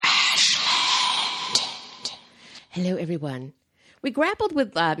Hello, everyone. We grappled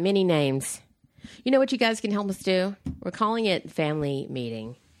with many names. You know what you guys can help us do? We're calling it family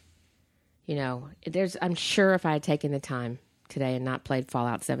meeting. You know, I'm sure if I had taken the time today and not played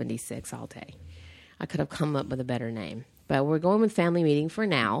Fallout 76 all day, I could have come up with a better name. But we're going with family meeting for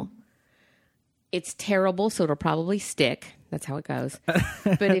now. It's terrible, so it'll probably stick. That's how it goes.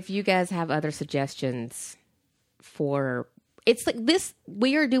 But if you guys have other suggestions for... It's like this,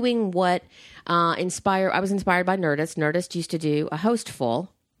 we are doing what I was inspired by Nerdist. Nerdist used to do a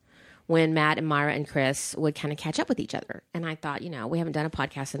hostful when Matt and Myra and Chris would kind of catch up with each other. And I thought, we haven't done a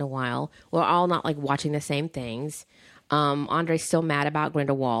podcast in a while. We're all not like watching the same things. Andre's still mad about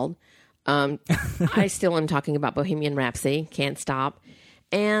Grindelwald. I still am talking about Bohemian Rhapsody. Can't stop.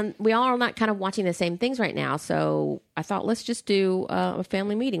 And we all are not kind of watching the same things right now. So I thought, let's just do a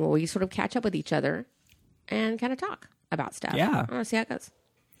family meeting where we sort of catch up with each other and kind of talk about stuff. Yeah. I want to see how it goes.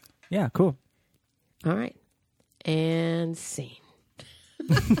 Yeah, cool. All right. And scene.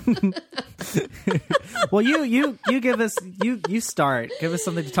 Well, you give us you start. Give us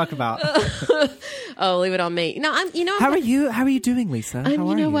something to talk about. Oh, leave it on me. No, How are you doing, Lisa? You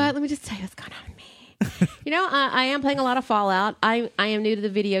know what? Let me just tell you what's going on with me. I am playing a lot of Fallout. I am new to the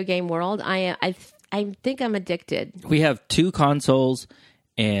video game world. I think I'm addicted. We have 2 consoles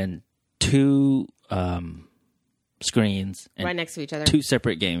and 2 screens and right next to each other. 2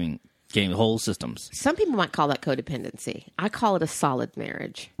 separate game whole systems. Some people might call that codependency. I call it a solid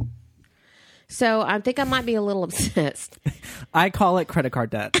marriage. So I think I might be a little obsessed. I call it credit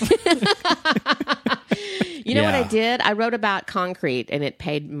card debt. You know what I did? I wrote about concrete, and it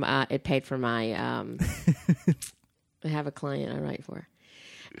paid for my. I have a client I write for,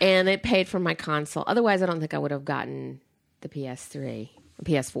 and it paid for my console. Otherwise, I don't think I would have gotten the PS3,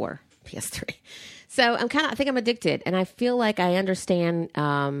 PS4, PS3. So I think I'm addicted, and I feel like I understand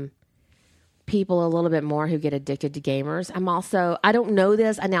people a little bit more who get addicted to gamers. I don't know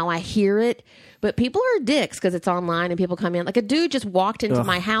this, and now I hear it, but people are dicks because it's online and people come in. Like a dude just walked into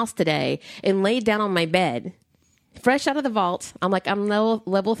my house today and laid down on my bed, fresh out of the vault. I'm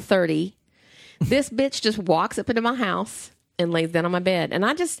level 30. This bitch just walks up into my house and lays down on my bed. And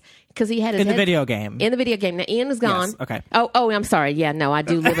I just, because he had his in the video game. In the video game. Now, Ian is gone. Yes, okay. Oh, I'm sorry. Yeah, no, I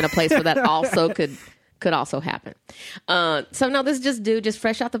do live in a place where that also could also happen. So no, this dude just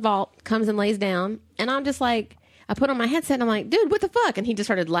fresh out the vault comes and lays down, and I'm just like, I put on my headset and I'm like, dude, what the fuck? And he just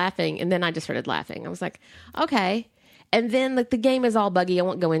started laughing, and then I just started laughing. I was like, okay. And then the game is all buggy. I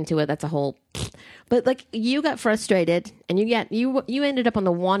won't go into it. That's a whole. But you got frustrated, and you ended up on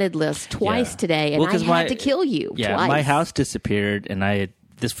the wanted list twice today, and I had to kill you. Yeah, twice. My house disappeared, and I had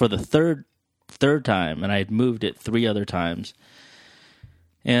this for the third time, and I had moved it 3 other times.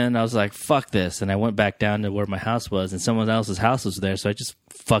 And I was like, fuck this. And I went back down to where my house was, and someone else's house was there. So I just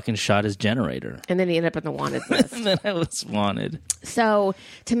fucking shot his generator. And then he ended up on the wanted list. And then I was wanted. So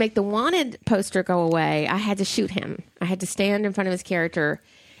to make the wanted poster go away, I had to shoot him. I had to stand in front of his character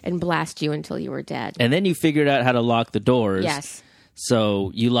and blast you until you were dead. And then you figured out how to lock the doors. Yes.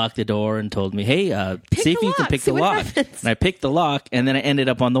 So you locked the door and told me, hey, see if you can pick the lock. And I picked the lock, and then I ended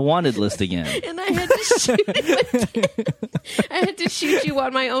up on the wanted list again. And I had to shoot him again. I had to shoot you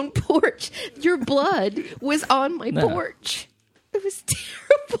on my own porch. Your blood was on my porch. It was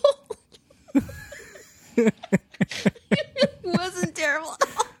terrible. It wasn't terrible.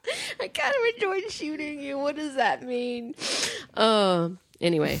 I kind of enjoyed shooting you. What does that mean?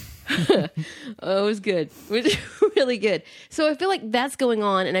 Anyway, it was good. It was really good. So I feel like that's going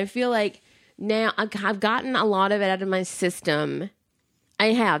on, and I feel like now I've gotten a lot of it out of my system.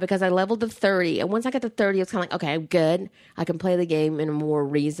 I have, because I leveled to 30, and once I got to 30, it was kind of like, okay, I'm good. I can play the game in a more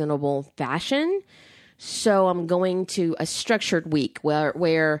reasonable fashion. So I'm going to a structured week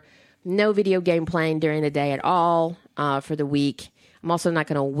where no video game playing during the day at all for the week. I'm also not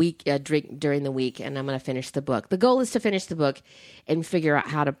going to drink during the week, and I'm going to finish the book. The goal is to finish the book and figure out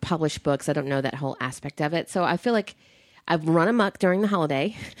how to publish books. I don't know that whole aspect of it. So I feel like I've run amok during the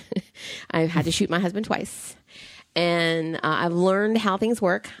holiday. I've had to shoot my husband twice. And I've learned how things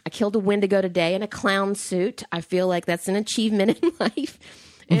work. I killed a Wendigo today in a clown suit. I feel like that's an achievement in life.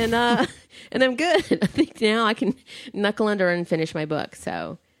 And I'm good. I think now I can knuckle under and finish my book.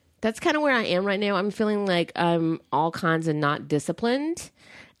 So that's kind of where I am right now. I'm feeling like I'm all kinds of not disciplined.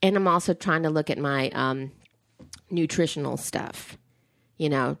 And I'm also trying to look at my nutritional stuff.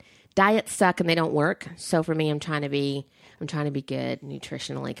 Diets suck and they don't work. So for me, I'm trying to be good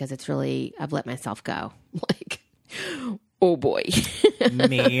nutritionally, because it's really, I've let myself go. Oh boy.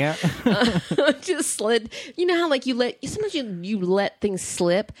 Me. Just slid. You know how sometimes you let things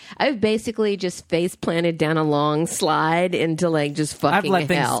slip? I've basically just face planted down a long slide into just fucking hell. I've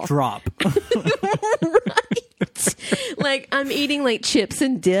let hell. things drop. Right. Like, I'm eating like chips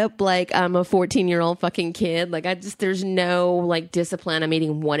and dip like I'm a 14-year-old fucking kid. Like, there's no like discipline. I'm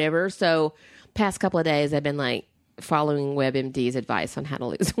eating whatever. So, past couple of days, I've been like following WebMD's advice on how to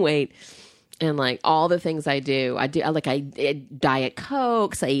lose weight. And like all the things I Diet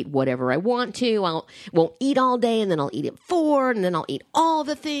Cokes. I eat whatever I want to. I won't eat all day, and then I'll eat at 4, and then I'll eat all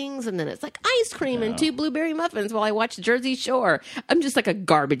the things, and then it's like ice cream and 2 blueberry muffins while I watch Jersey Shore. I'm just like a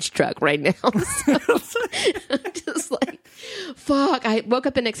garbage truck right now. So, I'm just like, fuck. I woke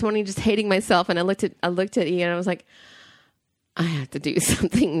up the next morning just hating myself, and I looked at Ian, and I was like, I have to do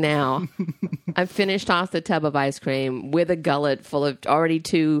something now. I finished off the tub of ice cream with a gullet full of already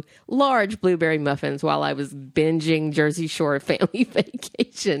 2 large blueberry muffins while I was binging Jersey Shore Family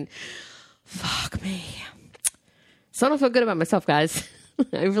Vacation. Fuck me. So I don't feel good about myself, guys.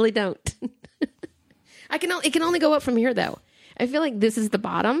 I really don't. It can only go up from here, though. I feel like this is the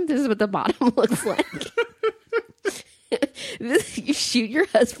bottom. This is what the bottom looks like. You shoot your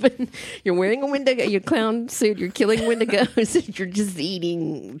husband. You're wearing a Wendigo, your clown suit. You're killing Wendigos. And you're just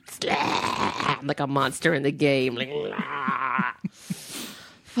eating like a monster in the game. Like,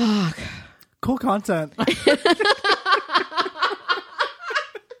 fuck. Cool content.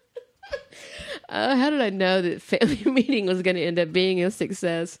 How did I know that family meeting was going to end up being a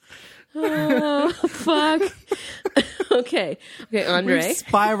success? Oh, fuck. Okay, Andre. We've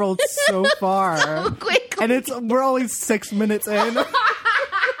spiraled so far. So quickly. And we're only 6 minutes in.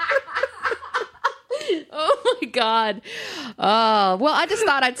 Oh my God. Oh, well, I just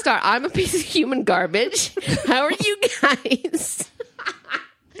thought I'd start. I'm a piece of human garbage. How are you guys?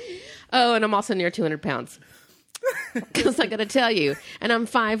 Oh, and I'm also near 200 pounds. Because I got to tell you, and I'm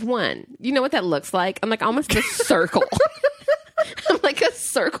 5'1". You know what that looks like? I'm like almost a circle. I'm like a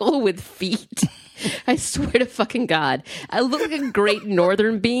circle with feet. I swear to fucking God. I look like a great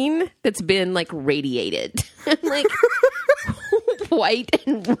northern bean that's been like radiated. I'm like white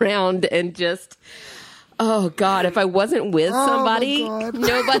and round and just, oh God, if I wasn't with somebody,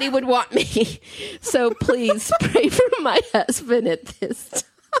 nobody would want me. So please pray for my husband at this time.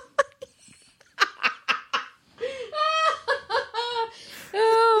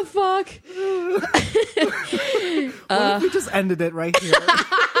 Oh, fuck. What if we just ended it right here?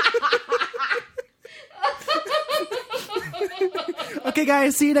 Okay,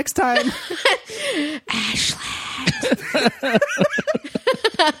 guys, see you next time. Ashland.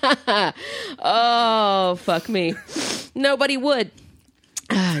 Oh, fuck me. Nobody would.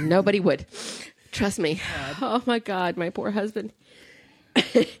 Nobody would. Trust me. Oh, my God. My poor husband.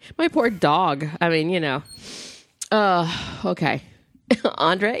 My poor dog. I mean, you know. Okay.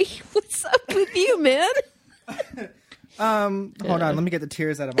 Andre, what's up with you, man? Hold on, let me get the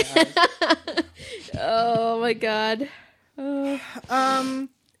tears out of my eyes. Oh my God.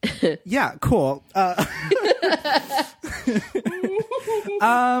 Yeah, cool.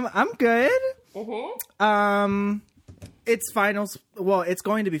 I'm good. It's finals. Well, it's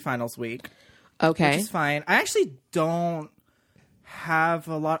going to be finals week. Okay. Which is fine. I actually don't have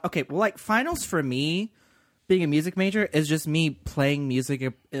a lot. Okay, well, like finals for me, being a music major, is just me playing music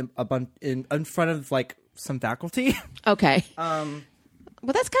in front of like some faculty. Okay. Well,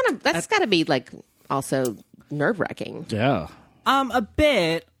 that's got to be like also nerve-wracking. Yeah. A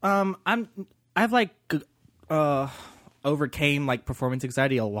bit. I've like overcame like performance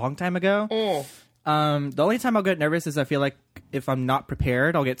anxiety a long time ago. The only time I'll get nervous is I feel like if I'm not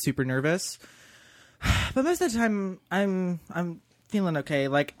prepared, I'll get super nervous. But most of the time, I'm feeling okay.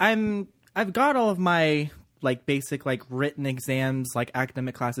 Like I've got all of my like basic like written exams, like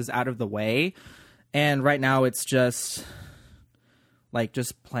academic classes out of the way, and right now it's just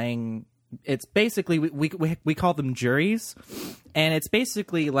playing. It's basically we call them juries, and it's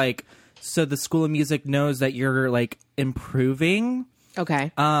basically like so the School of Music knows that you're like improving.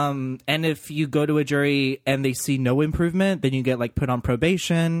 Okay. And if you go to a jury and they see no improvement, then you get like put on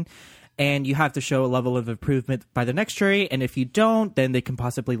probation, and you have to show a level of improvement by the next jury. And if you don't, then they can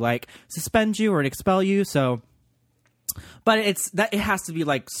possibly like suspend you or expel you. So, but it has to be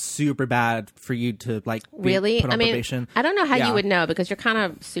like super bad for you to like be really. put on probation. I don't know how Yeah. you would know because you're kind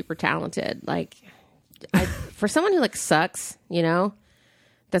of super talented. Like, for someone who like sucks, you know.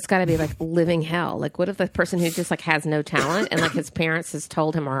 That's got to be like living hell. Like, what if the person who just like has no talent and like his parents has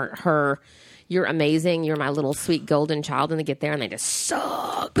told him or her, "You're amazing, you're my little sweet golden child," and they get there and they just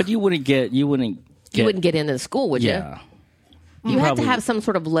suck. But you wouldn't get You wouldn't get into the school, would yeah. you? You have to have some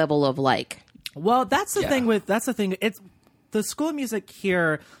sort of level of like. Well, that's the thing. It's the School of Music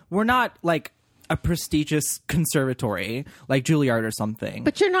here. We're not like a prestigious conservatory like Juilliard or something.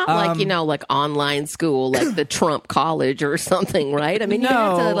 But you're not like, like online school, like the Trump College or something, right? I mean, you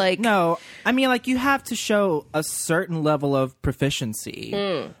have to like... No, I mean, like, you have to show a certain level of proficiency.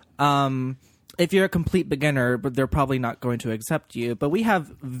 If you're a complete beginner, but they're probably not going to accept you. But we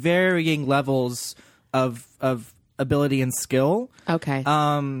have varying levels of ability and skill. Okay.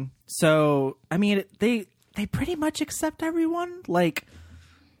 So, I mean, they pretty much accept everyone. Like,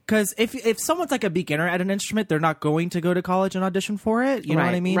 because if someone's like a beginner at an instrument, they're not going to go to college and audition for it. You know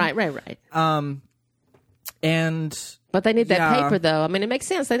what I mean? Right. But they need that paper, though. I mean, it makes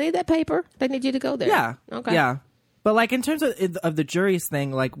sense. They need that paper. They need you to go there. Yeah. Okay. Yeah. But like in terms of the juries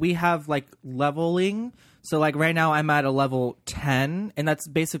thing, like we have like leveling. So like right now I'm at a level 10, and that's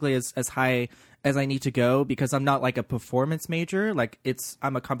basically as high as I need to go because I'm not like a performance major. Like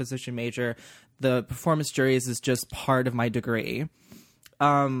I'm a composition major. The performance juries is just part of my degree.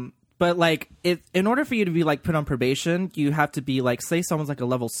 But like in order for you to be like put on probation, you have to be like, say someone's like a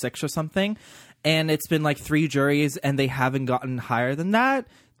level 6 or something, and it's been like 3 juries and they haven't gotten higher than that.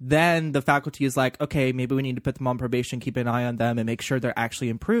 Then the faculty is like, okay, maybe we need to put them on probation, keep an eye on them, and make sure they're actually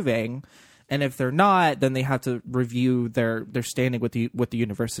improving. And if they're not, then they have to review their standing with the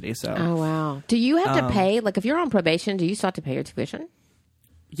university. So, oh wow, do you have to pay? Like, if you're on probation, do you still have to pay your tuition?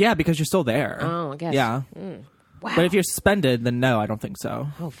 Yeah, because you're still there. Oh, I guess. Yeah. Wow. But if you're suspended, then no, I don't think so.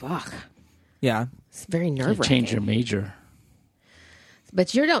 Oh fuck. Yeah. It's very nerve-wracking. Change your major.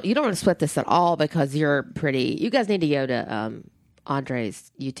 But you don't want to split this at all because you're pretty. You guys need to go to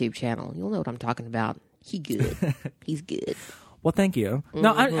Andre's YouTube channel. You'll know what I'm talking about. He good. He's good. Well, thank you.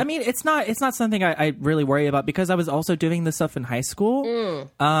 No, I mean it's not something I really worry about because I was also doing this stuff in high school,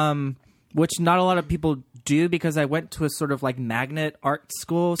 which not a lot of people do because I went to a sort of like magnet art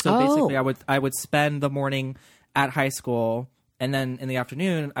school. So basically, I would spend the morning at high school, and then in the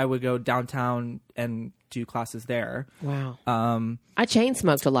afternoon I would go downtown and do classes there. Wow. I chain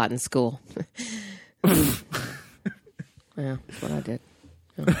smoked a lot in school. Yeah, that's what I did.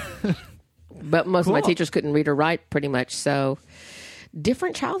 Yeah. But most of my teachers couldn't read or write pretty much, so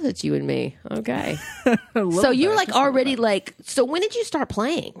different childhoods, you and me. Okay. So you're like already like, so when did you start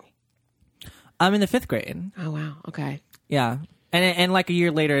playing? I'm in the 5th grade. Oh, wow. Okay. Yeah. And like a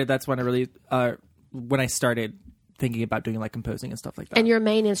year later, that's when I really, when I started thinking about doing like composing and stuff like that. And your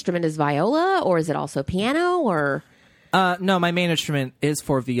main instrument is viola, or is it also piano, or? No, my main instrument is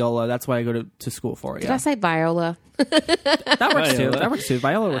for viola. That's what I go to school for. Did I say viola? That works too. That works too.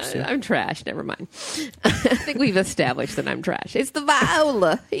 Viola works too. I'm trash. Never mind. I think we've established that I'm trash. It's the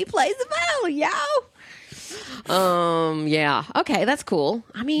viola. He plays the viola, y'all. Yeah. Okay, that's cool.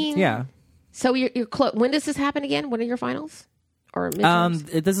 I mean, yeah. So you're close. When does this happen again? When are your finals or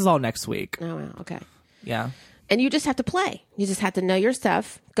midterms? This is all next week. Oh, wow. Okay. Yeah. And you just have to play. You just have to know your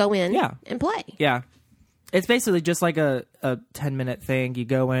stuff. Go in. And play. Yeah. It's basically just like a 10-minute thing. You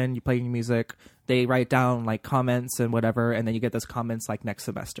go in, you play your music. They write down like comments and whatever, and then you get those comments like next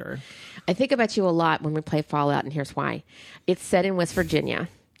semester. I think about you a lot when we play Fallout, and here's why. It's set in West Virginia.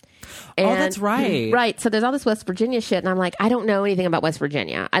 And, oh, that's right. Right. So there's all this West Virginia shit, and I'm like, I don't know anything about West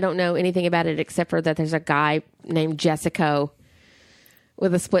Virginia. I don't know anything about it except for that there's a guy named Jessico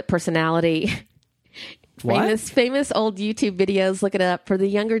with a split personality. Famous old YouTube videos. Look it up for the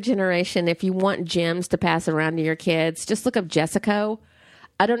younger generation. If you want gems to pass around to your kids, just look up Jessico.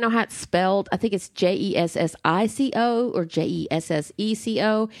 I don't know how it's spelled. I think it's Jessico or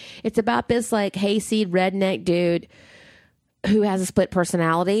Jesseco. It's about this like hayseed redneck dude who has a split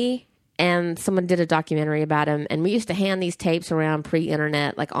personality, and someone did a documentary about him. And we used to hand these tapes around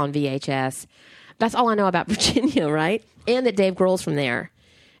pre-internet, like on VHS. That's all I know about Virginia, right? And that Dave Grohl's from there.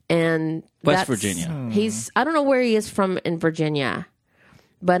 And West Virginia. I don't know where he is from in Virginia,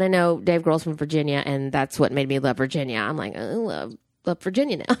 but I know Dave Grohl's from Virginia, and that's what made me love Virginia. I'm like, I love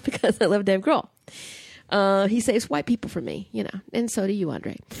Virginia now because I love Dave Grohl. He saves white people for me, and so do you,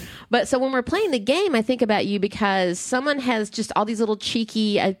 Andre. But so when we're playing the game, I think about you because someone has just all these little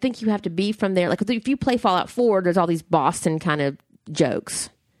cheeky, I think you have to be from there. Like if you play Fallout 4, there's all these Boston kind of jokes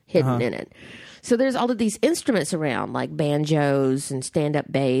hidden in it. So there's all of these instruments around, like banjos and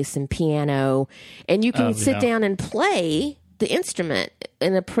stand-up bass and piano, and you can sit down and play the instrument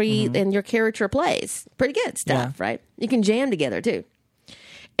in and your character plays. Pretty good stuff, right? You can jam together too.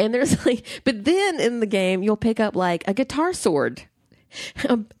 And there's but then in the game you'll pick up like a guitar sword,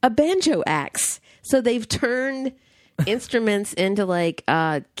 a banjo axe. So they've turned instruments into like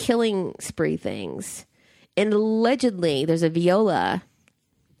killing spree things. And allegedly there's a viola,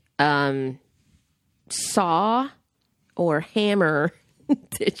 saw or hammer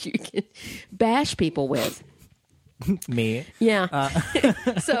that you can bash people with. me. Yeah.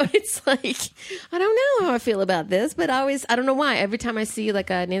 So it's like, I don't know how I feel about this, but I don't know why. Every time I see like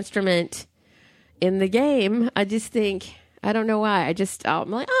an instrument in the game, I just think, I don't know why.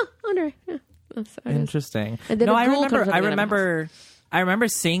 I'm like, oh, Andre. Yeah. Interesting. And then No, a I ghoul comes remember. running I remember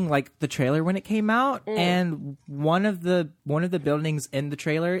seeing like the trailer when it came out, and one of the buildings in the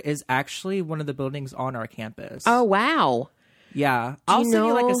trailer is actually one of the buildings on our campus. Oh, wow. Yeah, I'll send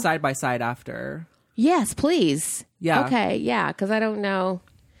you like know- a side by side after. Yes, please. Yeah. Okay. Yeah. Because I don't know.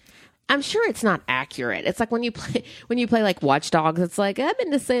 I'm sure it's not accurate. It's like when you play like Watch Dogs. It's like, I've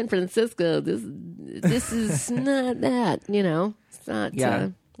been to San Francisco. This is not that. You know. It's not. Yeah.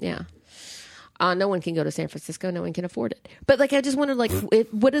 Yeah. No one can go to San Francisco. No one can afford it. But like, I just wondered, like,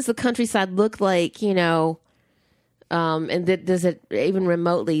 what does the countryside look like? You know. And does it even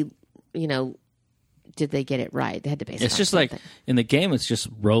remotely? You know. Did they get it right? They had to base it It's on just something. like in the game, it's just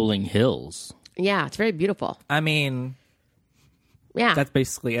rolling hills. Yeah, it's very beautiful. I mean, Yeah. that's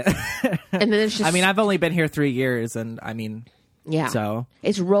basically it. And then there's just, I mean, I've only been here 3 years, and I mean, yeah. so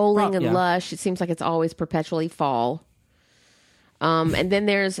It's rolling and yeah. lush. It seems like it's always perpetually fall. And then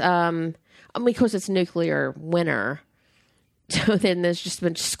there's, because it's nuclear winter, so then there's just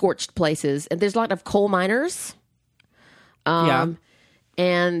been scorched places. And there's a lot of coal miners. yeah.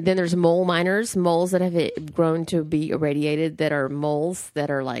 And then there's mole miners, moles that have grown to be irradiated, that are moles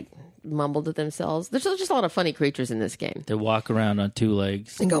that are like mumbled to themselves. There's just a lot of funny creatures in this game. They walk around on 2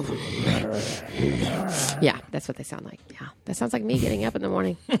 legs. And go. Yeah, that's what they sound like. Yeah, that sounds like me getting up in the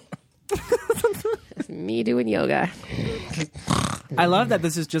morning. That's me doing yoga. I love that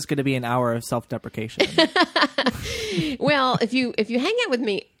this is just going to be an hour of self-deprecation. Well, if you hang out with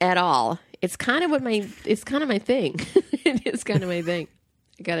me at all, it's kind of my thing. It is kind of my thing.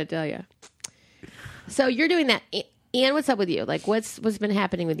 I gotta tell you. So you're doing that, Ian. What's up with you? Like, what's been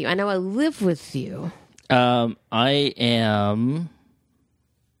happening with you? I know I live with you. I am.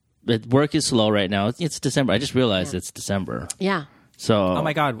 But work is slow right now. It's December. I just realized it's December. Yeah, So. Oh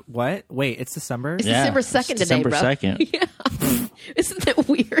my God! What? Wait, it's December. it's Yeah, December 2nd it's today, December bro. 2nd. Yeah, isn't that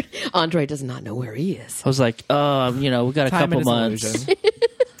weird? Andre does not know where he is. I was like, we got a Time couple is months. illusion.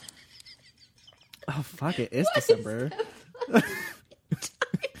 Oh fuck! It is December.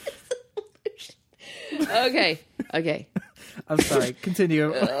 Okay. I'm sorry.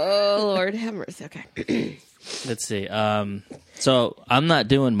 Continue. Oh Lord, have mercy. Okay. Let's see. So I'm not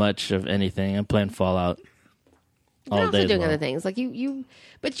doing much of anything. I'm playing Fallout all You're also day doing long. other things like you,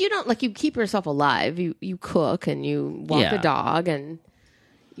 but you don't like you keep yourself alive. You cook and you walk the Yeah. dog and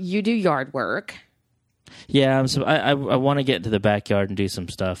you do yard work. Yeah, I want to get into the backyard and do some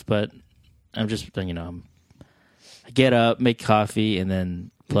stuff, but I'm just I get up, make coffee, and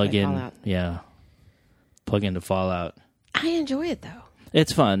then plug play in. Fallout. Yeah, plug into Fallout. I enjoy it though.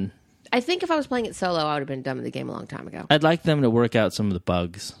 It's fun. I think if I was playing it solo, I would have been done with the game a long time ago. I'd like them to work out some of the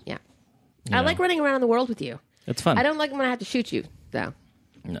bugs. Yeah. I like running around in the world with you. It's fun. I don't like when I have to shoot you though.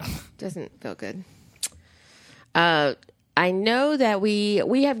 No. Doesn't feel good. I know that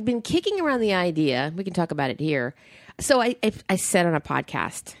we have been kicking around the idea. We can talk about it here. So I said on a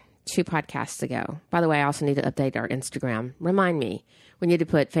podcast 2 podcasts ago. By the way, I also need to update our Instagram. Remind me. We need to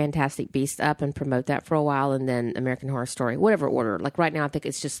put Fantastic Beasts up and promote that for a while, and then American Horror Story, whatever order. Like right now, I think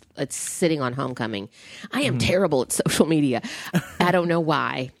it's sitting on Homecoming. I am terrible at social media. I don't know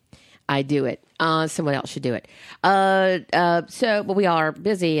why I do it. Someone else should do it. But we all are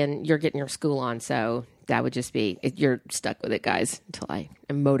busy, and you're getting your school on, so that would just be you're stuck with it, guys, until I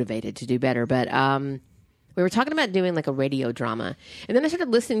am motivated to do better. But we were talking about doing like a radio drama, and then I started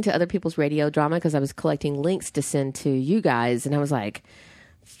listening to other people's radio drama because I was collecting links to send to you guys, and I was like,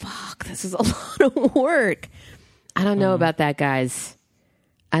 "Fuck, this is a lot of work." I don't know about that, guys.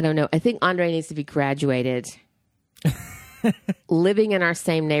 I don't know. I think Andre needs to be graduated. Living in our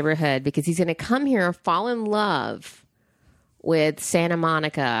same neighborhood because he's going to come here, fall in love with Santa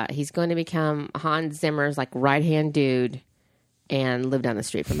Monica. He's going to become Hans Zimmer's like right-hand dude and live down the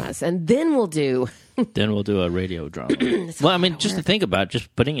street from us. And then we'll do... Then we'll do a radio drama. Well, I mean, just to think about,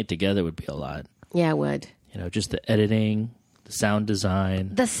 just putting it together would be a lot. Yeah, I would. Just the editing, the sound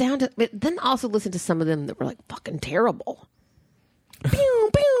design. The sound... But then also listen to some of them that were like fucking terrible. Pew,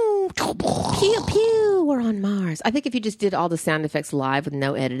 pew, pew, pew, we're on Mars. I think if you just did all the sound effects live with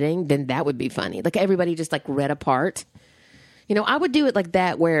no editing, then that would be funny. Like everybody just like read a part. I would do it like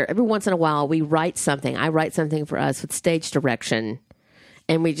that where every once in a while we write something. I write something for us with stage direction.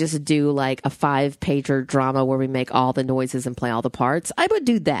 And we just do like a 5-pager drama where we make all the noises and play all the parts. I would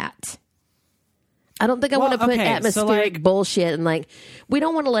do that. I don't think I want to put atmospheric bullshit and like, we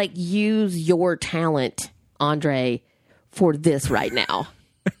don't want to like use your talent, Andre, for this right now.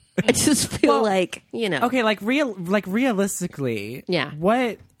 I just feel like, you know. Okay, like realistically, Yeah.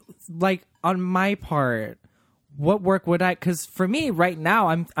 What, like, on my part, what work would I? Because for me, right now,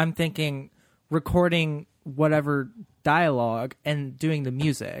 I'm thinking recording whatever dialogue and doing the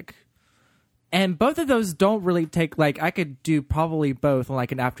music, and both of those don't really take, like, I could do probably both in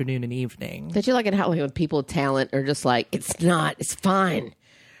like an afternoon and evening. Don't you like it how when people with talent are just like, it's fine.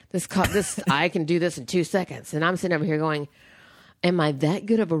 This I can do this in 2 seconds, and I'm sitting over here going, am I that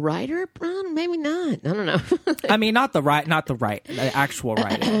good of a writer? Maybe not. I don't know. I mean, not the actual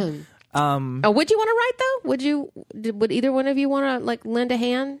writing. Oh, would you want to write though? Would either one of you want to like lend a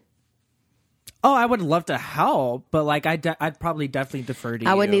hand? Oh, I would love to help, but like I'd probably definitely defer to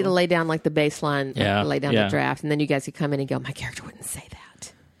you. I would need to lay down like the baseline, lay down the Yeah. draft, and then you guys could come in and go, my character wouldn't say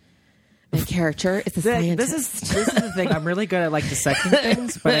that. My character is a scientist. This is the thing. I'm really good at like dissecting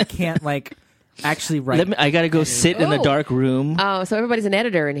things, but I can't like actually write. I got to go sit in a dark room. Oh, so everybody's an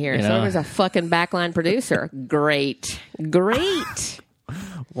editor in here. You So know. everybody's a fucking backline producer. Great.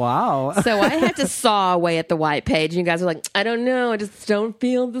 Wow. So I had to saw away at the white page, and you guys are like, I don't know. I just don't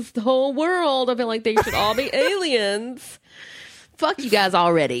feel this whole world. I feel like they should all be aliens. Fuck you guys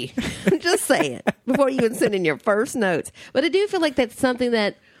already. Just saying. Before you even send in your first notes. But I do feel like that's something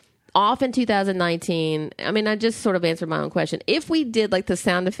that off in 2019, I mean, I just sort of answered my own question. If we did like the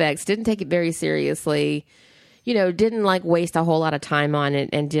sound effects, didn't take it very seriously, you know, didn't like waste a whole lot of time on it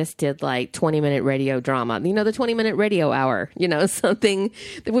and just did like 20-minute radio drama, you know, the 20-minute radio hour, you know, something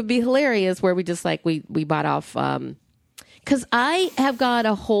that would be hilarious where we just like, we bought off, cause I have got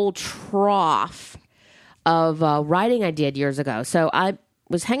a whole trough of writing I did years ago. So I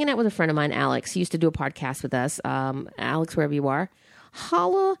was hanging out with a friend of mine, Alex. He used to do a podcast with us. Alex, wherever you are,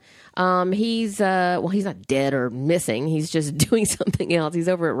 holla. He's not dead or missing. He's just doing something else. He's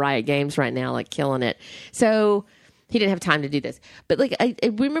over at Riot Games right now, like killing it. So he didn't have time to do this. But like, I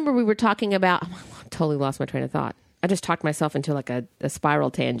remember we were talking about, I totally lost my train of thought. I just talked myself into like a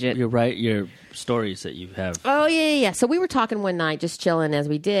spiral tangent. You're right. Your stories that you have. Oh yeah. So we were talking one night, just chilling as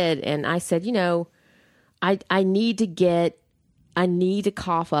we did. And I said, you know, I need to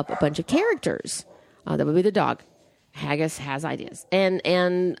cough up a bunch of characters. That would be the dog. Haggis has ideas.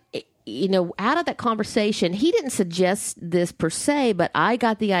 And you know, out of that conversation, he didn't suggest this per se, but I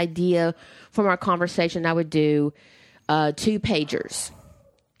got the idea from our conversation I would do 2-pagers.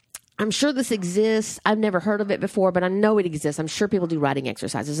 I'm sure this exists. I've never heard of it before, but I know it exists. I'm sure people do writing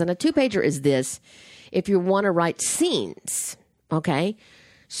exercises. And a 2-pager is this: if you want to write scenes, okay?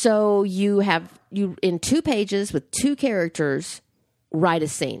 So you in 2 pages with 2 characters, write a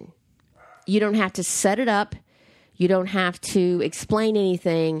scene. You don't have to set it up. You don't have to explain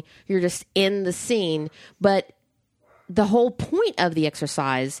anything. You're just in the scene. But the whole point of the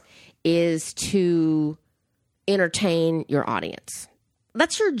exercise is to entertain your audience.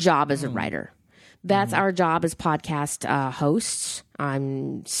 That's your job as a writer. That's our job as podcast hosts.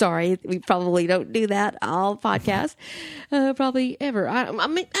 I'm sorry, we probably don't do that all podcast, probably ever. I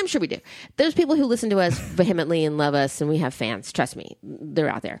mean, I'm sure we do. There's people who listen to us vehemently and love us, and we have fans. Trust me, they're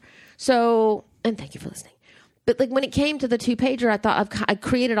out there. So, and thank you for listening. But like when it came to the 2-pager, I thought I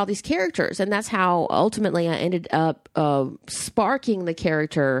created all these characters, and that's how ultimately I ended up sparking the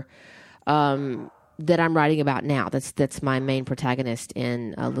character that I'm writing about now. That's my main protagonist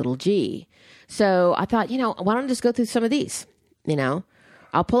in Little G. So I thought, you know, why don't I just go through some of these? You know,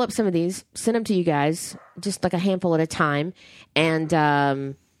 I'll pull up some of these, send them to you guys, just like a handful at a time,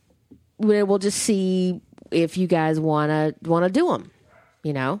 and we'll just see if you guys wanna do them.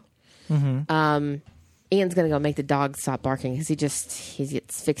 You know. Mm-hmm. Ian's gonna go make the dog stop barking because he gets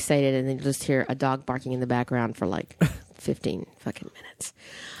fixated, and then you'll just hear a dog barking in the background for like 15 fucking minutes.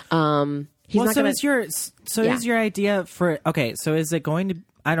 Is your idea for, okay, so is it going to,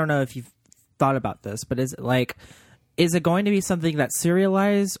 I don't know if you've thought about this, but is it going to be something that's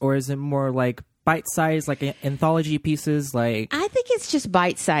serialized, or is it more like bite-sized, like anthology pieces? Like, I think it's just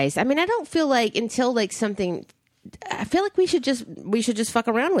bite-sized. I mean, I don't feel like until like something, I feel like we should just fuck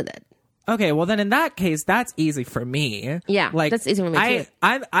around with it. Okay, well then in that case, that's easy for me. Yeah, like that's easy for me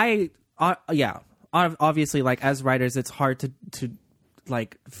too. Obviously, like as writers, it's hard to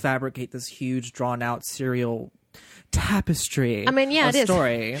like fabricate this huge, drawn out serial tapestry. I mean, yeah, of it is.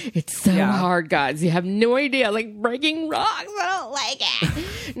 Story. It's so hard, guys. You have no idea. Like breaking rocks, I don't like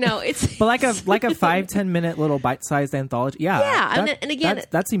it. No, it's but like a 5-10 minute little bite sized anthology. Yeah, and again,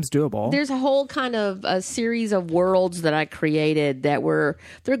 that seems doable. There's a whole kind of a series of worlds that I created that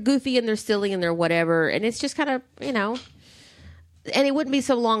they're goofy and they're silly and they're whatever, and it's just kind of, you know. And it wouldn't be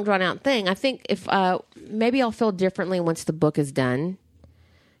so long drawn out thing. I think if maybe I'll feel differently once the book is done.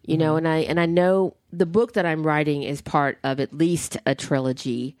 You know, and I know the book that I'm writing is part of at least a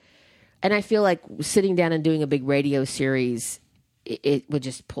trilogy. And I feel like sitting down and doing a big radio series, it would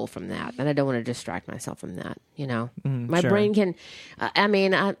just pull from that. And I don't want to distract myself from that, you know. My brain can,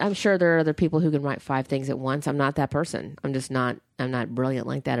 I'm sure there are other people who can write 5 things at once. I'm not that person. I'm not brilliant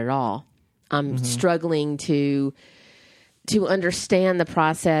like that at all. I'm struggling to understand the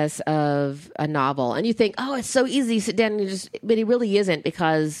process of a novel. And you think, oh, it's so easy. Sit down and but it really isn't,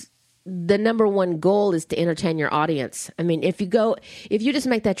 because the number one goal is to entertain your audience. I mean, if you just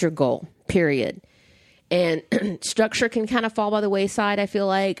make that your goal, period. And structure can kind of fall by the wayside. I feel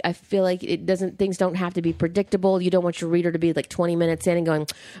like things don't have to be predictable. You don't want your reader to be like 20 minutes in and going,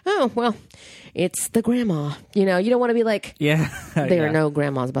 oh, well, it's the grandma. You know, you don't want to be like, there are no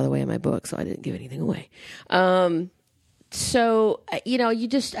grandmas, by the way, in my book, so I didn't give anything away. So, you know,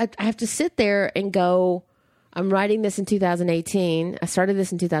 I have to sit there and go, I'm writing this in 2018. I started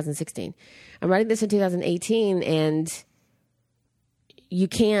this in 2016. I'm writing this in 2018, and you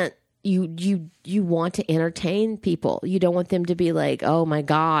can't, you want to entertain people. You don't want them to be like, oh my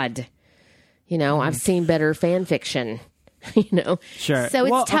God, you know, I've seen better fan fiction, you know? Sure. So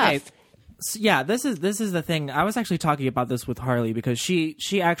it's tough. Okay. So, yeah, this is the thing. I was actually talking about this with Harley, because she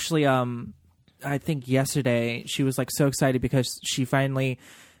actually, I think yesterday she was like so excited because she finally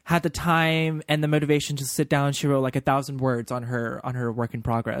had the time and the motivation to sit down. She wrote like 1,000 words on her work in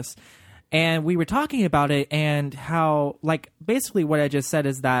progress. And we were talking about it, and how, like, basically what I just said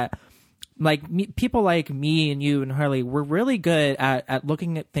is that, like, people like me and you and Harley, we're really good at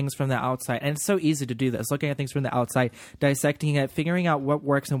looking at things from the outside. And it's so easy to do this, looking at things from the outside, dissecting it, figuring out what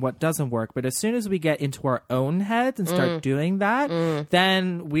works and what doesn't work. But as soon as we get into our own heads and start doing that,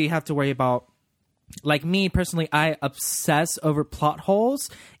 then we have to worry about, like me personally, I obsess over plot holes,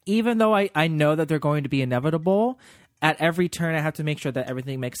 even though I know that they're going to be inevitable. At every turn, I have to make sure that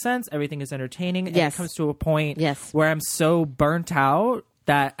everything makes sense, everything is entertaining, and it comes to a point where I'm so burnt out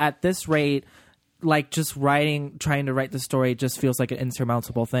that at this rate, like, just trying to write the story just feels like an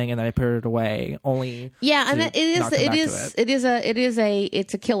insurmountable thing, and then I put it away. It's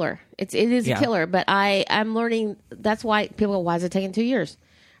a killer. It is a killer. But I'm learning. That's why people go, why is it taking 2 years?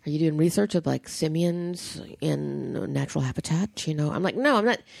 Are you doing research of like simians in natural habitat? You know, I'm like, no, I'm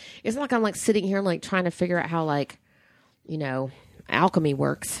not. It's not like I'm like sitting here and like trying to figure out how, like, you know, alchemy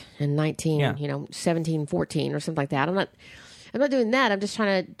works in 1714 or something like that. I'm not doing that. I'm just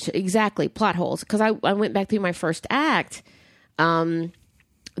trying to exactly plot holes, because I went back through my first act, the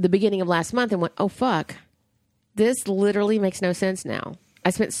beginning of last month, and went, oh fuck, this literally makes no sense now. I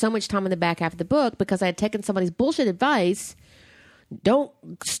spent so much time in the back half of the book because I had taken somebody's bullshit advice. Don't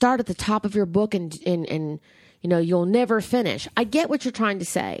start at the top of your book and you know, you'll never finish. I get what you're trying to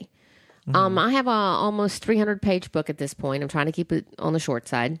say. I have a almost 300-page book at this point. I'm trying to keep it on the short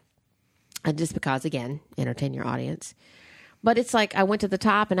side, just because, again, entertain your audience. But it's like I went to the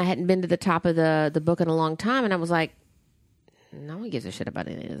top, and I hadn't been to the top of the book in a long time, and I was like, no one gives a shit about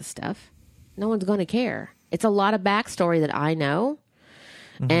any of this stuff. No one's going to care. It's a lot of backstory that I know,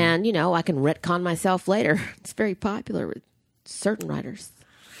 and, you know, I can retcon myself later. It's very popular with certain writers.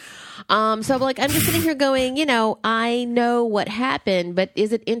 So like, I'm just sitting here going, you know, I know what happened, but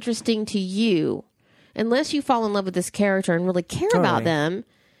is it interesting to you? Unless you fall in love with this character and really care about them,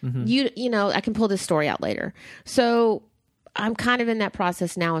 you know, I can pull this story out later. So I'm kind of in that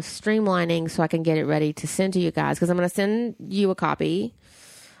process now of streamlining so I can get it ready to send to you guys, because I'm going to send you a copy.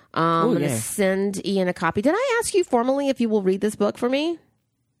 I'm going to send Ian a copy. Did I ask you formally if you will read this book for me?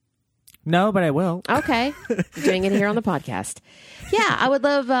 No, but I will. Okay. Doing it here on the podcast. Yeah, I would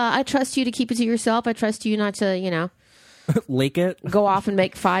love, I trust you to keep it to yourself. I trust you not to, you know, leak it. Go off and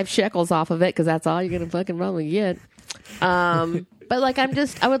make 5 shekels off of it, because that's all you're going to fucking probably get. But like, I'm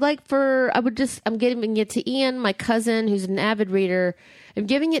giving it to Ian, my cousin, who's an avid reader. I'm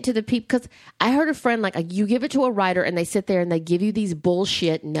giving it to the people, because I heard a friend, like, you give it to a writer and they sit there and they give you these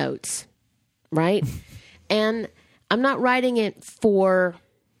bullshit notes, right? And I'm not writing it for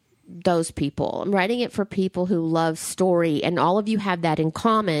those people. I'm writing it for people who love story, and all of you have that in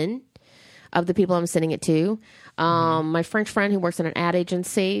common, of the people I'm sending it to. My French friend who works in an ad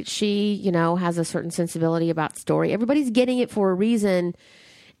agency, she, you know, has a certain sensibility about story. Everybody's getting it for a reason.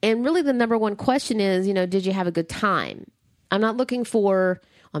 And really the number one question is, you know, did you have a good time? I'm not looking for,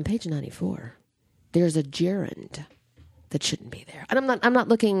 on page 94, there's a gerund that shouldn't be there. And I'm not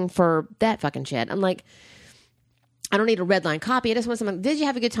looking for that fucking shit. I'm like, I don't need a red line copy. I just want something. Did you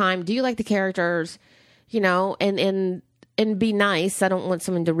have a good time? Do you like the characters? You know, and be nice. I don't want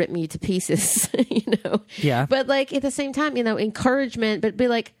someone to rip me to pieces, you know? Yeah. But like, at the same time, you know, encouragement, but be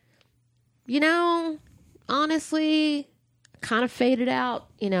like, you know, honestly, kind of faded out,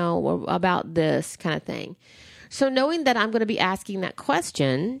 about this kind of thing. So knowing that I'm going to be asking that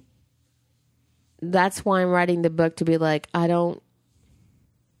question, that's why I'm writing the book, to be like, I want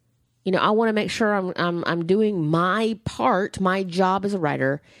to make sure I'm doing my part, my job as a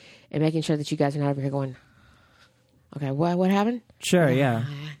writer, and making sure that you guys are not over here going, okay, what happened? Sure, yeah.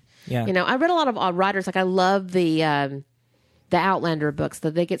 Yeah. I read a lot of writers. Like, I love the Outlander books,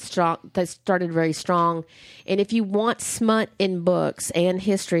 that they get strong. They started very strong. And if you want smut in books and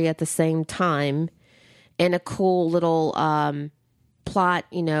history at the same time, and a cool little plot,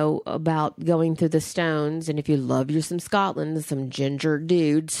 about going through the stones, and if you love some Scotland, some ginger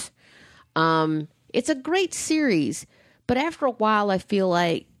dudes, it's a great series. But after a while, I feel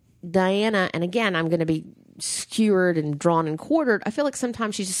like Diana, and again, I'm going to be skewered and drawn and quartered. I feel like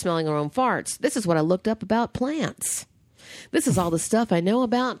sometimes she's just smelling her own farts. This is what I looked up about plants. This is all the stuff I know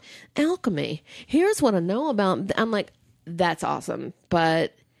about alchemy. Here's what I know about. I'm like, that's awesome.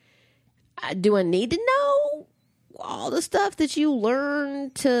 But do I need to know all the stuff that you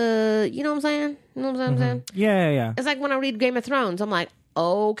learn to, you know what I'm saying? You know what I'm saying? Yeah. It's like when I read Game of Thrones, I'm like,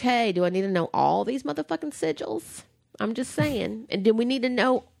 okay, do I need to know all these motherfucking sigils? I'm just saying. And do we need to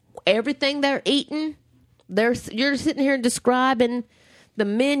know everything they're eating? You're sitting here describing the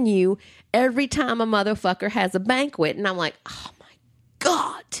menu every time a motherfucker has a banquet, and I'm like, oh my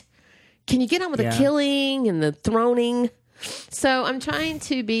God, can you get on with the killing and the throning? So I'm not trying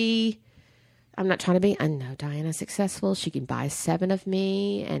to be, I know Diana's successful. She can buy 7 of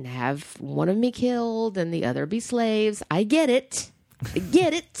me and have one of me killed and the other be slaves. I get it.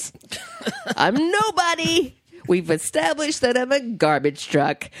 I'm nobody. We've established that I'm a garbage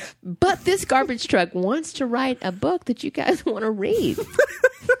truck. But this garbage truck wants to write a book that you guys want to read.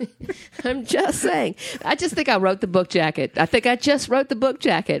 I'm just saying. I just think I wrote the book jacket. I think I just wrote the book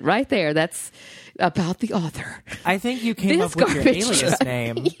jacket right there. That's about the author. I think you came up with your alias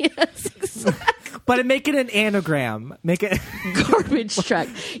name. Yes, exactly. But make it an anagram. Make it garbage truck.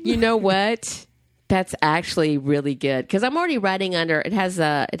 You know what? That's actually really good, because I'm already writing under. It has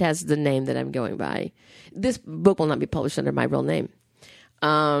the name that I'm going by. This book will not be published under my real name.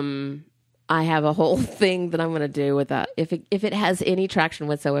 I have a whole thing that I'm going to do with that. If it has any traction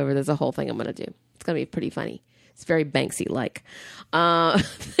whatsoever, there's a whole thing I'm going to do. It's going to be pretty funny. It's very Banksy like. I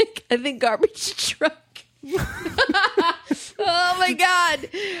think garbage truck. Oh my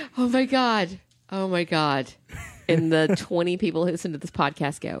god! And the 20 people who listen to this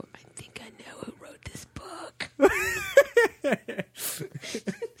podcast go, I think I know who wrote this book.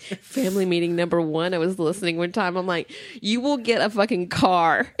 Family meeting number 1. I was listening one time. I'm like, you will get a fucking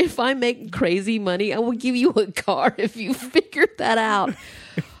car. If I make crazy money, I will give you a car if you figured that out.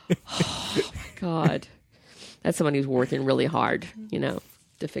 Oh my God. That's someone who's working really hard, to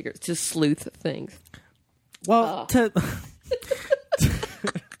sleuth things. Well, to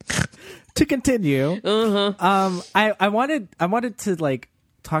continue, I wanted to like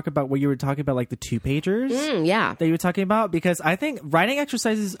talk about what you were talking about, like the 2-pagers that you were talking about, because I think writing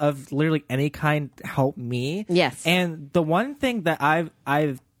exercises of literally any kind help me. Yes. And the one thing that I've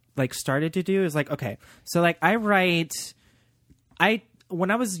like started to do is like, okay, so like when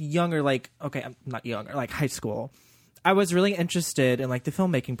I was younger, like, okay, I'm not younger, like high school, I was really interested in like the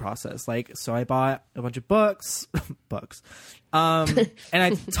filmmaking process. Like, so I bought a bunch of books, and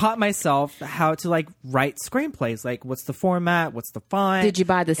I taught myself how to like write screenplays. Like, what's the format? What's the font? Did you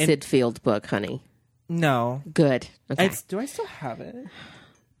buy the Sid Field book, honey? No. Good. Okay. Do I still have it?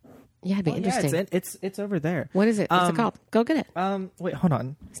 Yeah, it'd be interesting. Yeah, it's over there. What is it? What's it called? Go get it. Wait, hold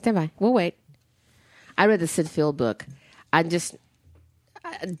on. Stand by. We'll wait. I read the Sid Field book. I don't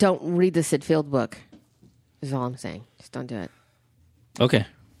read the Sid Field book. Is all I'm saying. Just don't do it. Okay.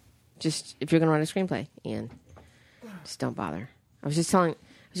 Just if you're going to write a screenplay, Ian, just don't bother. I was just telling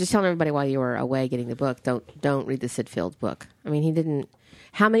everybody while you were away getting the book, don't read the Sid Field book. I mean, he didn't.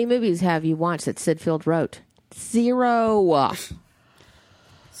 How many movies have you watched that Sid Field wrote? 0.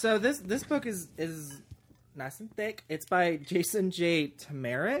 So this book is nice and thick. It's by Jason J.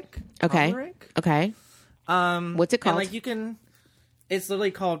 Tomeric. Okay. Okay. What's it called? And like it's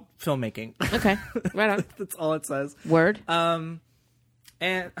literally called filmmaking. Okay. Right on. That's all it says. Word. And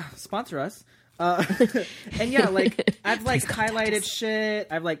sponsor us. And yeah, like I've like highlighted shit.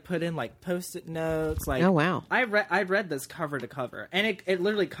 I've like put in like Post-it notes. Like, oh wow. I read this cover to cover, and it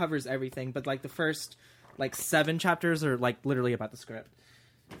literally covers everything. But like the first like 7 chapters are like literally about the script.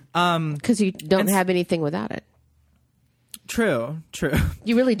 Because you don't have anything without it. True.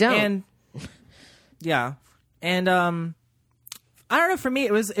 You really don't. And yeah, and I don't know. For me,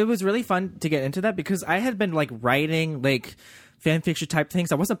 it was really fun to get into that because I had been like writing like fan fiction type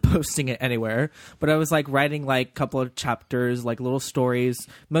things. I wasn't posting it anywhere, but I was like writing like a couple of chapters, like little stories.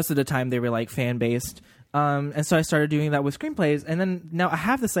 Most of the time they were like fan based. And so I started doing that with screenplays. And then now I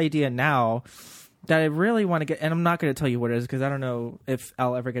have this idea now that I really want to get, and I'm not going to tell you what it is because I don't know if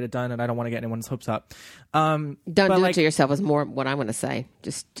I'll ever get it done, and I don't want to get anyone's hopes up. Don't do it to yourself is more what I'm going to say.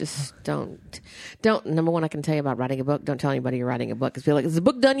 Just don't. Number one, I can tell you about writing a book. Don't tell anybody you're writing a book because people are like, is the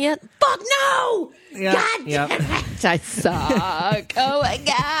book done yet? Fuck no! Yeah, God damn it! I suck. Oh my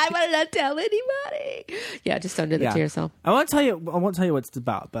God! Why did I tell anybody? Yeah, just don't do that to yourself. I won't tell you what it's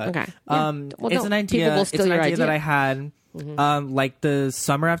about, but okay. Yeah. Well, it's an idea. It's an idea that I had. Like the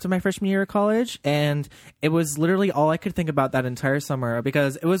summer after my freshman year of college, and it was literally all I could think about that entire summer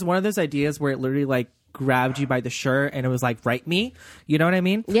because it was one of those ideas where it literally like grabbed you by the shirt and it was like, write me, you know what I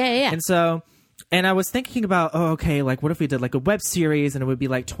mean? Yeah. And so, and I was thinking about, okay, like what if we did like a web series and it would be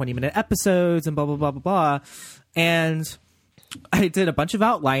like 20-minute episodes and blah blah blah blah blah, and I did a bunch of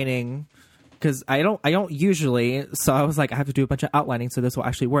outlining. Because I don't usually, so I was like, I have to do a bunch of outlining so this will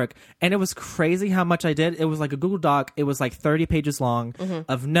actually work. And it was crazy how much I did. It was like a Google Doc. It was like 30 pages long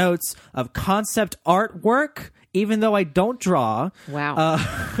of notes, of concept artwork, even though I don't draw. Wow.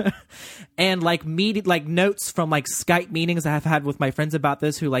 And like notes from like Skype meetings I have had with my friends about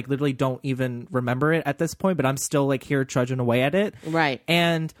this who like literally don't even remember it at this point, but I'm still like here trudging away at it. Right.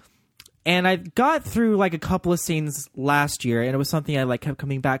 And I got through like a couple of scenes last year, and it was something I like kept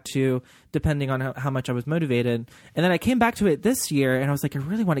coming back to depending on how much I was motivated. And then I came back to it this year, and I was like, I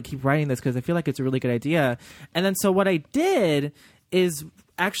really want to keep writing this because I feel like it's a really good idea. And then so what I did is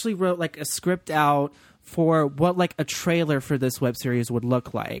actually wrote like a script out for what like a trailer for this web series would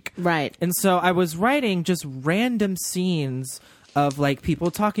look like. Right. And so I was writing just random scenes of like people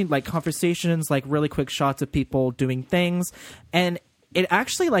talking, like conversations, like really quick shots of people doing things. And it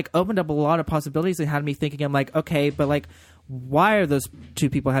actually like opened up a lot of possibilities and had me thinking, I'm like, okay, but like, why are those two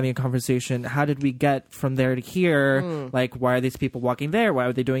people having a conversation? How did we get from there to here? Like, why are these people walking there? Why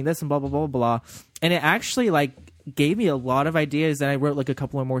are they doing this? And blah, blah, blah, blah. And it actually like gave me a lot of ideas, and I wrote like a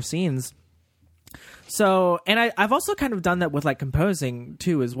couple of more scenes. So, and I've also kind of done that with like composing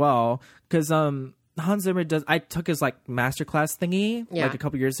too as well. Cause, Hans Zimmer I took his like masterclass thingy like a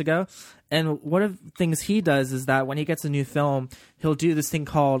couple years ago. And one of the things he does is that when he gets a new film, he'll do this thing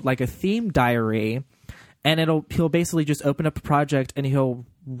called like a theme diary, and he'll basically just open up a project and he'll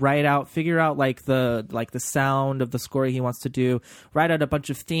figure out like the sound of the score he wants to do, write out a bunch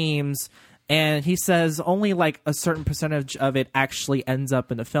of themes. And he says only like a certain percentage of it actually ends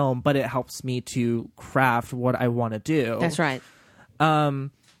up in the film, but it helps me to craft what I want to do. That's right.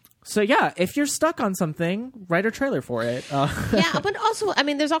 So yeah, if you're stuck on something, write a trailer for it. Yeah, but also, I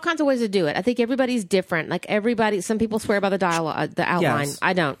mean, there's all kinds of ways to do it. I think everybody's different. Like some people swear by the dialogue, the outline. Yes.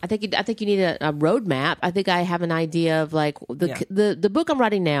 I don't. I think you need a roadmap. I think I have an idea of like the book I'm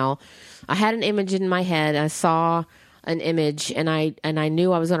writing now. I had an image in my head. I saw an image, and I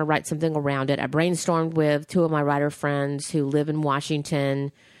knew I was going to write something around it. I brainstormed with two of my writer friends who live in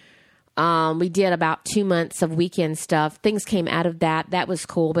Washington. We did about 2 months of weekend stuff. Things came out of that. That was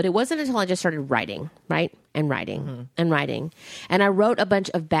cool. But it wasn't until I just started writing, right? And writing and writing. And I wrote a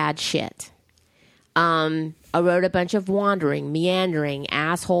bunch of bad shit. I wrote a bunch of wandering, meandering,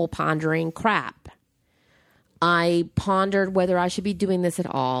 asshole pondering crap. I pondered whether I should be doing this at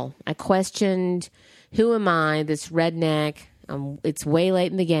all. I questioned, who am I, this redneck? It's way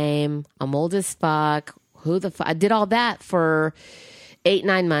late in the game. I'm old as fuck. Who the fuck? I did all that for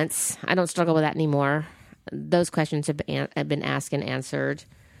 8-9 months. I don't struggle with that anymore. Those questions have been asked and answered.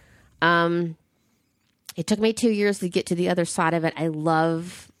 It took me 2 years to get to the other side of it. I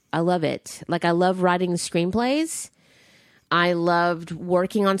love it. Like, I love writing screenplays. I loved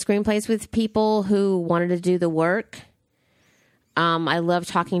working on screenplays with people who wanted to do the work. I love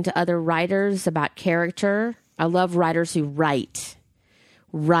talking to other writers about character. I love writers who write.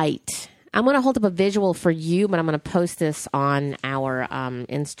 I'm going to hold up a visual for you, but I'm going to post this on our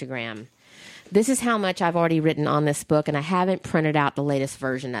Instagram. This is how much I've already written on this book, and I haven't printed out the latest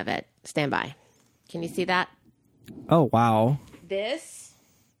version of it. Stand by. Can you see that? Oh, wow. This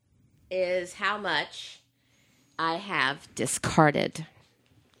is how much I have discarded.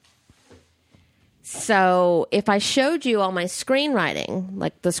 So if I showed you all my screenwriting,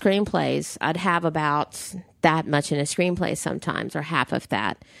 like the screenplays, I'd have about that much in a screenplay sometimes, or half of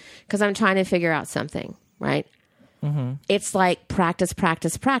that, because I'm trying to figure out something, right? Mm-hmm. It's like practice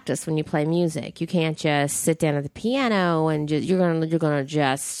when you play music. You can't just sit down at the piano and you're gonna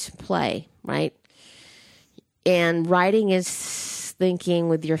just play, right? And writing is thinking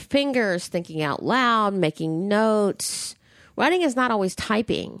with your fingers, thinking out loud, making notes. Writing is not always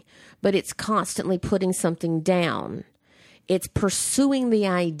typing, but it's constantly putting something down. It's pursuing the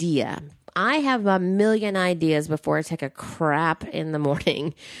idea. I have a million ideas before I take a crap in the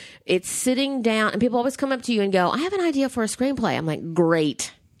morning. It's sitting down, and people always come up to you and go, I have an idea for a screenplay. I'm like,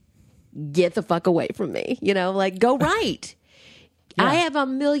 great. Get the fuck away from me. Like, go write. Yeah. I have a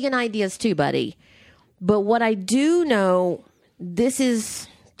million ideas too, buddy. But what I do know, this is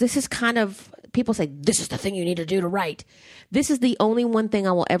kind of, people say, this is the thing you need to do to write. This is the only one thing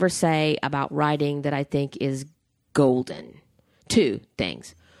I will ever say about writing that I think is golden. Two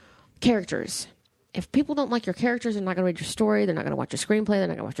things. Characters. If people don't like your characters, they're not going to read your story. They're not going to watch your screenplay. They're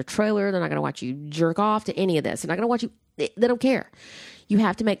not going to watch your trailer. They're not going to watch you jerk off to any of this. They're not going to watch you. They don't care. You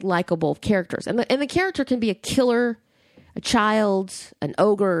have to make likable characters. And the character can be a killer, a child, an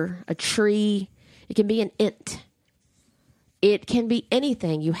ogre, a tree. It can be an int. It can be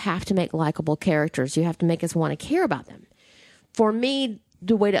anything. You have to make likable characters. You have to make us want to care about them. For me,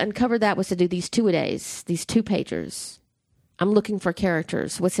 the way to uncover that was to do these two-a-days, these 2-pagers. I'm looking for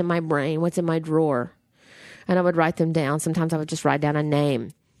characters. What's in my brain? What's in my drawer? And I would write them down. Sometimes I would just write down a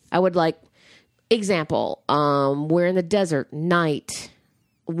name. I would example, we're in the desert, night.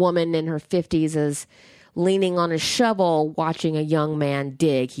 A woman in her 50s is leaning on a shovel watching a young man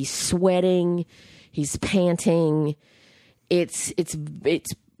dig. He's sweating. He's panting.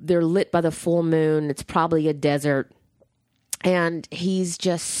 They're lit by the full moon. It's probably a desert. And he's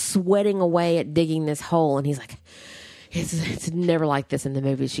just sweating away at digging this hole. And he's like, it's never like this in the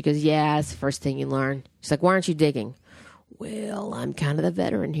movies. She goes, yeah, it's the first thing you learn. She's like, why aren't you digging? Well, I'm kind of the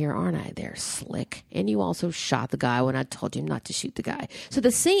veteran here, aren't I? There, slick. And you also shot the guy when I told you not to shoot the guy. So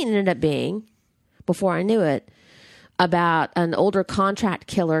the scene ended up being, before I knew it, about an older contract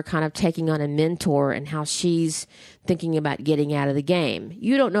killer kind of taking on a mentor and how she's thinking about getting out of the game.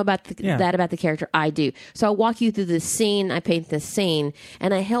 You don't know about that about the character. I do. So I'll walk you through this scene. I paint this scene,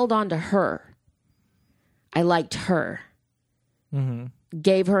 and I held on to her. I liked her. Mm-hmm.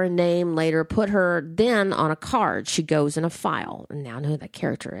 Gave her a name later, put her then on a card. She goes in a file, and now I know who that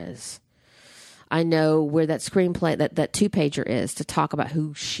character is. I know where that screenplay, that 2-pager is to talk about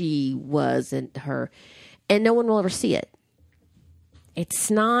who she was and her, and no one will ever see it.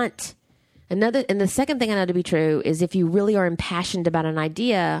 It's not another. And the second thing I know to be true is if you really are impassioned about an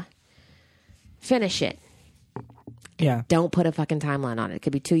idea, finish it. Yeah. Don't put a fucking timeline on it. It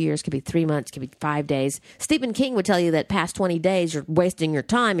could be 2 years, could be 3 months, could be 5 days. Stephen King would tell you that past 20 days you're wasting your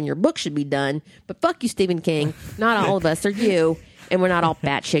time and your book should be done. But fuck you, Stephen King. Not all of us are you. And we're not all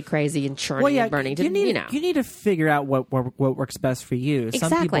batshit crazy and churning and burning. You need to figure out what works best for you. Exactly.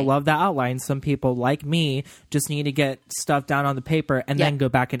 Some people love the outline. Some people, like me, just need to get stuff down on the paper and then go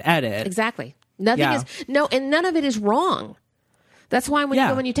back and edit. Exactly. And none of it is wrong. That's why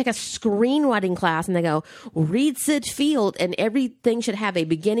when you take a screenwriting class and they go, read Sid Field and everything should have a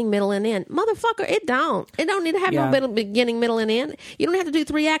beginning, middle, and end. Motherfucker, it don't. It don't need to have no beginning, middle, and end. You don't have to do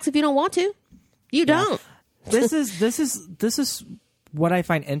 3 acts if you don't want to. You don't. This is what I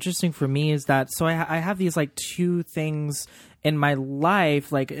find interesting for me is that I have these 2 things in my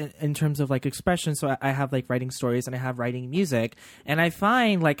life, in terms of expression. So I have writing stories and I have writing music, and I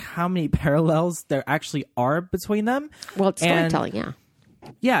find how many parallels there actually are between them. Well, it's storytelling,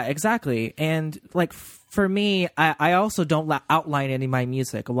 yeah, exactly. And for me, I also don't outline any of my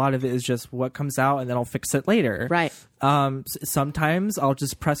music. A lot of it is just what comes out, and then I'll fix it later. Right. Sometimes I'll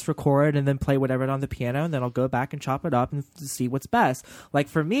just press record and then play whatever on the piano, and then I'll go back and chop it up and see what's best.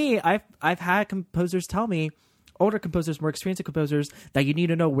 For me, I've had composers tell me, older composers, more experienced composers, that you need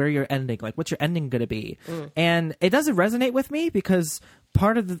to know where you're ending. What's your ending going to be? And it doesn't resonate with me because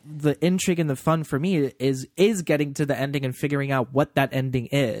part of the intrigue and the fun for me is getting to the ending and figuring out what that ending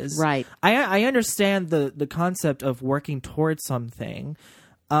is. Right. I understand the concept of working towards something.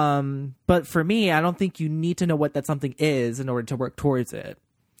 But for me, I don't think you need to know what that something is in order to work towards it.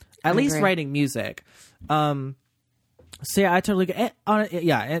 At least writing music. So yeah, I totally get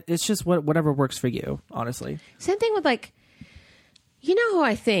it. It's just whatever works for you, honestly. Same thing with you know who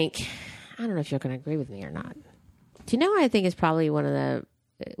I think, I don't know if you're going to agree with me or not. Do you know who I think is probably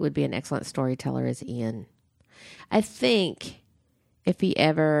would be an excellent storyteller is Ian. I think if he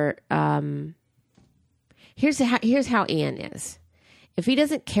ever, here's how Ian is. If he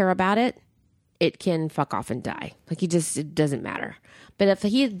doesn't care about it, it can fuck off and die. It doesn't matter. But if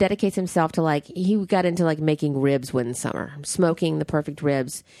he dedicates himself to he got into making ribs one summer, smoking the perfect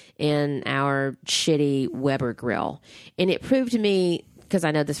ribs in our shitty Weber grill. And it proved to me, because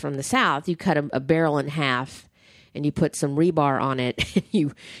I know this from the South, you cut a barrel in half and you put some rebar on it,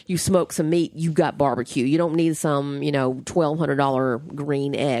 and you smoke some meat, you got barbecue. You don't need some, $1,200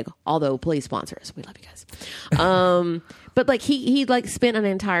 green egg. Although, please sponsor us. We love you guys. But like he like spent an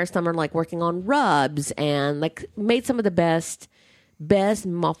entire summer like working on rubs and like made some of the best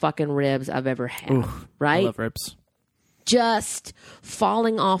motherfucking ribs I've ever had. Ooh, right? I love ribs. Just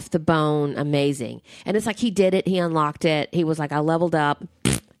falling off the bone, amazing. And it's like he did it, he unlocked it. He was like, I leveled up.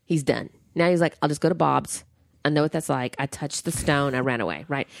 He's done. Now he's like, I'll just go to Bob's. I know what that's like. I touched the stone. I ran away,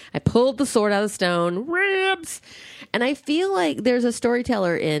 right? I pulled the sword out of the stone. Ribs! And I feel like there's a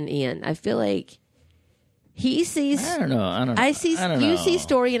storyteller in Ian. I feel like he sees... I don't know. You see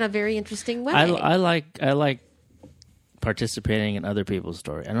story in a very interesting way. I like participating in other people's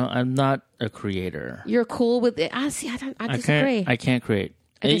story. I'm not a creator. You're cool with it. I disagree. I can't create.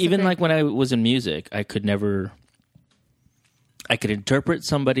 I disagree. Even like when I was in music, I could interpret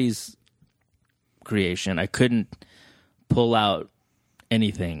somebody's creation. I couldn't pull out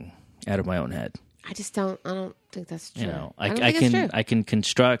anything out of my own head. I don't think that's true. I can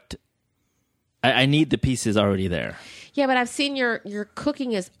construct. I need the pieces already there. Yeah, but I've seen your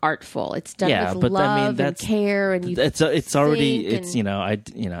cooking is artful. It's done with love and care, and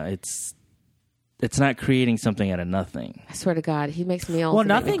it's not creating something out of nothing. I swear to God, he makes me all. Well,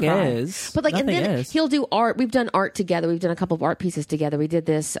 nothing is. But like, nothing and then is. he'll do art. We've done art together. We've done a couple of art pieces together. We did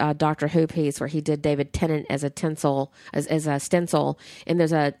this Doctor Who piece where he did David Tennant as a stencil, and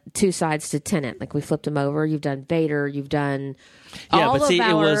there's two sides to Tennant. Like we flipped him over. You've done Vader. You've done all but see, of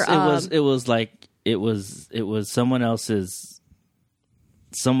our, it was someone else's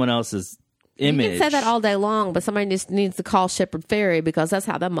image. You can say that all day long, but somebody just needs to call Shepard Fairey because that's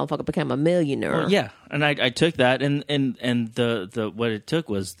how that motherfucker became a millionaire. Well, yeah, and I took that, and the what it took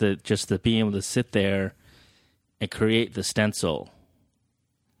was the being able to sit there and create the stencil.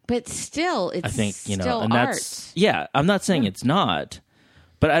 But still, it's I think still and art. I'm not saying it's not,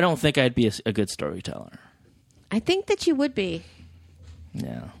 but I don't think I'd be a good storyteller. I think that you would be.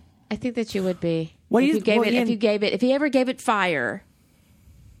 Yeah, I think that you would be. Well, if he ever gave it fire,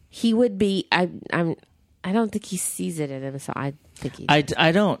 he would be. I don't think he sees it in him, so I think he. I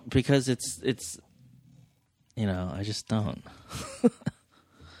don't, because it's I just don't,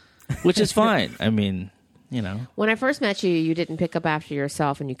 which is fine. I mean, When I first met you, you didn't pick up after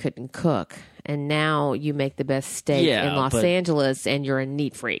yourself and you couldn't cook, and now you make the best steak in Los Angeles, and you're a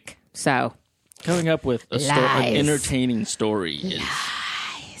neat freak. So coming up with an entertaining story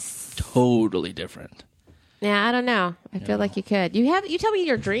is totally different. Yeah, I don't know. I feel like you could. You tell me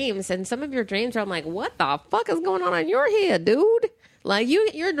your dreams, and some of your dreams are, I'm like, what the fuck is going on in your head, dude? Like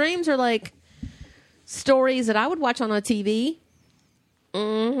your dreams are like stories that I would watch on a TV.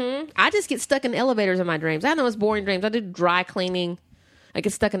 I just get stuck in elevators in my dreams. I know it's boring dreams. I do dry cleaning. I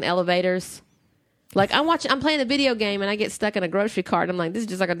get stuck in elevators. Like I'm playing a video game and I get stuck in a grocery cart. I'm like, this is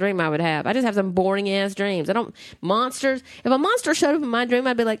just like a dream I would have. I just have some boring ass dreams. Monsters. If a monster showed up in my dream,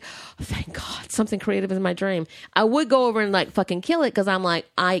 I'd be like, oh, thank God, something creative is in my dream. I would go over and like fucking kill it because I'm like,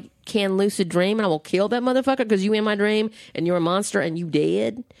 I can lucid dream and I will kill that motherfucker because you in my dream and you're a monster and you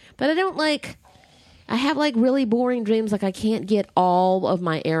dead. But I don't like. I have like really boring dreams. Like I can't get all of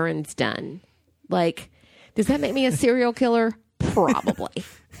my errands done. Like, does that make me a serial killer? Probably.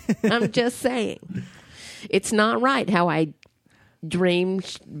 I'm just saying. It's not right how I dream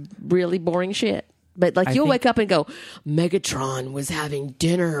really boring shit. But like you'll wake up and go, Megatron was having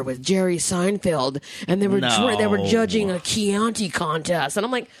dinner with Jerry Seinfeld and they were judging a Chianti contest. And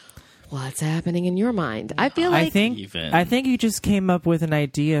I'm like, what's happening in your mind? I feel like I think you just came up with an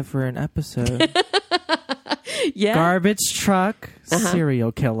idea for an episode. Yeah. Garbage truck,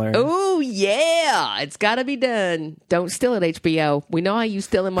 serial killer. Oh, yeah. It's got to be done. Don't steal it, HBO. We know how you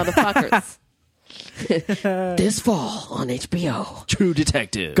stealing motherfuckers. This fall on HBO. True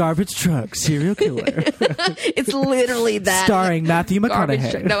Detective. Garbage truck, serial killer. It's literally that. Starring Matthew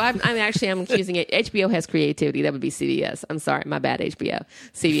McConaughey. No, I'm accusing it. HBO has creativity. That would be CBS. I'm sorry. My bad, HBO.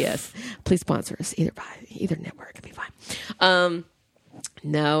 CBS. Please sponsor us. Either network. It'd be fine.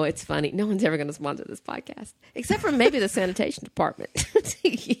 No, it's funny. No one's ever going to sponsor this podcast. Except for maybe the sanitation department.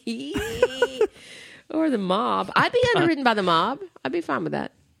 Or the mob. I'd be underwritten by the mob. I'd be fine with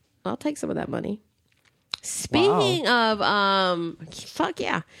that. I'll take some of that money. Speaking of, fuck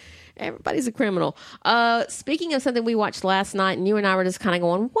yeah. Everybody's a criminal. Speaking of something we watched last night, and you and I were just kind of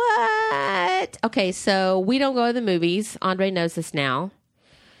going, what? Okay, so we don't go to the movies. Andre knows this now.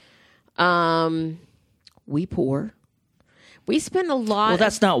 We poor. We spend a lot. Well,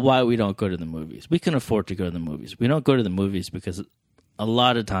 that's not why we don't go to the movies. We can afford to go to the movies. We don't go to the movies because a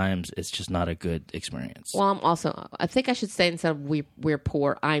lot of times it's just not a good experience. Well, I think I should say instead of we're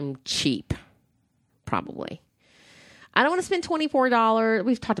poor, I'm cheap. Probably. I don't want to spend $24.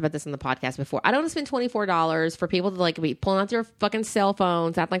 We've talked about this on the podcast before. I don't want to spend $24 for people to like be pulling out their fucking cell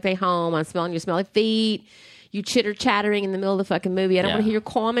phones, acting like they home. I'm smelling your smelly feet. You chitter-chattering in the middle of the fucking movie. I don't want to hear your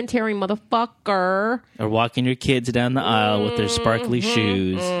commentary, motherfucker. Or walking your kids down the aisle with their sparkly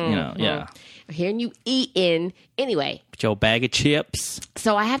shoes. You know, yeah. Hearing you eating. Anyway. With your bag of chips.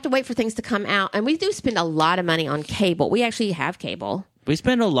 So I have to wait for things to come out. And we do spend a lot of money on cable. We actually have cable. We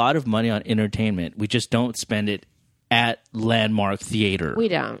spend a lot of money on entertainment. We just don't spend it at Landmark Theater. We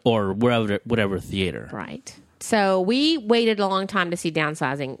don't. Or whatever theater. Right. So we waited a long time to see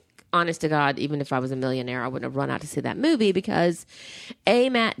Downsizing. Honest to God, even if I was a millionaire, I wouldn't have run out to see that movie because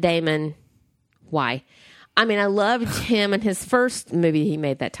Matt Damon, why? I mean, I loved him in his first movie he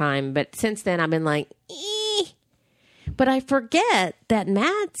made that time, but since then I've been like, But I forget that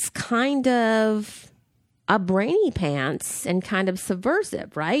Matt's kind of a brainy pants and kind of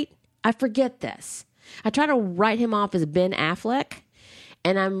subversive, right? I forget this. I try to write him off as Ben Affleck,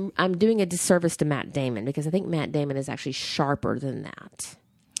 and I'm doing a disservice to Matt Damon because I think Matt Damon is actually sharper than that.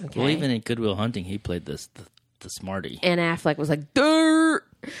 Okay. Well, even in Good Will Hunting, he played the smarty. And Affleck was like, dirt.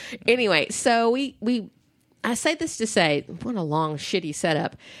 Anyway, so I say this to say, what a long, shitty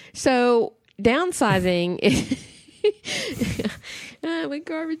setup. So Downsizing my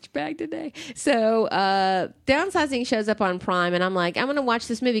garbage bag today. So Downsizing shows up on Prime, and I'm like, I'm going to watch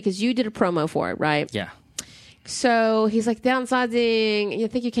this movie because you did a promo for it, right? Yeah. So he's like, Downsizing. You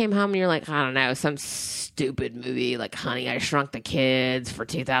think you came home and you're like, I don't know, some stupid movie like Honey, I Shrunk the Kids for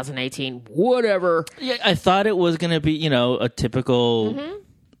 2018, whatever. Yeah, I thought it was going to be, a typical,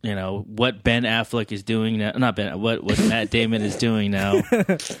 what Ben Affleck is doing now. Not Ben, what Matt Damon is doing now.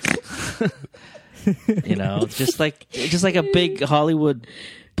 Just like a big Hollywood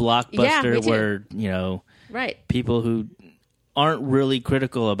blockbuster where, right, people who aren't really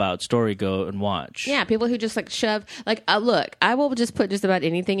critical about story go and watch. Yeah, people who just like shove, like, look, I will just put just about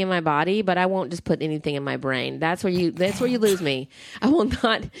anything in my body, but I won't just put anything in my brain. That's where you lose me. I will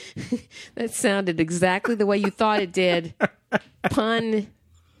not. That sounded exactly the way you thought it did. Pun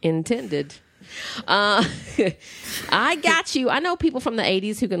intended. I got you. I know people from the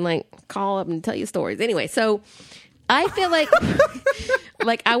 80s who can like call up and tell you stories. Anyway, so I feel like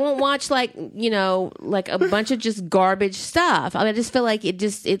like I won't watch like a bunch of just garbage stuff. I just feel like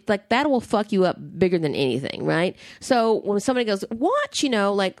it's like that will fuck you up bigger than anything, right? So when somebody goes watch,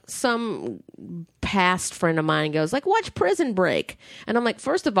 like some past friend of mine goes like watch Prison Break, and I'm like,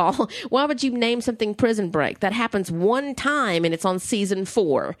 first of all, why would you name something Prison Break? That happens one time and it's on season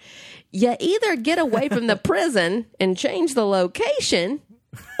 4. You either get away from the prison and change the location,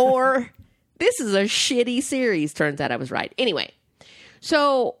 or this is a shitty series. Turns out I was right. Anyway,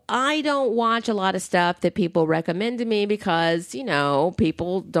 so I don't watch a lot of stuff that people recommend to me because,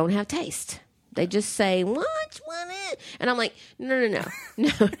 people don't have taste. They just say, watch one. And I'm like, no.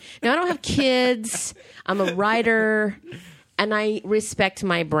 No, I don't have kids. I'm a writer. And I respect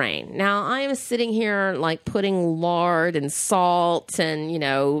my brain. Now, I am sitting here like putting lard and salt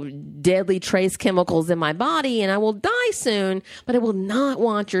and, deadly trace chemicals in my body, and I will die soon, but I will not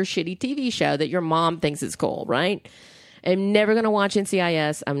watch your shitty TV show that your mom thinks is cool, right? I'm never going to watch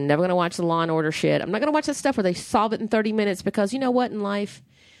NCIS. I'm never going to watch the Law and Order shit. I'm not going to watch that stuff where they solve it in 30 minutes because you know what in life?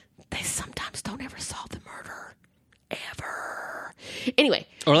 They sometimes don't ever solve the murder. Ever. Anyway.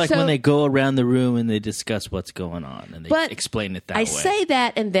 Or like when they go around the room and they discuss what's going on and they explain it that way. I say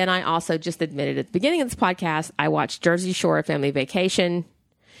that, and then I also just admitted at the beginning of this podcast, I watched Jersey Shore Family Vacation,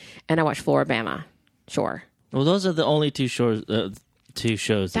 and I watched Floribama Shore. Well, those are the only two shows that That's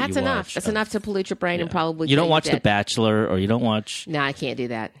you enough. watch. That's enough to pollute your brain and probably you don't watch The Bachelor, or you don't watch. No, I can't do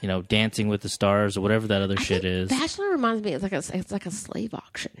that. Dancing with the Stars or whatever that other shit is. Bachelor reminds me, it's like a slave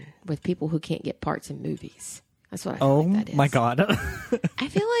auction with people who can't get parts in movies. That's what I feel like that is. Oh my God. I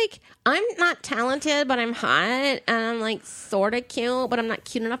feel like I'm not talented, but I'm hot, and I'm like sort of cute, but I'm not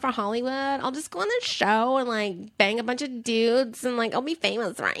cute enough for Hollywood. I'll just go on the show and like bang a bunch of dudes and like I'll be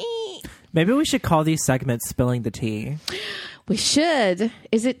famous, right? Maybe we should call these segments Spilling the Tea. We should.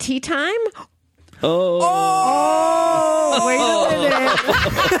 Is it tea time? Oh, wait a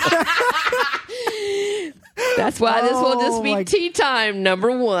minute. That's why this will just be tea time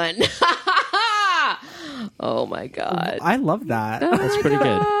number 1. Oh my God. I love that. That's pretty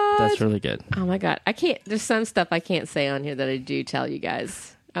good. That's really good. Oh my God. I can't, there's some stuff I can't say on here that I do tell you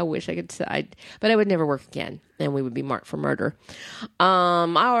guys. I wish I could say, but I would never work again, and we would be marked for murder.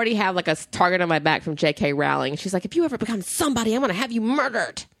 I already have like a target on my back from J.K. Rowling. She's like, if you ever become somebody, I'm going to have you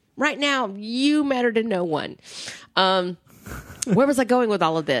murdered. Right now, you matter to no one. Where was I going with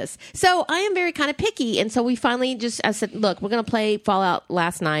all of this? So I am very kind of picky, and so we finally I said, look, we're going to play Fallout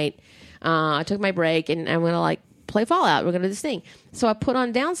last night. I took my break, and I'm going to like play Fallout. We're going to do this thing. So I put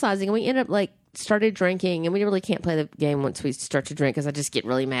on Downsizing, and we ended up like started drinking, and we really can't play the game once we start to drink because I just get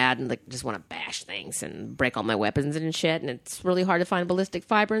really mad and like just want to bash things and break all my weapons and shit. And it's really hard to find ballistic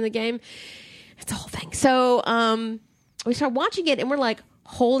fiber in the game. It's a whole thing. So we start watching it, and we're like,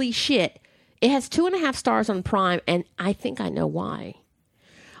 holy shit. It has 2.5 stars on Prime, and I think I know why.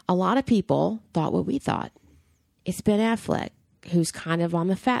 A lot of people thought what we thought. It's Ben Affleck, who's kind of on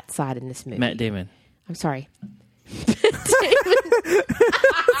the fat side in this movie. Matt Damon. I'm sorry.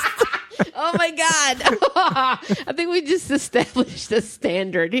 Oh my God. I think we just established a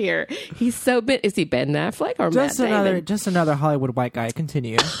standard here. He's so big. Is he Ben Affleck or Matt Damon? Just another Hollywood white guy.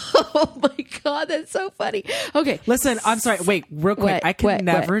 Continue. Oh my God, that's so funny. Okay. Listen, I'm sorry. Wait, real quick. I can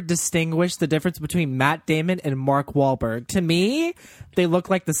never distinguish the difference between Matt Damon and Mark Wahlberg. To me, they look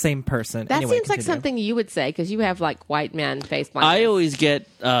like the same person. That Anyway, seems like continue. something you would say because you have like white man face blindness. I always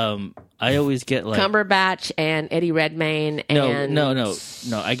get like Cumberbatch and Eddie Redmayne and no.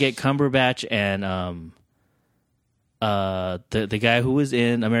 I get Cumberbatch and the guy who was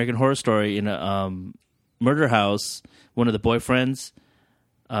in American Horror Story in Murder House, one of the boyfriends.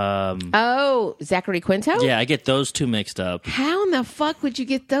 Zachary Quinto? Yeah, I get those two mixed up. How in the fuck would you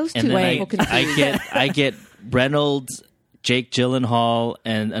get those And two then people confused? I get Reynolds, Jake Gyllenhaal,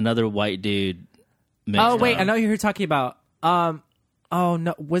 and another white dude mixed Oh, wait. up. I know who you're talking about. Oh,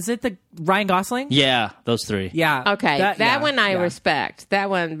 no. Was it the Ryan Gosling? Yeah, those three. Yeah. Okay, that yeah, one I yeah. respect. That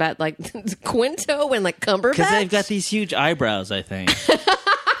one, but like Quinto and like Cumberbatch? Because they've got these huge eyebrows, I think.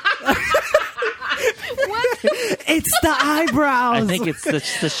 What? It's the eyebrows. I think it's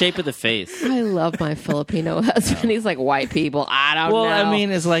the shape of the face. I love my Filipino husband. He's like, white people, I don't know. Well, I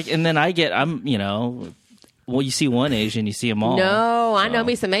mean, it's like, and then well, you see one Asian, you see them all. No, I know So.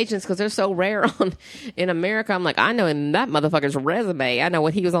 me some Asians because they're so rare in America. I'm like, I know in that motherfucker's resume. I know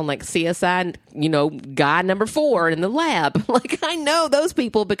when he was on like CSI, guy number 4 in the lab. Like, I know those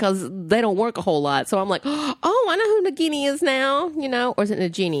people because they don't work a whole lot. So I'm like, oh, I know who Nagini is now, or is it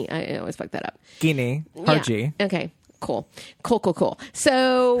Nagini? I always fuck that up. Guinea. Yeah. Harji. Okay. Cool.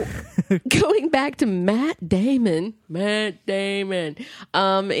 So going back to Matt Damon, in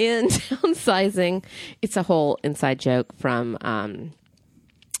Downsizing, it's a whole inside joke from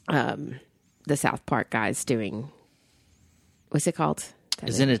the South Park guys doing, what's it called?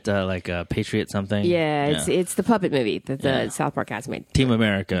 Isn't it like Patriot something? Yeah, it's the puppet movie that the South Park guys made. Team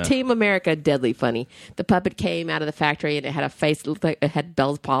America. Team America, deadly funny. The puppet came out of the factory and it had a face that looked like it had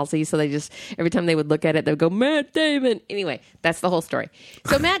Bell's palsy. So they just, every time they would look at it, they would go, Matt Damon. Anyway, that's the whole story.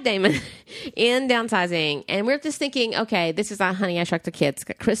 So Matt Damon in Downsizing. And we're just thinking, okay, this is Honey, I Shrunk the Kids. It's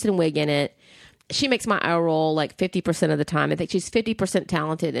got Kristen Wiig in it. She makes my eye roll like 50% of the time. I think she's 50%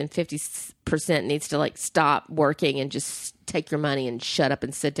 talented and 50% needs to like stop working and just take your money and shut up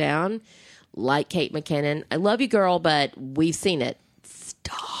and sit down. Like Kate McKinnon. I love you, girl, but we've seen it.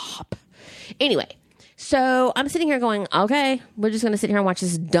 Stop. Anyway, so I'm sitting here going, okay, we're just going to sit here and watch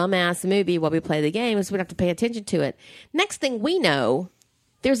this dumbass movie while we play the game, so we don't have to pay attention to it. Next thing we know,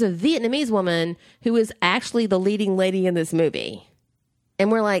 there's a Vietnamese woman who is actually the leading lady in this movie.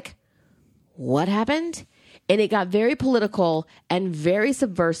 And we're like, what happened? And it got very political and very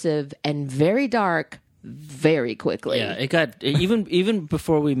subversive and very dark very quickly. Yeah, it got even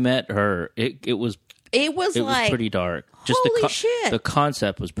before we met her. It was like pretty dark. Holy shit. The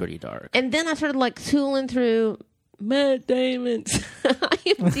concept was pretty dark. And then I started like tooling through Matt Damon's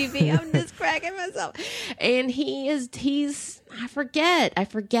IMDb. I'm just cracking myself. And he's I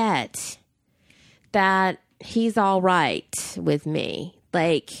forget that he's all right with me.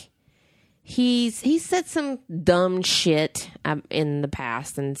 Like, he said some dumb shit in the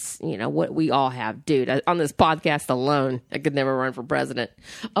past, and what we all have, dude. On this podcast alone, I could never run for president.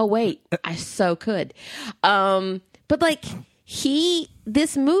 Oh wait, I so could. But like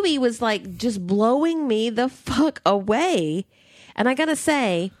this movie was like just blowing me the fuck away, and I gotta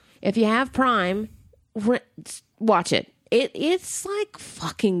say, if you have Prime, watch it. It's like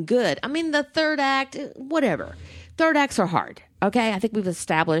fucking good. I mean, the third act, whatever. Third acts are hard. Okay, I think we've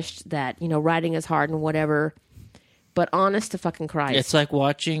established that writing is hard and whatever. But honest to fucking Christ, It's like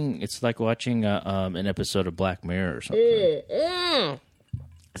watching an episode of Black Mirror or something.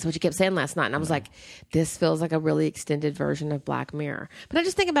 That's what you kept saying last night, and I was like, this feels like a really extended version of Black Mirror. But I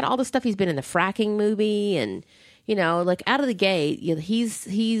just think about all the stuff he's been in, the fracking movie, and like out of the gate,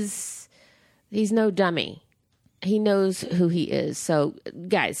 he's no dummy. He knows who he is. So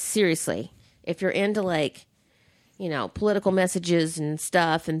guys, seriously, if you're into like political messages and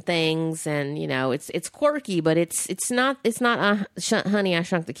stuff and things, and it's quirky, but it's not Honey, I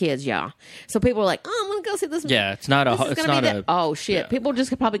Shrunk the Kids, y'all. So people are like, oh, I'm gonna go see this. Yeah, it's not a. Oh shit! Yeah. People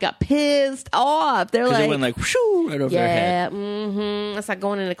just probably got pissed off. They're like, it went like whoosh, right over their head. It's like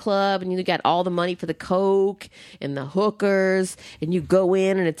going in a club and you got all the money for the coke and the hookers, and you go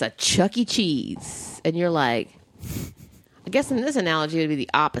in and it's a Chuck E. Cheese, and you're like, I guess in this analogy it would be the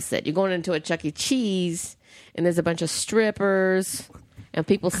opposite. You're going into a Chuck E. Cheese and there's a bunch of strippers and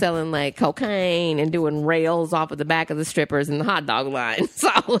people selling like cocaine and doing rails off of the back of the strippers in the hot dog line.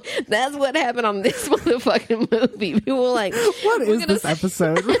 So that's what happened on this motherfucking movie. People were like, what is this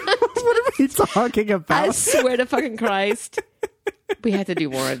episode? What are we talking about? I swear to fucking Christ. We have to do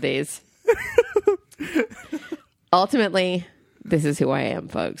more of these. Ultimately, this is who I am,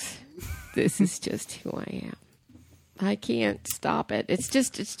 folks. This is just who I am. I can't stop it. It's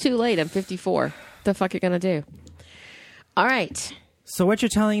too late. I'm 54. What the fuck are you going to do? All right. So what you're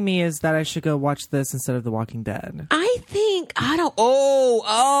telling me is that I should go watch this instead of The Walking Dead. We're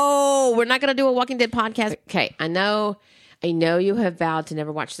not going to do a Walking Dead podcast. Okay. I know you have vowed to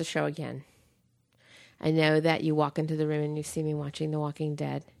never watch the show again. I know that you walk into the room and you see me watching The Walking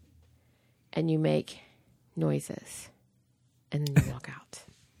Dead and you make noises and then you walk out.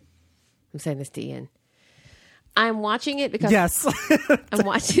 I'm saying this to Ian. I'm watching it because yes. I'm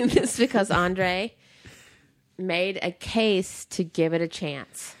watching this because Andre made a case to give it a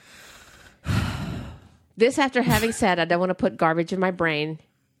chance. This after having said I don't want to put garbage in my brain.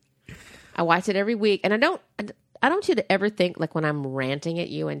 I watch it every week, and I don't want you to ever think like when I'm ranting at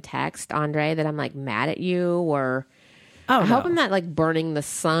you in text, Andre, that I'm like mad at you or I hope I'm not like burning the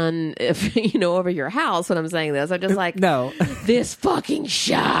sun over your house when I'm saying this. I'm just like, no, this fucking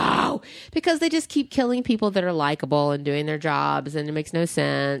show, because they just keep killing people that are likable and doing their jobs, and it makes no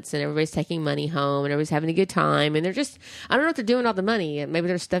sense, and everybody's taking money home and everybody's having a good time, and they're just, I don't know what they're doing with all the money. Maybe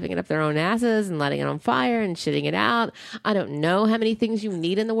they're stuffing it up their own asses and letting it on fire and shitting it out. I don't know how many things you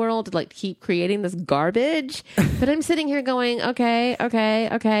need in the world to like keep creating this garbage, but I'm sitting here going, okay.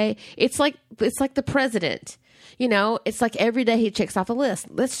 It's like the president. It's like every day he checks off a list.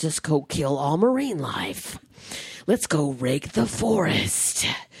 Let's just go kill all marine life. Let's go rake the forest.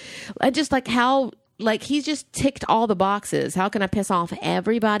 I just like how, like, he's just ticked all the boxes. How can I piss off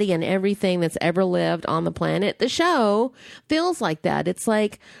everybody and everything that's ever lived on the planet? The show feels like that. It's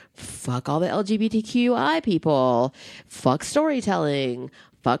like, fuck all the LGBTQI people. Fuck storytelling.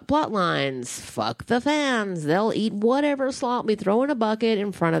 Fuck plot lines. Fuck the fans. They'll eat whatever slop we throw in a bucket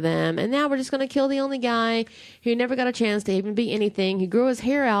in front of them. And now we're just going to kill the only guy who never got a chance to even be anything. He grew his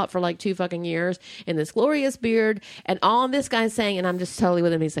hair out for like 2 fucking years in this glorious beard. And all this guy's saying, and I'm just totally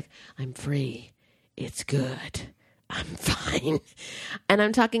with him, he's like, I'm free. It's good. I'm fine. And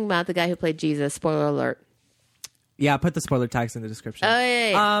I'm talking about the guy who played Jesus. Spoiler alert. Yeah, put the spoiler tags in the description. Oh,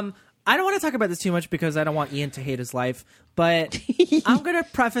 yeah. I don't want to talk about this too much because I don't want Ian to hate his life, but I'm going to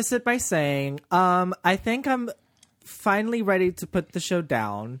preface it by saying I think I'm finally ready to put the show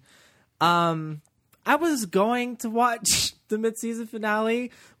down. I was going to watch the mid-season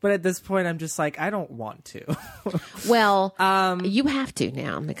finale, but at this point I'm just like, I don't want to. Well, you have to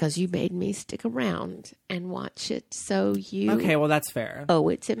now because you made me stick around and watch it, so you Okay, well that's fair. owe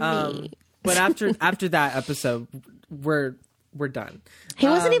it to me. But after that episode, we're done. He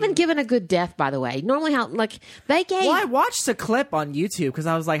wasn't even given a good death, by the way. Normally, how like they gave. Well, I watched a clip on YouTube because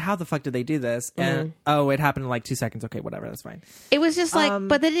I was like, "How the fuck did they do this?" And it happened in like 2 seconds. Okay, whatever, that's fine. It was just like,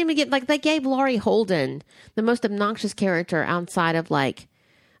 but they didn't even get like they gave Laurie Holden the most obnoxious character outside of like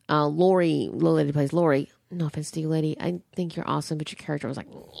Laurie. The lady plays Laurie. No offense to you, lady. I think you're awesome, but your character was like.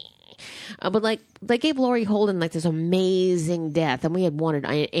 But like they gave Laurie Holden like this amazing death, and we had wanted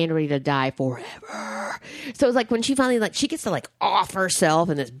Andrea to die forever. So it was like when she finally like she gets to like off herself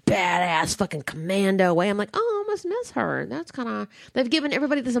in this badass fucking commando way. I'm like, oh, I must miss her. That's kind of they've given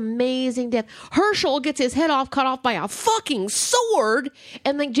everybody this amazing death. Herschel gets his head cut off by a fucking sword,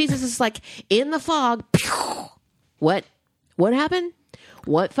 and then Jesus is like in the fog. Pew! What happened?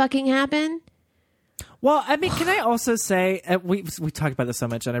 What fucking happened? Well, I mean, can I also say we talked about this so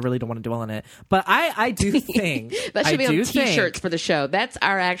much, and I really don't want to dwell on it. But I do think that should be on T-shirts for the show. That's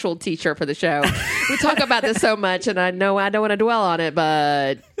our actual T-shirt for the show. We talk about this so much, and I know I don't want to dwell on it,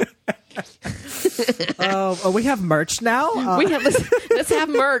 but we have merch now. Let's have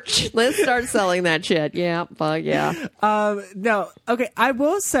merch. Let's start selling that shit. Yeah, fuck yeah. No, okay. I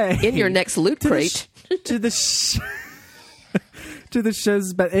will say in your next loot crate to the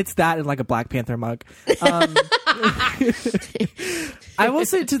shows, but it's that in like a Black Panther mug. I will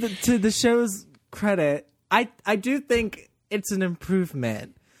say to the show's credit, I do think it's an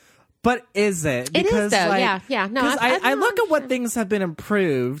improvement, But is it? It is, Because, though. like, Yeah. No, because I've I look at what things have been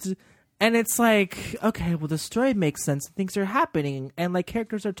improved, and it's like, okay, well, the story makes sense. Things are happening, and like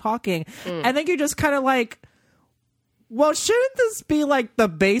characters are talking, and then you're just kind of like, well, shouldn't this be like the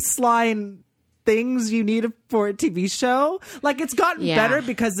baseline things you need for a TV show? Like, it's gotten better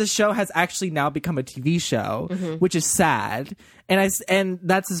because the show has actually now become a TV show, which is sad. And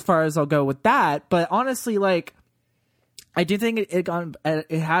that's as far as I'll go with that. But honestly, like, I do think it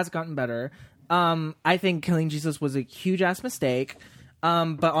has gotten better. I think killing Jesus was a huge ass mistake.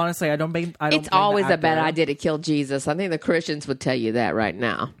 But honestly, I don't blame. It's always a bad idea to kill Jesus. I think the Christians would tell you that right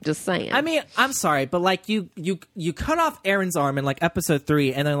now. Just saying. I mean, I'm sorry, but like you cut off Aaron's arm in like episode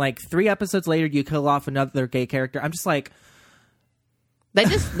 3, and then like 3 episodes later you kill off another gay character. I'm just like, They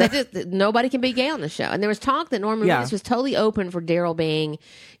just nobody can be gay on the show. And there was talk that Norman Reedus was totally open for Daryl being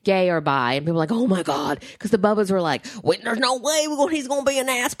gay or bi, and people were like, oh my god, because the Bubbas were like, wait, there's no way he's gonna be an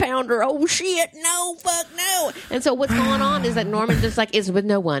ass pounder. Oh shit, no, fuck no. And so what's going on is that Norman just like is with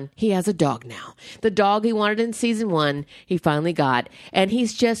no one. He has a dog now. The dog he wanted in season 1, he finally got, and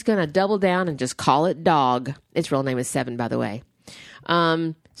he's just gonna double down and just call it Dog. Its real name is Seven, by the way.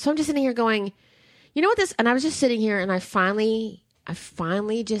 So I'm just sitting here going, you know what this? And I was just sitting here, and I finally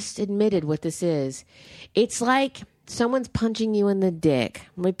just admitted what this is. It's like someone's punching you in the dick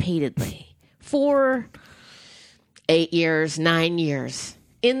repeatedly for 8 years, 9 years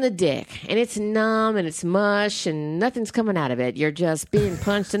in the dick. And it's numb and it's mush and nothing's coming out of it. You're just being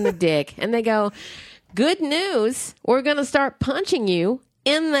punched in the dick. And they go, good news, we're going to start punching you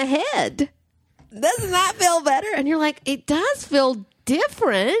in the head. Doesn't that feel better? And you're like, it does feel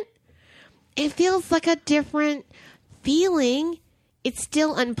different. It feels like a different feeling. It's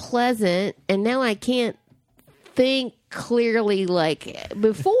still unpleasant, and now I can't think clearly like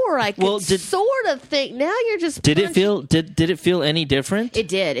before. I could sort of think. Now you're just. Did it feel any different? It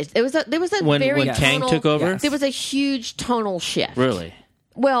did. There was a when very Kang tonal, took over. There was a huge tonal shift. Really?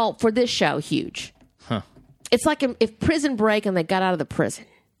 Well, for this show, huge. Huh? It's like if Prison Break and they got out of the prison.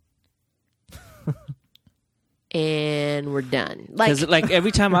 And we're done. Because like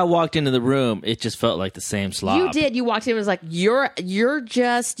every time I walked into the room, it just felt like the same slop. You did. You walked in and was like, you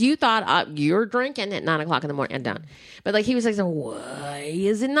thought you're drinking at 9:00 in the morning and done. But like he was like, why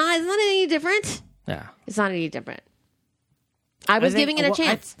is it not? It's not any different. Yeah, it's not any different. I was giving it a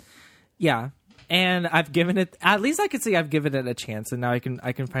chance. And I've given it. At least I could say I've given it a chance, and now I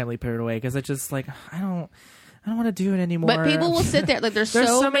can finally put it away because it's just like I don't want to do it anymore. But people will sit there. Like there's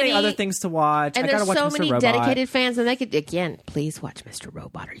so many other things to watch. And I gotta there's so watch Mr. many Robot. dedicated fans, and they could again. Please watch Mr.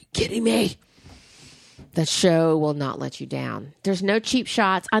 Robot. Are you kidding me? The show will not let you down. There's no cheap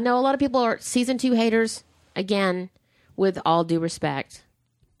shots. I know a lot of people are season 2 haters. Again, with all due respect,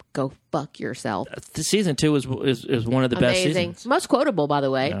 go fuck yourself. The season 2 is one of the best seasons. Most quotable, by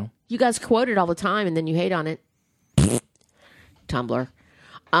the way. Yeah. You guys quote it all the time, and then you hate on it. Tumblr.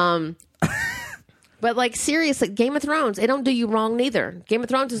 But like seriously, Game of Thrones, it don't do you wrong neither. Game of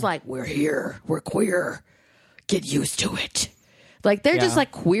Thrones is like, we're here, we're queer, get used to it. Like they're just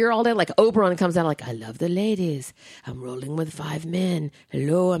like queer all day. Like Oberon comes out like, I love the ladies. I'm rolling with 5 men.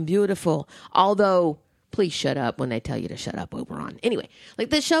 Hello, I'm beautiful. Although, please shut up when they tell you to shut up, Oberon. Anyway, like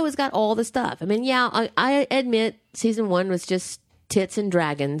this show has got all the stuff. I mean, I admit season 1 was just tits and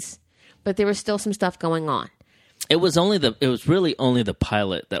dragons, but there was still some stuff going on. It was really only the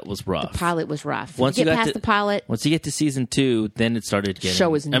pilot that was rough. The pilot was rough. Once you you get got past to, the pilot. Once you get to season 2, then it started getting.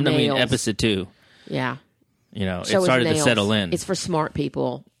 Show is nails. episode 2. Yeah. You know, Show it started to nails. settle in. It's for smart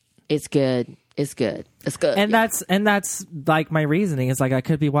people. It's good. It's good. It's good. And that's like my reasoning is like I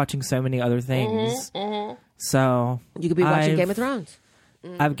could be watching so many other things. So you could be watching Game of Thrones.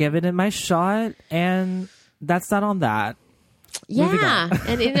 I've given it my shot, and that's not on that. Yeah,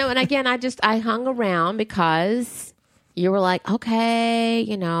 and and again, I hung around because you were like, okay,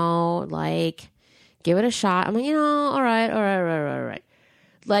 like give it a shot. I'm like, all right.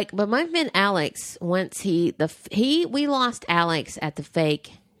 Like, but my friend Alex, once we lost Alex at the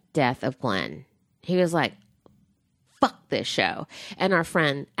fake death of Glenn. He was like, fuck this show. And our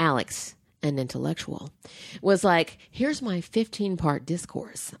friend Alex, an intellectual, was like, here's my 15-part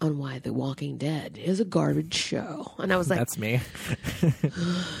discourse on why The Walking Dead is a garbage show. And I was like, that's me.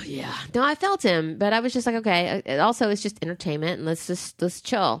 yeah. No, I felt him, but I was just like, okay. Also, it's just entertainment, and let's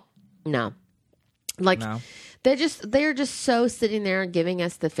chill. No. Like, no. They're just so sitting there giving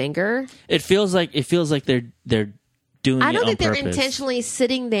us the finger. It feels like they're doing. I don't think they're purpose. intentionally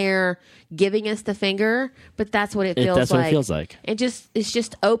sitting there giving us the finger, but that's what it feels like. That's what it feels like. It's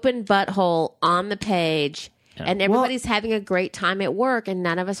just open butthole on the page, and everybody's having a great time at work, and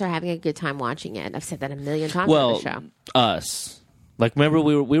none of us are having a good time watching it. I've said that a million times on the show. Us. Like, remember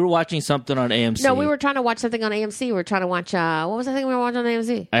we were watching something on AMC. No, we were trying to watch something on AMC. We were trying to watch what was the thing we were watching on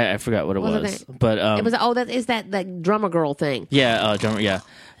AMC? I forgot what it What was was, it? but It was that drummer girl thing. yeah, drummer, yeah,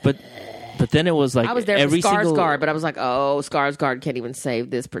 but then it was like I was there every for single Skarsgård, but I was like, oh, Skarsgård can't even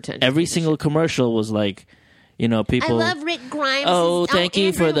save this pretentious. every piece of single commercial was like, you know, I people. love Rick Grimes. Oh, thank you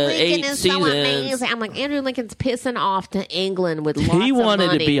Andrew for the Lincoln 8 is seasons. So amazing. I'm like, Andrew Lincoln's pissing off to England with lots He of wanted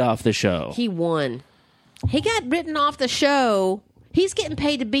money. to be off the show. He won. He got written off the show. He's getting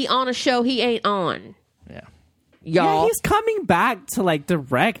paid to be on a show he ain't on. Yeah. Y'all. Yeah, he's coming back to like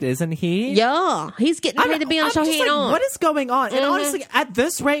direct, isn't he? Yeah, he's getting paid to be on a I'm show just he ain't like, on. what is going on? And honestly, at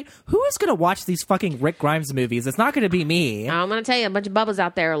this rate, who is going to watch these fucking Rick Grimes movies? It's not going to be me. I'm gonna tell you, a bunch of bubbas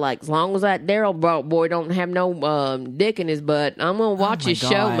out there are like, as long as that Daryl boy don't have no dick in his butt, I'm gonna watch his show,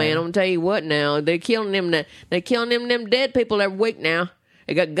 God. man. I'm gonna tell you what now, they're killing them. They're killing them dead people every week now.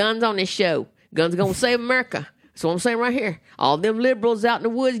 They got guns on this show. Guns are gonna save America. That's what I'm saying right here. All them liberals out in the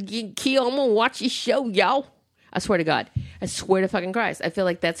woods getting killed. I'm gonna watch this show, y'all. I swear to God. I swear to fucking Christ. I feel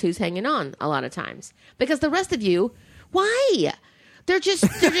like that's who's hanging on a lot of times. Because the rest of you, why? They're just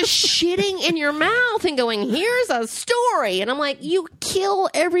shitting in your mouth and going, here's a story. And I'm like, you kill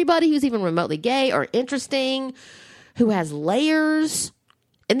everybody who's even remotely gay or interesting, who has layers.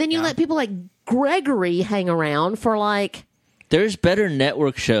 And then you let people like Gregory hang around for like... There's better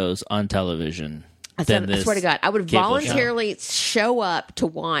network shows on television than this. I swear to God, I would cable voluntarily show up to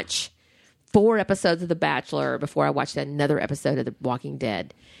watch 4 episodes of The Bachelor before I watched another episode of The Walking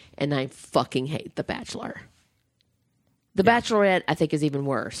Dead, and I fucking hate The Bachelor. The Bachelorette, I think, is even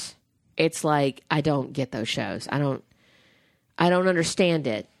worse. It's like, I don't get those shows. I don't understand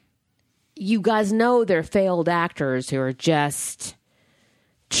it. You guys know they're failed actors who are just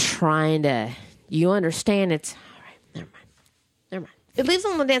trying to... You understand it's... All right, never mind. At least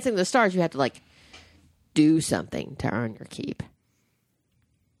on the Dancing with the Stars, you have to, like, do something to earn your keep.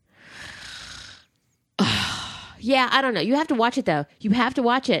 Yeah, I don't know. You have to watch it, though. You have to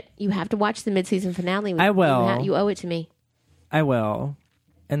watch it. You have to watch the mid-season finale. I will. You owe it to me. I will.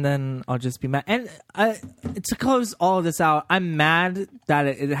 And then I'll just be mad. And to close all of this out, I'm mad that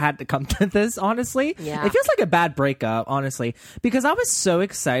it had to come to this, honestly. Yeah. It feels like a bad breakup, honestly. Because I was so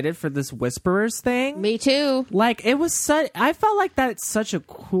excited for this Whisperers thing. Me too. Like, it was such... I felt like that's such a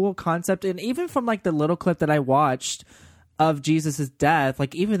cool concept. And even from, like, the little clip that I watched of Jesus' death,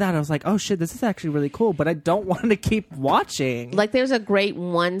 like, even that, I was like, oh, shit, this is actually really cool. But I don't want to keep watching. Like, there's a great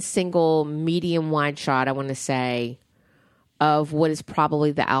one single medium wide shot, I want to say, of what is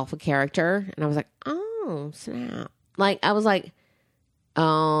probably the alpha character. And I was like, oh, snap. Like, I was like,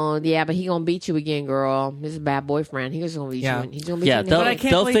 oh, yeah, but he gonna beat you again, girl. This is a bad boyfriend. He's gonna beat Yeah. you. He's gonna beat Yeah, you. But I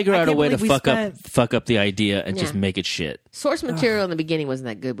can't they'll believe- figure I out a can't way to believe we fuck up the idea and just Yeah. make it shit. Source material in the beginning wasn't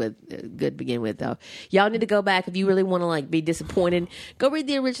that good to begin with, though. Y'all need to go back if you really want to like be disappointed. Go read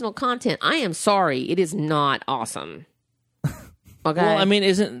the original content. I am sorry, it is not awesome. Okay. Well, I mean,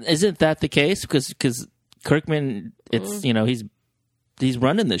 isn't that the case? Because Kirkman, it's you know he's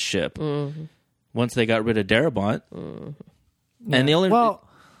running this ship. Once they got rid of Darabont, and the only Well,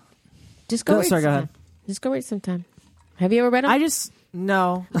 just go. Oh, read sorry, go sometime. ahead. Just go read sometime. Have you ever read them? I just...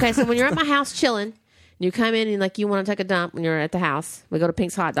 No. Okay, so when you're at my house chilling, you come in and like you want to take a dump when you're at the house. We go to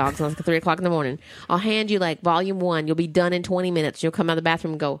Pink's Hot Dogs, and it's like 3 o'clock in the morning. I'll hand you like volume 1. You'll be done in 20 minutes. You'll come out of the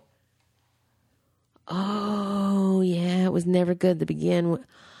bathroom and go, oh yeah, it was never good to begin with.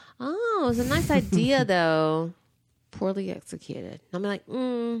 Oh, it was a nice idea though. Poorly executed. I'm like,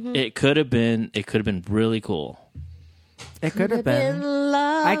 it could have been really cool. It could have been.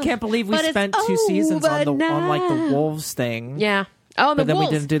 love. I can't believe we But it's spent 2 seasons on like the now. wolves thing. Yeah. Oh, the But then we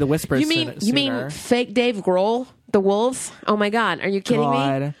wolves. didn't do the Whispers You mean sooner. fake Dave Grohl, the wolves? Oh my God, are you kidding me?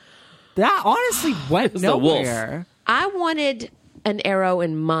 God. That honestly went the wolf. nowhere. I wanted an arrow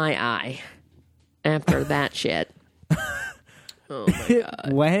in my eye after that shit. Oh my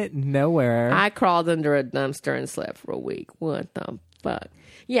God. Went nowhere. I crawled under a dumpster and slept for a week. What the fuck?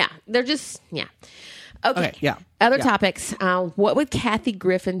 Yeah, they're just, yeah. Okay, yeah. Other Yeah. topics. What would Kathy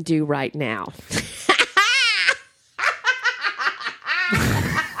Griffin do right now?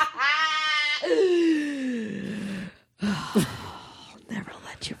 I'll never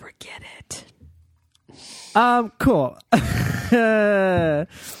let you forget it. Cool.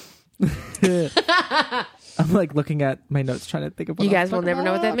 I'm like looking at my notes trying to think of what You I guys was will talking never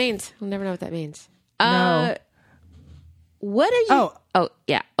know what that about. means. We'll never know what that means. No. What are you? Oh,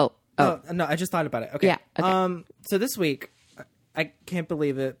 yeah. Oh. Oh, no, I just thought about it. Okay. Yeah, okay. So this week, I can't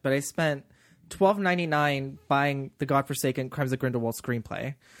believe it, but I spent $12.99 buying the godforsaken Crimes of Grindelwald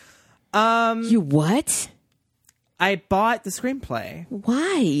screenplay. You what? I bought the screenplay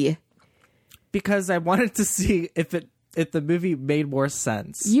Why? because I wanted to see if it if the movie made more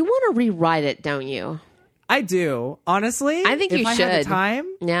sense. You want to rewrite it, don't you? I do, honestly. I think if you I should. had the time,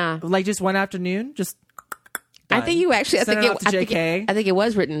 Yeah. like just one afternoon, just. I think you actually. Send it off to JK. I think it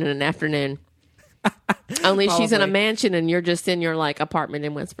was written in an afternoon. Only she's in a Probably. mansion and you're just in your like apartment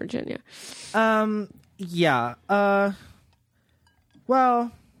in West Virginia. Yeah.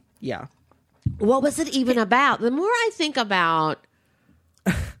 Well, yeah. What was it even about? The more I think about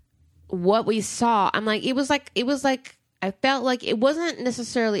what we saw, I'm like, it was like I felt like it wasn't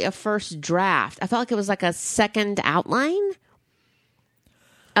necessarily a first draft. I felt like it was like a second outline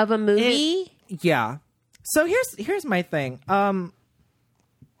of a movie. Yeah. So here's my thing.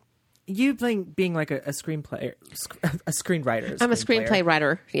 You being like a screenplay, a screenwriter. I'm a screenplay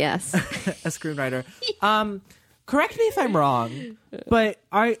writer. Yes. A screenwriter. Correct me if I'm wrong, but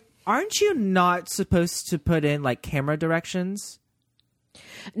aren't you not supposed to put in like camera directions?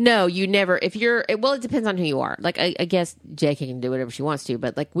 No, you never. If you're, well, it depends on who you are. Like, I guess JK can do whatever she wants to,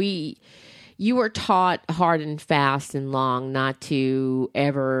 but like you were taught hard and fast and long not to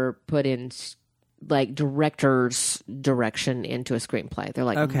ever put in like director's direction into a screenplay. They're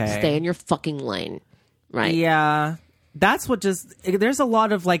like, Okay. Stay in your fucking lane, right? Yeah. That's what there's a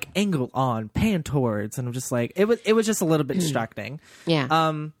lot of like angle on, pan towards, and I'm just like, it was just a little bit distracting. Yeah.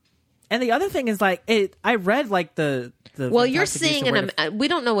 And the other thing is like I read like the Well, you're Fantastic Beasts seeing and Where to- we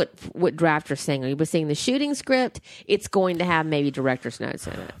don't know what draft you're seeing. Are you seeing the shooting script? It's going to have maybe director's notes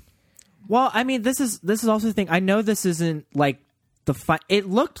in it. Well, I mean, this is also the thing. I know this isn't like it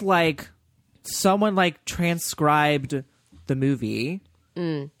looked like someone like transcribed the movie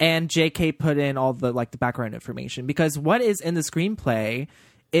and JK put in all the like the background information, because what is in the screenplay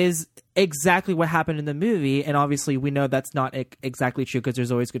is exactly what happened in the movie, and obviously we know that's not exactly true because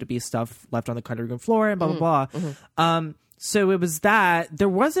there's always going to be stuff left on the cutting room floor and blah blah blah. So it was that there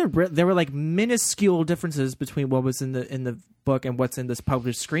were like minuscule differences between what was in the book and what's in this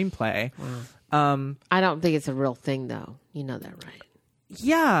published screenplay. I don't think it's a real thing, though. You know that, right?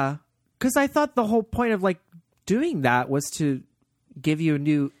 Yeah, because I thought the whole point of like doing that was to give you a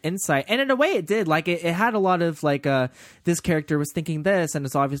new insight, and in a way it did. Like it had a lot of like this character was thinking this, and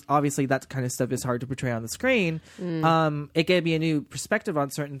it's obviously that kind of stuff is hard to portray on the screen. It gave me a new perspective on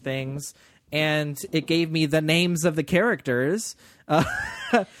certain things, and it gave me the names of the characters.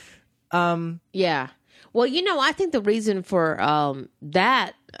 Yeah. Well, I think the reason for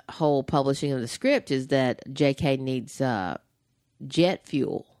that whole publishing of the script is that JK needs jet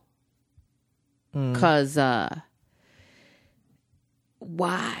fuel. Because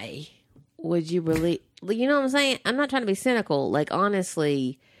why would you really... You know what I'm saying? I'm not trying to be cynical. Like,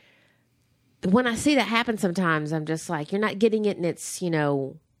 honestly, when I see that happen sometimes, I'm just like, you're not getting it in its,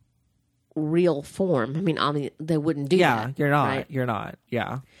 real form. I mean, they wouldn't do that. Yeah, you're not. Right? You're not.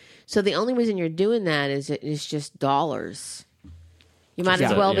 Yeah. So the only reason you're doing that is it's just dollars. You might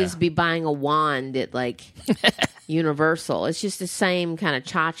as Yeah. well Yeah. just be buying a wand at like Universal. It's just the same kind of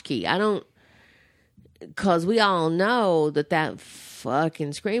tchotchke. Because we all know that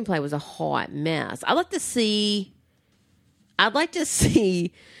fucking screenplay was a hot mess. I'd like to see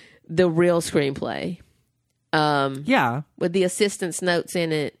the real screenplay. Yeah. With the assistant's notes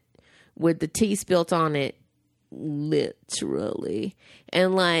in it, with the tea spilt on it, literally,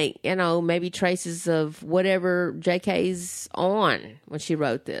 and like maybe traces of whatever JK's on when she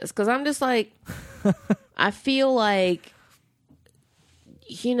wrote this. Because I'm just like, I feel like,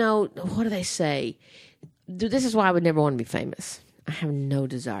 what do they say? This is why I would never want to be famous. I have no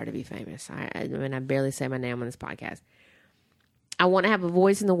desire to be famous. I mean, I barely say my name on this podcast. I want to have a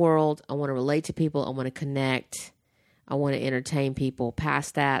voice in the world. I want to relate to people. I want to connect. I want to entertain people.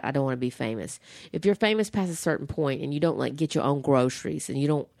 Past that, I don't want to be famous. If you're famous past a certain point and you don't like get your own groceries and you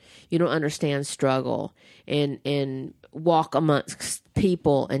don't understand struggle and walk amongst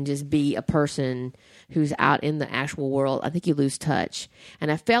people and just be a person who's out in the actual world, I think you lose touch. And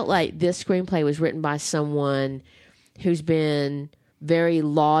I felt like this screenplay was written by someone who's been very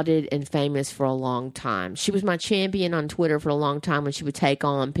lauded and famous for a long time. She was my champion on Twitter for a long time when she would take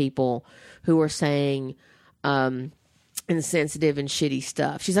on people who were saying insensitive and shitty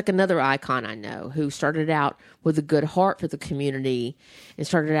stuff. She's like another icon I know who started out with a good heart for the community and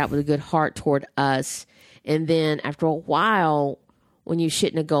started out with a good heart toward us. And then after a while, when you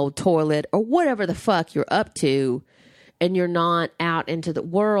shit in a gold toilet or whatever the fuck you're up to and you're not out into the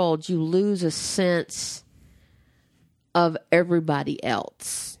world, you lose a sense of everybody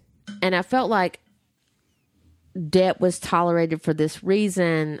else. And I felt like Depp was tolerated for this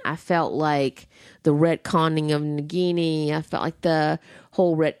reason. I felt like the retconning of Nagini, I felt like the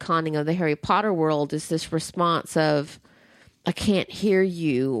whole retconning of the Harry Potter world is this response of I can't hear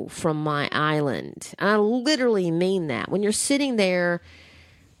you from my island. And I literally mean that. When you're sitting there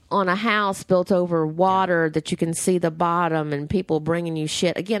on a house built over water that you can see the bottom and people bringing you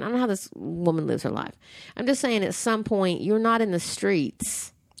shit. Again, I don't know how this woman lives her life. I'm just saying at some point you're not in the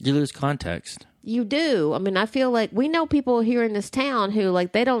streets. You lose context. You do. I mean, I feel like we know people here in this town who,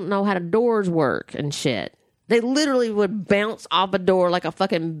 like, they don't know how doors work and shit. They literally would bounce off a door like a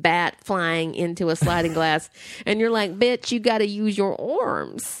fucking bat flying into a sliding glass. And you're like, bitch, you got to use your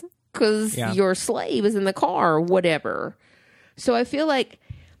arms because your slave is in the car or whatever. So I feel like,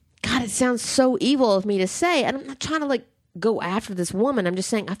 God, it sounds so evil of me to say. And I'm not trying to, like, go after this woman. I'm just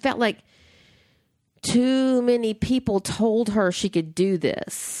saying I felt like too many people told her she could do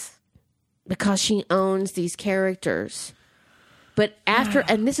this because she owns these characters. But after,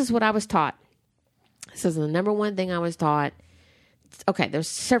 and this is what I was taught. This is the number one thing I was taught. Okay, there's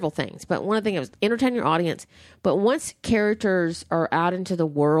several things, but one of the things was entertain your audience. But once characters are out into the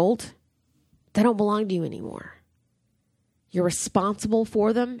world, they don't belong to you anymore. You're responsible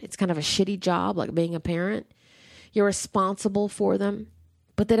for them. It's kind of a shitty job, like being a parent. You're responsible for them,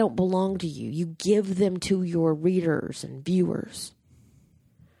 but they don't belong to you. You give them to your readers and viewers.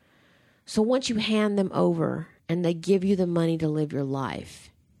 So once you hand them over and they give you the money to live your life,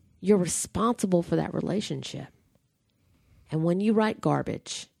 you're responsible for that relationship. And when you write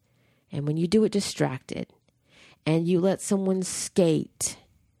garbage, and when you do it distracted, and you let someone skate,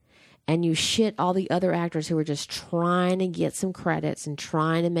 and you shit all the other actors who are just trying to get some credits and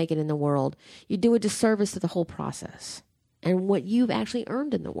trying to make it in the world, you do a disservice to the whole process and what you've actually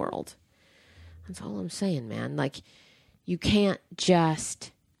earned in the world. That's all I'm saying, man. Like, you can't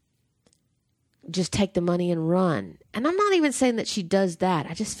just take the money and run. And I'm not even saying that she does that.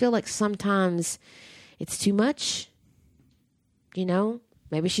 I just feel like sometimes it's too much. You know,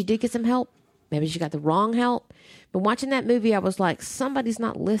 maybe she did get some help. Maybe she got the wrong help. But watching that movie, I was like, somebody's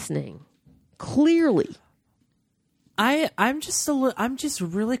not listening. Clearly. I'm just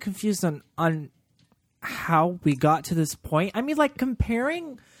really confused on how we got to this point. I mean, like,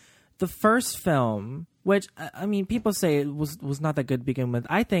 comparing the first film, which, I mean, people say it was not that good to begin with.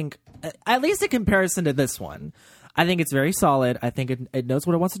 I think, at least in comparison to this one, I think it's very solid. I think it knows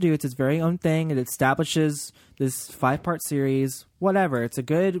what it wants to do. It's its very own thing. It establishes this 5-part series, whatever. It's a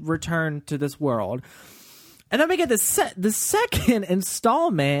good return to this world. And then we get the second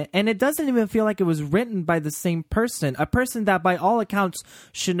installment, and it doesn't even feel like it was written by the same person, a person that by all accounts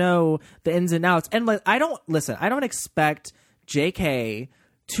should know the ins and outs. And like, I don't expect JK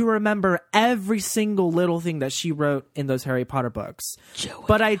to remember every single little thing that she wrote in those Harry Potter books.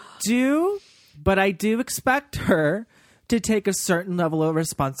 But I do expect her to take a certain level of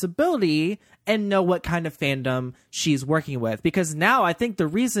responsibility and know what kind of fandom she's working with. Because now I think the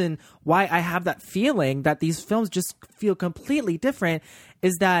reason why I have that feeling that these films just feel completely different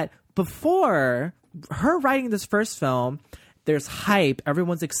is that before her writing this first film, there's hype.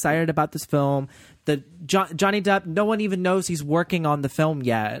 Everyone's excited about this film. Johnny Depp, no one even knows he's working on the film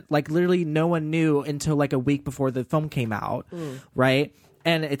yet. Like, literally no one knew until like a week before the film came out, right?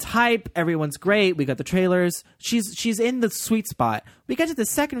 And it's hype. Everyone's great. We got the trailers. She's in the sweet spot. We get to the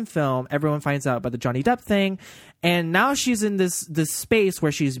second film. Everyone finds out about the Johnny Depp thing. And now she's in this space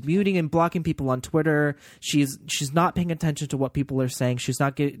where she's muting and blocking people on Twitter. She's not paying attention to what people are saying. She's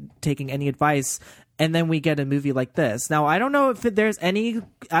not taking any advice. And then we get a movie like this. Now, I don't know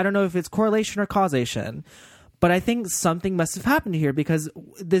if it's correlation or causation, but I think something must have happened here because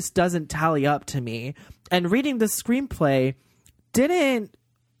this doesn't tally up to me. And reading the screenplay didn't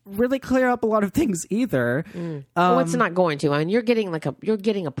really clear up a lot of things either. Well, it's not going to. I mean, you're getting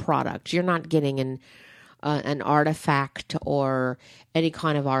a product. You're not getting an artifact or any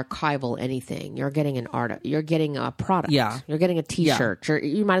kind of archival anything. You're getting You're getting a product. Yeah. You're getting a T-shirt. Yeah.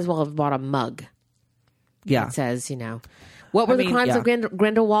 You might as well have bought a mug. Yeah. It says, what were the crimes of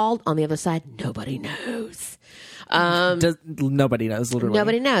Grindelwald? On the other side, nobody knows. Nobody knows, literally.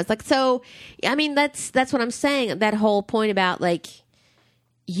 Nobody knows. Like, so, I mean, that's what I'm saying. That whole point about, like,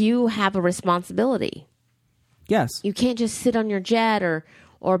 you have a responsibility. Yes. You can't just sit on your jet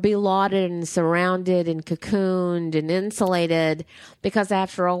or be lauded and surrounded and cocooned and insulated, because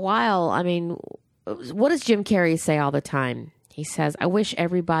after a while, I mean, what does Jim Carrey say all the time? He says, I wish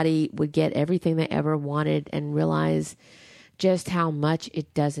everybody would get everything they ever wanted and realize just how much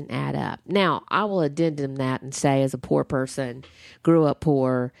it doesn't add up. Now, I will addendum that and say, as a poor person, grew up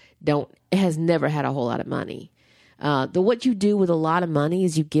poor, has never had a whole lot of money. What you do with a lot of money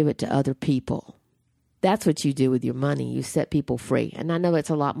is you give it to other people. That's what you do with your money. You set people free. And I know it's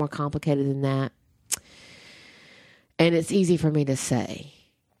a lot more complicated than that. And it's easy for me to say.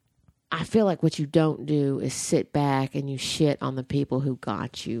 I feel like what you don't do is sit back and you shit on the people who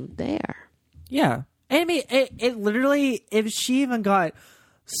got you there. Yeah. I mean, it literally, if she even got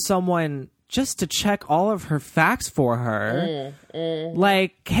someone just to check all of her facts for her,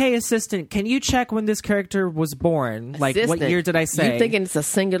 like, hey, assistant, can you check when this character was born? Like, what year did I say? You thinking it's a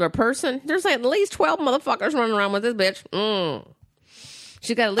singular person? There's like at least 12 motherfuckers running around with this bitch.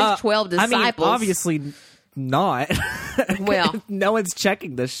 She's got at least 12 disciples. I mean, obviously not. Well, no one's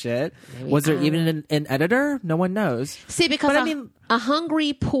checking this shit. Was there even an editor? No one knows. See, because a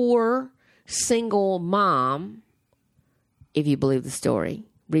hungry, poor, single mom, if you believe the story,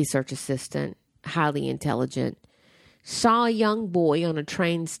 research assistant, highly intelligent, saw a young boy on a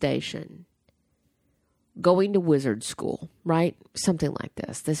train station going to wizard school, right? Something like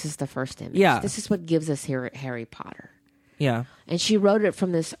this. This is the first image. Yeah. This is what gives us here at Harry Potter. Yeah. And she wrote it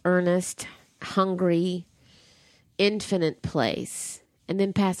from this earnest, hungry, infinite place. And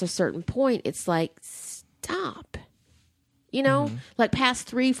then past a certain point, it's like, stop. You know, like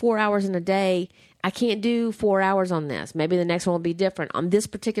past 3-4 hours in a day, I can't do 4 hours on this. Maybe the next one will be different. On this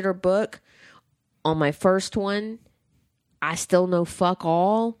particular book, on my first one, I still know fuck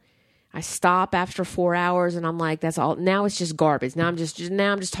all. I stop after 4 hours and I'm like, that's all. Now it's just garbage. Now I'm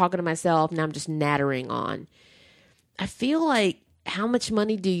just talking to myself. Now I'm just nattering on. I feel like, how much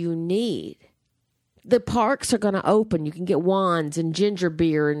money do you need? The parks are going to open. You can get wands and ginger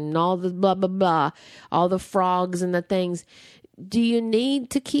beer and all the blah, blah, blah, all the frogs and the things. Do you need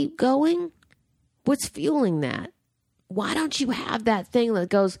to keep going? What's fueling that? Why don't you have that thing that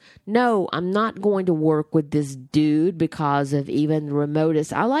goes, no, I'm not going to work with this dude because of even the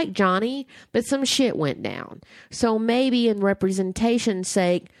remotest. I like Johnny, but some shit went down. So maybe in representation's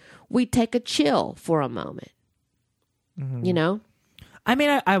sake, we take a chill for a moment. You know? I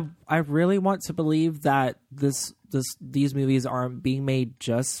mean, I really want to believe that these movies aren't being made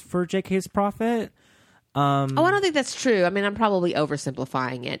just for JK's profit. I don't think that's true. I mean, I'm probably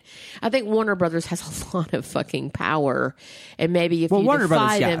oversimplifying it. I think Warner Brothers has a lot of fucking power, and maybe if you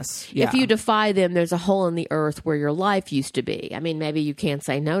defy them, if you defy them, there's a hole in the earth where your life used to be. I mean, maybe you can't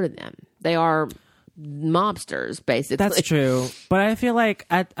say no to them. They are mobsters, basically. That's true, but I feel like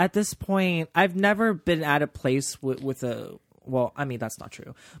at this point, I've never been at a place with a. Well, I mean, that's not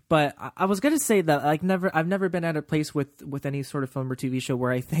true. But I was going to say that I've never been at a place with any sort of film or TV show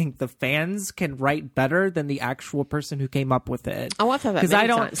where I think the fans can write better than the actual person who came up with it. Oh, I've thought that many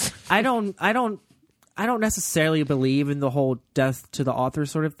times. I don't necessarily believe in the whole death to the author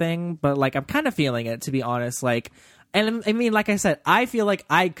sort of thing, but like I'm kind of feeling it, to be honest. Like, and I mean, like I said, I feel like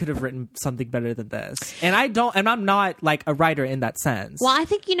I could have written something better than this, and I'm not like a writer in that sense. Well, I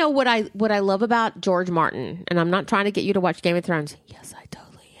think you know what I love about George Martin, and I'm not trying to get you to watch Game of Thrones. Yes, I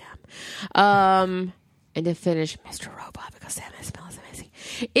totally am. And to finish, Mr. Robot, because that smell is amazing.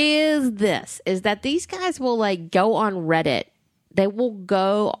 Is that these guys will like go on Reddit? They will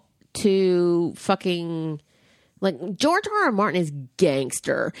go to fucking. Like, George R.R. Martin is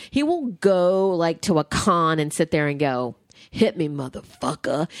gangster. He will go, like, to a con and sit there and go, hit me,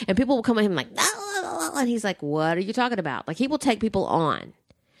 motherfucker. And people will come at him like, no. And he's like, what are you talking about? Like, he will take people on.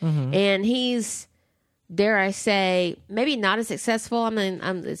 And he's, dare I say, maybe not as successful. I mean,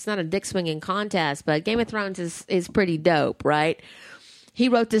 it's not a dick swinging contest, but Game of Thrones is pretty dope, right? He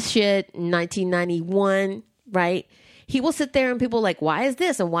wrote this shit in 1991, right? He will sit there and people are like, why is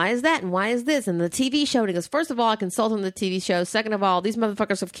this? And why is that? And why is this? And the TV show, and he goes, first of all, I consult on the TV show. Second of all, these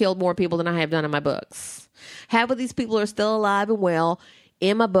motherfuckers have killed more people than I have done in my books. Half of these people are still alive and well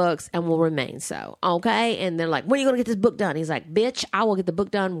in my books and will remain so. Okay? And they're like, when are you going to get this book done? He's like, bitch, I will get the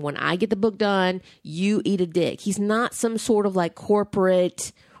book done. When I get the book done, you eat a dick. He's not some sort of like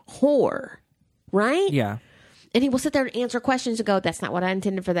corporate whore. Right? Yeah. And he will sit there and answer questions and go, that's not what I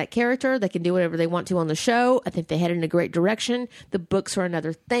intended for that character. They can do whatever they want to on the show. I think they head in a great direction. The books are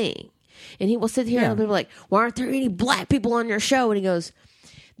another thing. And he will sit here and people are like, why aren't there any black people on your show? And he goes,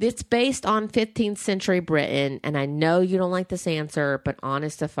 it's based on 15th century Britain. And I know you don't like this answer, but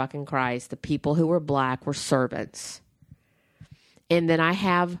honest to fucking Christ, the people who were black were servants. And then I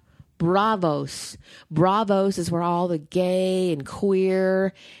have Bravos. Bravos is where all the gay and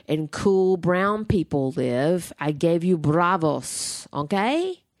queer and cool brown people live. I gave you Bravos.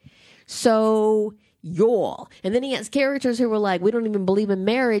 Okay? So, y'all. And then he has characters who were like, we don't even believe in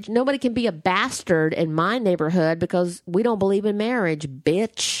marriage. Nobody can be a bastard in my neighborhood because we don't believe in marriage,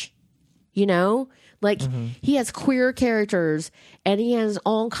 bitch. You know? Like, he has queer characters and he has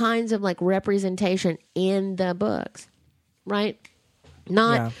all kinds of like representation in the books. Right?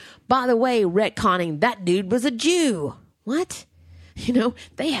 Not, by the way, retconning that dude was a Jew. What? You know,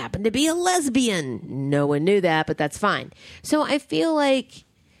 they happen to be a lesbian. No one knew that, but that's fine. So I feel like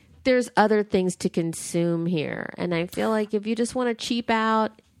there's other things to consume here. And I feel like if you just want to cheap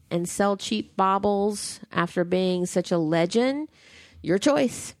out and sell cheap baubles after being such a legend, your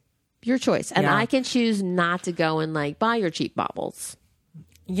choice. Your choice. And Yeah. I can choose not to go and like buy your cheap baubles.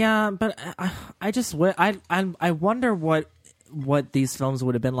 Yeah, but I just I wonder what these films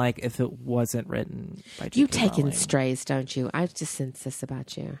would have been like if it wasn't written by J.K. You take in Rowling. strays, don't you? I just sense this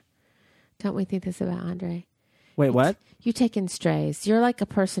about you. Don't we think this about Andre? Wait, what? You take in strays. You're like a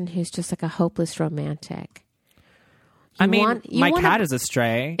person who's just like a hopeless romantic. I mean, my wanna- cat is a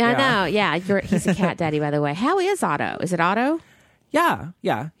stray. I Yeah. know. Yeah, he's a cat daddy, by the way. How is Otto? Is it Otto?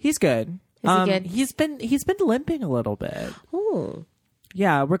 Yeah, he's good. Is he good? He's been limping a little bit. Oh,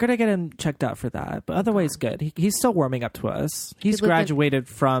 Yeah, we're gonna get him checked out for that. But otherwise, good. He's still warming up to us. He's lived in- graduated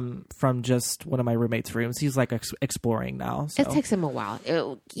from just one of my roommate's rooms. He's like exploring now. So. it takes him a while.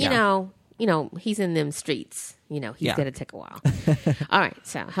 Yeah. You know, he's in them streets. He's Yeah. gonna take a while. All right,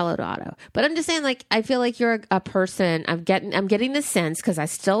 so hello to Otto. But I'm just saying, like, I feel like you're a person. I'm getting the sense because I'm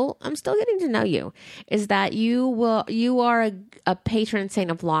still getting to know you. Is that you are a patron saint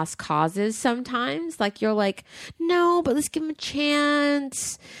of lost causes sometimes? Like you're like, no, but let's give him a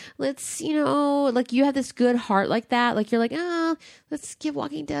chance. Let's like you have this good heart like that. Like you're like, let's give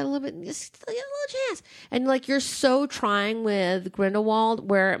Walking Dead a little bit, just a little chance. And like you're so trying with Grindelwald,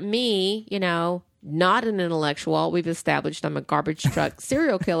 where me, not an intellectual, we've established I'm a garbage truck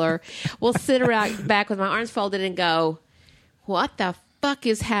serial killer, will sit around back with my arms folded and go, what the fuck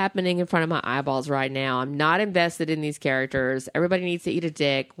is happening in front of my eyeballs right now? I'm not invested in these characters. Everybody needs to eat a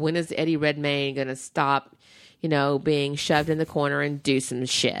dick. When is Eddie Redmayne going to stop, being shoved in the corner and do some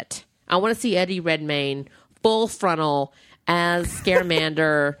shit? I want to see Eddie Redmayne full frontal as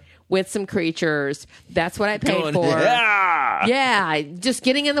Scamander with some creatures. That's what I paid for. Yeah, just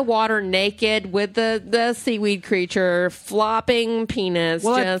getting in the water naked with the seaweed creature, flopping penis,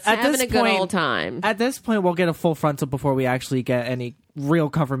 just having a good old time. At this point, we'll get a full frontal before we actually get any real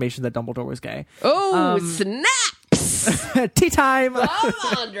confirmation that Dumbledore was gay. Oh, snaps! Tea time!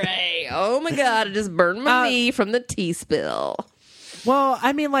 Oh, Andre. Oh, my God. I just burned my knee from the tea spill. Well,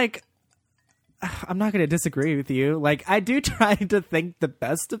 I mean, like, I'm not going to disagree with you. Like, I do try to think the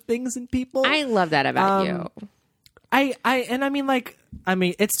best of things in people. I love that about you. I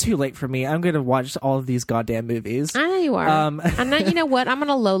mean, it's too late for me. I'm going to watch all of these goddamn movies. I know you are. I'm not, you know what? I'm on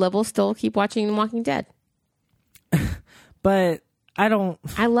a low level still keep watching Walking Dead. But I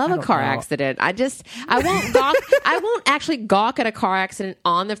love a car accident. I won't gawk. I won't actually gawk at a car accident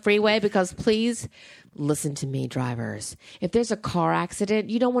on the freeway because please listen to me, drivers. If there's a car accident,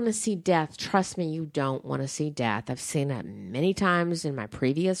 you don't want to see death. Trust me, you don't want to see death. I've seen it many times in my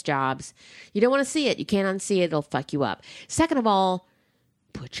previous jobs. You don't want to see it. You can't unsee it. It'll fuck you up. Second of all,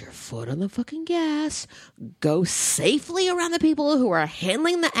 put your foot on the fucking gas. Go safely around the people who are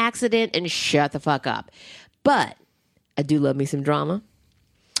handling the accident and shut the fuck up. But I do love me some drama.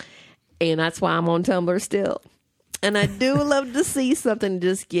 And that's why I'm on Tumblr still. And I do love to see something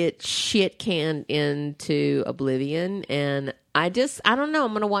just get shit canned into oblivion. And I don't know.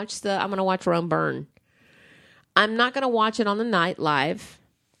 I'm going to watch Rome burn. I'm not going to watch it on the night live.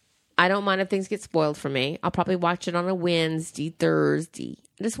 I don't mind if things get spoiled for me. I'll probably watch it on a Wednesday, Thursday.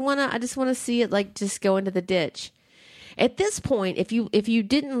 I just want to see it like just go into the ditch. At this point, if you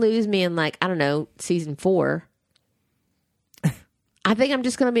didn't lose me in like, I don't know, season 4, I think I'm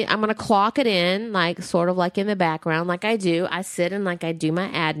going to clock it in, like sort of like in the background, like I do. I sit and like I do my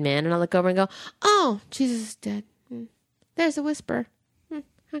admin and I look over and go, oh, Jesus is dead. There's a whisper.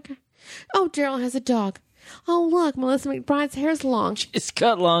 Okay. Oh, Daryl has a dog. Oh, look, Melissa McBride's hair's long. It's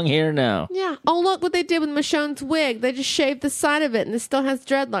got long hair now. Yeah. Oh, look what they did with Michonne's wig. They just shaved the side of it and it still has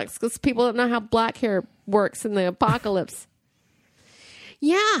dreadlocks because people don't know how black hair works in the apocalypse.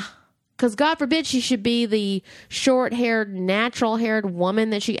 Yeah. Because God forbid she should be the short-haired, natural-haired woman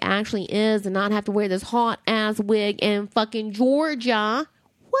that she actually is and not have to wear this hot-ass wig in fucking Georgia.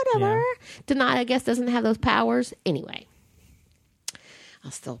 Whatever. Yeah. Tonight, I guess, doesn't have those powers. Anyway. I'll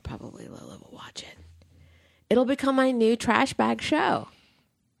still probably will watch it. It'll become my new trash bag show.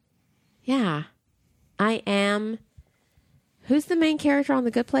 Yeah. I am... Who's the main character on The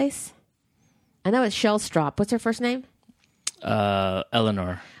Good Place? I know it's Shellstrop. What's her first name?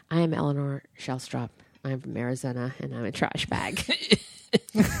 Eleanor. I am Eleanor Shellstrop. I'm from Arizona, and I'm a trash bag.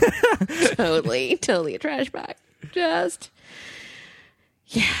 Totally a trash bag. Yeah.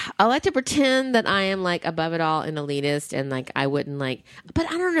 I like to pretend that I am, like, above it all and elitist, and, like, I wouldn't, like... But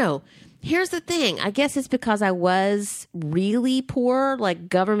I don't know. Here's the thing. I guess it's because I was really poor, like,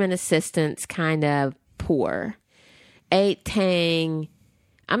 government assistance kind of poor. Ate Tang.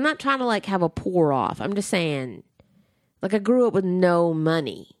 I'm not trying to, like, have a pour off. I'm just saying, like, I grew up with no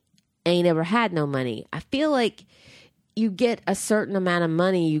money. ain't ever had no money. I feel like you get a certain amount of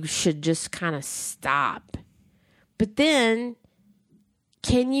money, you should just kind of stop. But then,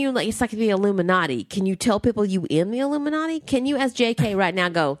 can you, like, it's like the Illuminati. Can you tell people you in the Illuminati? Can you, as JK right now,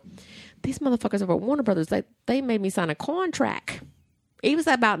 go, these motherfuckers over at Warner Brothers, they made me sign a contract. It was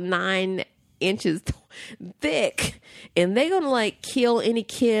about 9 inches thick. And they're going to, like, kill any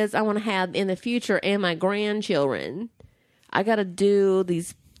kids I want to have in the future and my grandchildren. I got to do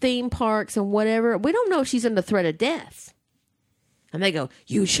these theme parks and whatever. We don't know if she's under threat of death. And they go,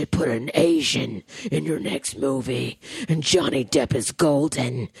 you should put an Asian in your next movie. And Johnny Depp is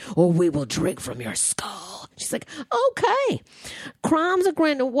golden, or we will drink from your skull. She's like, okay. Crimes of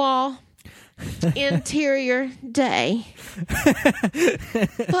Grindelwald. Interior day.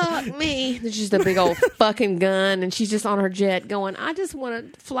 Fuck me. There's just a big old fucking gun, and she's just on her jet going, I just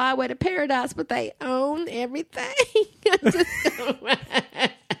want to fly away to paradise, but they own everything.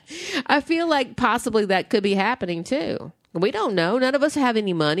 I feel like possibly that could be happening too. We don't know. None of us have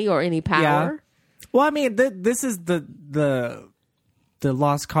any money or any power. Yeah. Well, I mean, this is the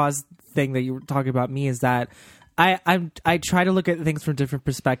lost cause thing that you were talking about. Me is that I try to look at things from different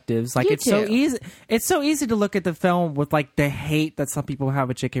perspectives. Like, it's so easy. It's so easy to look at the film with, like, the hate that some people have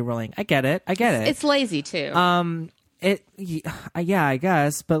with J.K. Rowling. I get it. It's lazy too. Yeah, I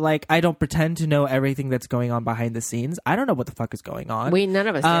guess, but, like, I don't pretend to know everything that's going on behind the scenes. I don't know what the fuck is going on. None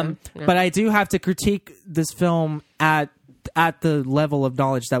of us do. No. But I do have to critique this film at the level of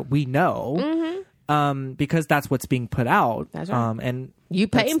knowledge that we know, because that's what's being put out. That's right. And you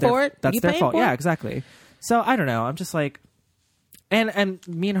paying for it. That's you their fault. For Yeah, it. exactly. So I don't know. I'm just like, and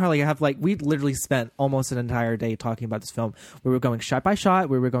me and Harley have, like, we literally spent almost an entire day talking about this film. We were going shot by shot.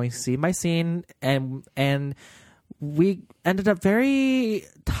 We were going scene by scene, and we ended up very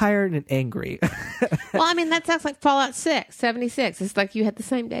tired and angry. Well, I mean, that sounds like Fallout 6, 76. It's like you had the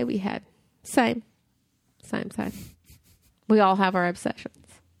same day we had. Same. We all have our obsessions.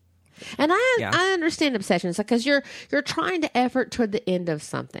 And I understand obsessions, because you're trying to effort toward the end of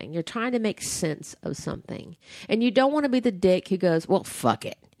something. You're trying to make sense of something. And you don't want to be the dick who goes, well, fuck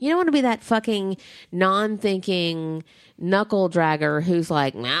it. You don't want to be that fucking non-thinking knuckle dragger who's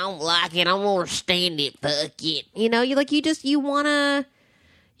like, I don't like it. I won't stand it. Fuck it. You know, you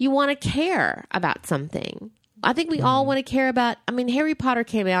want to care about something. I think we all want to care about, I mean, Harry Potter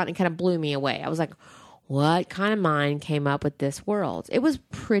came out and kind of blew me away. I was like, what kind of mind came up with this world? It was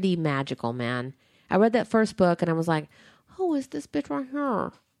pretty magical, man. I read that first book and I was like, who is this bitch right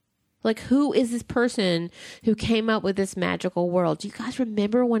here? Like, who is this person who came up with this magical world? Do you guys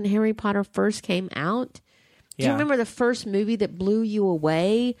remember when Harry Potter first came out? Do you remember the first movie that blew you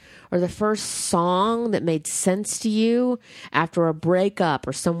away? Or the first song that made sense to you after a breakup,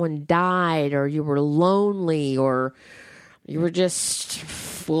 or someone died, or you were lonely, or you were just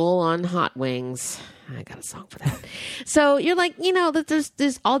full on hot wings? I got a song for that. So you're like, you know, that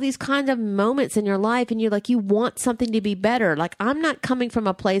there's all these kind of moments in your life, and you're like, you want something to be better. Like, I'm not coming from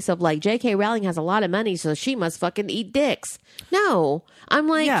a place of like, J.K. Rowling has a lot of money, so she must fucking eat dicks. No, I'm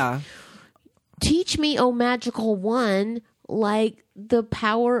like, teach me, oh magical one, like the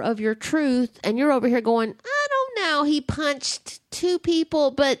power of your truth. And you're over here going, I don't know, he punched 2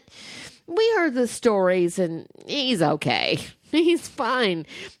 people, but we heard the stories and he's okay. He's fine.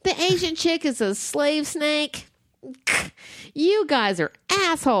 The Asian chick is a slave snake. You guys are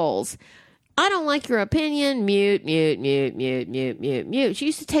assholes. I don't like your opinion. Mute. She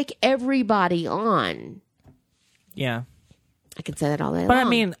used to take everybody on. Yeah. I could say that all day long. But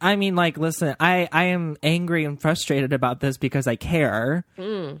I mean, like, listen, I am angry and frustrated about this because I care.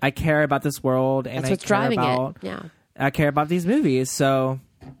 I care about this world, and that's what's driving it. Yeah. I care about these movies, so...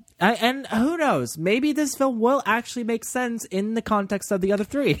 and who knows? Maybe this film will actually make sense in the context of the other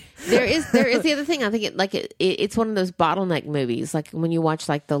 3. There is the other thing. I think it's one of those bottleneck movies. Like when you watch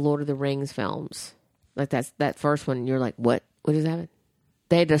like the Lord of the Rings films, like that first one, you're like, what is happening?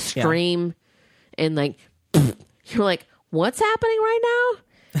 They had to scream, and like you're like, what's happening right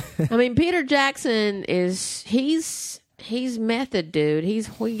now? I mean, Peter Jackson he's method, dude. He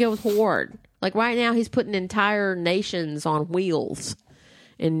goes hard. Like right now, he's putting entire nations on wheels.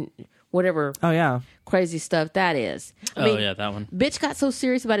 And whatever crazy stuff that is. I mean, that one. Bitch got so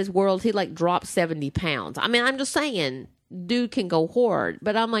serious about his world, he like dropped 70 pounds. I mean, I'm just saying, dude can go hard.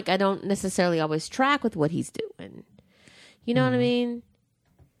 But I'm like, I don't necessarily always track with what he's doing. You know what I mean?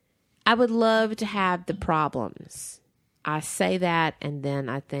 I would love to have the problems. I say that, and then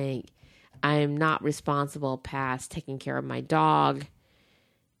I think I am not responsible past taking care of my dog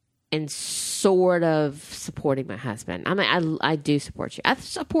and sort of supporting my husband. I mean, I do support you. I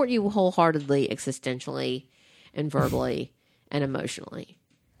support you wholeheartedly, existentially, and verbally, and emotionally.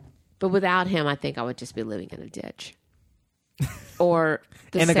 But without him, I think I would just be living in a ditch. Or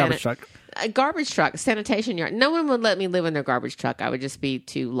In a garbage truck. A garbage truck, sanitation yard. No one would let me live in their garbage truck. I would just be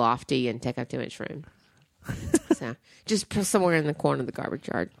too lofty and take up too much room. So just put somewhere in the corner of the garbage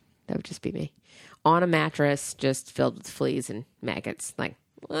yard. That would just be me. On a mattress, just filled with fleas and maggots. Like,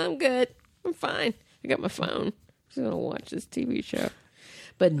 well, I'm good. I'm fine. I got my phone. I'm just going to watch this TV show.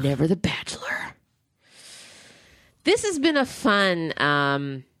 But never The Bachelor. This has been a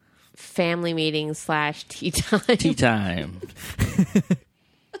fun family meeting / tea time. Tea time.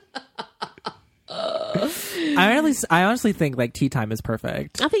 I honestly think like tea time is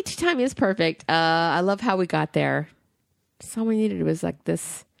perfect. I think tea time is perfect. I love how we got there. That's all we needed was like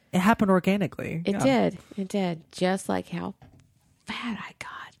this. It happened organically. It did. It did. Just like how fat I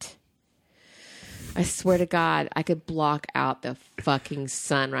got. I swear to God, I could block out the fucking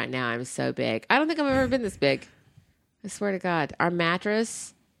sun right now. I'm so big. I don't think I've ever been this big. I swear to God. Our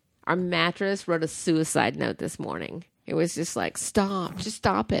mattress wrote a suicide note this morning. It was just like, stop. Just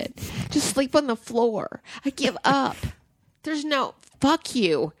stop it. Just sleep on the floor. I give up. There's no, fuck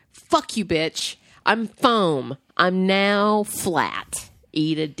you. Fuck you, bitch. I'm foam. I'm now flat.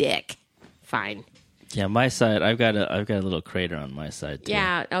 Eat a dick. Fine. Yeah, my side. I've got a little crater on my side too.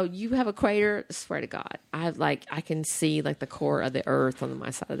 Yeah. Oh, you have a crater? I swear to God. I can see like the core of the earth on my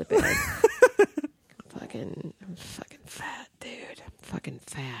side of the bed. I'm fucking fat, dude. I'm fucking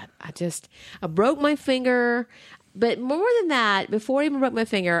fat. I broke my finger. But more than that, before I even broke my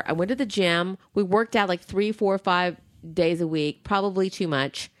finger, I went to the gym. We worked out like 3, 4, 5 days a week. Probably too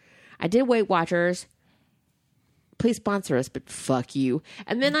much. I did Weight Watchers. Please sponsor us, but fuck you.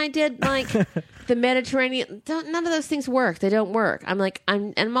 And then I did like the Mediterranean. None of those things work. They don't work.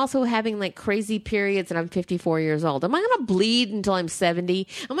 I'm also having like crazy periods and I'm 54 years old. Am I going to bleed until I'm 70?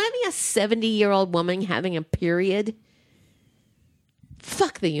 Am I having a 70-year-old woman having a period?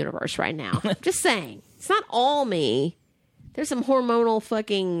 Fuck the universe right now. Just saying. It's not all me. There's some hormonal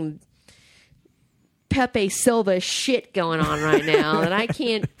fucking Pepe Silva shit going on right now that I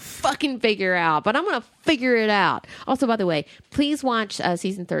can't fucking figure out, but I'm going to figure it out. Also, by the way, please watch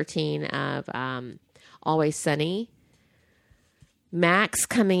season 13 of Always Sunny. Max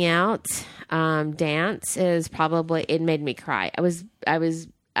coming out. Dance is probably, it made me cry. I was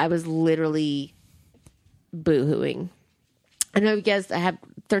literally boo-hooing. I know you guys have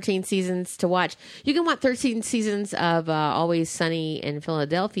 13 seasons to watch. You can watch 13 seasons of Always Sunny in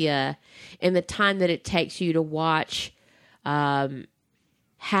Philadelphia in the time that it takes you to watch half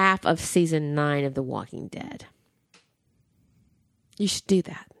of season 9 of The Walking Dead. You should do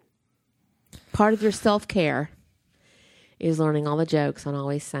that. Part of your self-care is learning all the jokes on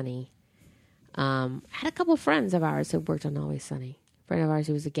Always Sunny. I had a couple of friends of ours who worked on Always Sunny. Friend of ours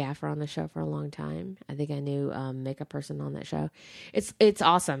who was a gaffer on the show for a long time. I think I knew makeup person on that show. It's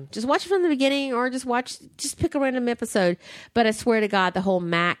awesome. Just watch it from the beginning or just pick a random episode. But I swear to God, the whole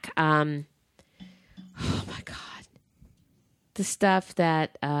Mac, oh my God. The stuff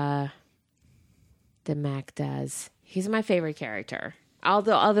that the Mac does. He's my favorite character.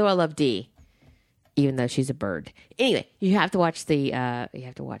 Although I love Dee, even though she's a bird. Anyway, you have to watch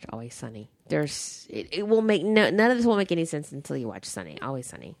Always Sunny. It will make none of this will make any sense until you watch Sunny, Always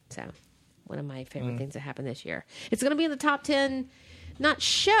Sunny. So, one of my favorite things that happened this year. It's going to be in the top 10, not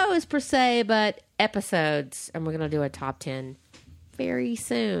shows per se, but episodes, and we're going to do a top 10 very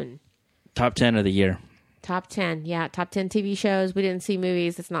soon. Top 10 of the year. Top 10, yeah, top 10 TV shows. We didn't see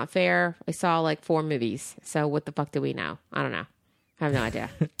movies. It's not fair. We saw like 4 movies. So what the fuck do we know? I don't know. I have no idea.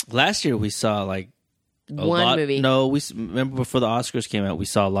 Last year we saw like one movie. No, we remember before the Oscars came out, we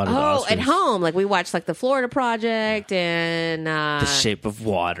saw a lot of the Oscars. Oh, at home. Like we watched like The Florida Project and The Shape of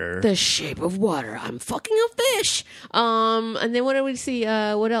Water. The Shape of Water. I'm fucking a fish. And then what did we see?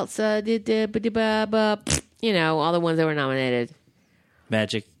 What else? All the ones that were nominated.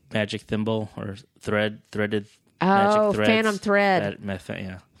 Magic Thimble or Threaded. Oh, Magic Threads. Phantom Thread.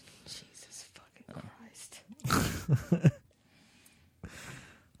 Yeah. Jesus fucking Christ.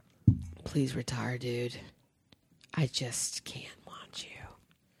 Please retire, dude. I just can't watch you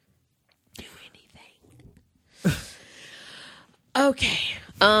do anything. Okay.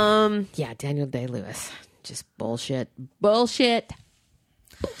 Yeah, Daniel Day-Lewis. Just bullshit.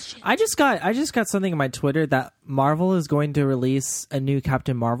 I just got something on my Twitter that Marvel is going to release a new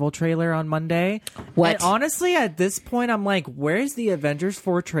Captain Marvel trailer on Monday. What? And honestly, at this point, I'm like, where's the Avengers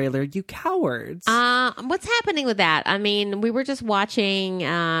 4 trailer, you cowards? What's happening with that? I mean, we were just watching.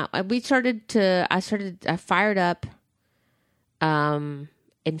 I fired up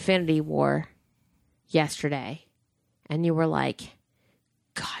Infinity War yesterday, and you were like,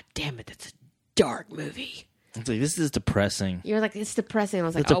 "God damn it, that's a dark movie." It's like, this is depressing. You were like, it's depressing. I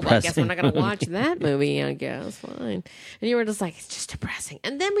was like, It's oh, well, I guess we're depressing not going to watch that movie. I guess. Fine. And you were just like, it's just depressing.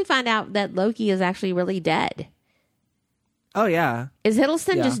 And then we find out that Loki is actually really dead. Oh, yeah. Is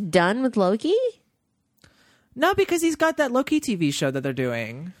Hiddleston Yeah. just done with Loki? No, because he's got that Loki TV show that they're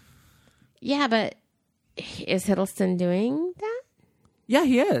doing. Yeah, but is Hiddleston doing that? Yeah,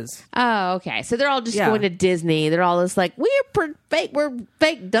 he is. Oh, okay. So they're all just Yeah. going to Disney. They're all just like, we're fake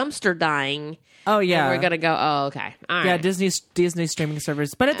dumpster dying. Oh, yeah. And we're gonna go. Oh, okay. All right. Yeah, Disney streaming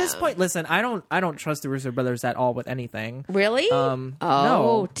service. But at this point, listen, I don't trust the Russo brothers at all with anything. Really?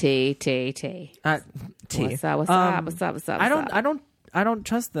 No. T. T. What's up? I don't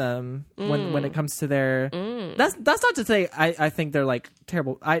trust them when it comes to their. That's not to say I think they're like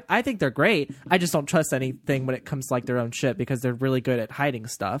terrible. I think they're great. I just don't trust anything when it comes to like their own shit because they're really good at hiding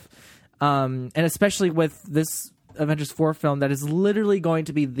stuff. And especially with this Avengers 4 film that is literally going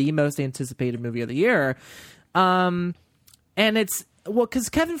to be the most anticipated movie of the year. And it's because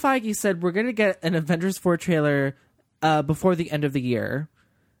Kevin Feige said we're going to get an Avengers 4 trailer before the end of the year.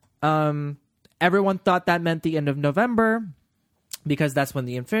 Everyone thought that meant the end of November because that's when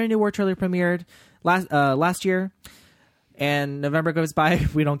the Infinity War trailer premiered last year. And November goes by,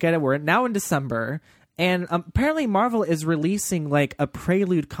 we don't get it. We're now in December. And apparently Marvel is releasing like a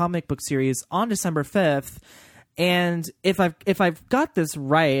Prelude comic book series on December 5th. And if I've got this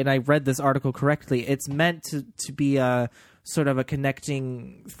right and I read this article correctly, it's meant to be a sort of a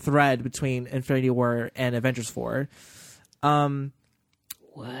connecting thread between Infinity War and Avengers 4.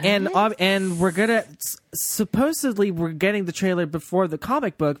 What? And we're gonna supposedly we're getting the trailer before the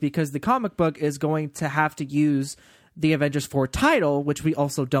comic book because the comic book is going to have to use the Avengers 4 title, which we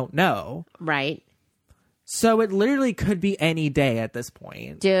also don't know. Right. So it literally could be any day at this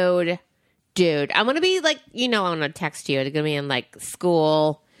point. Dude, I'm gonna be like, I'm gonna text you. It's gonna be in like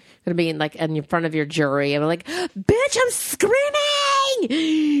school. Gonna be in like in front of your jury. I'm like, bitch, I'm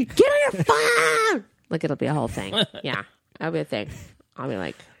screaming. Get on your phone. Like it'll be a whole thing. Yeah, that'll be a thing. I'll be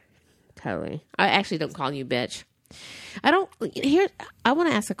like, totally. I actually don't call you bitch. I want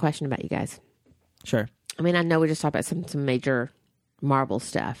to ask a question about you guys. Sure. I mean, I know we just talked about some major Marvel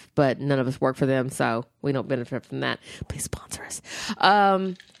stuff, but none of us work for them, so we don't benefit from that. Please sponsor us.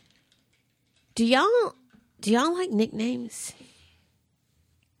 Do y'all like nicknames?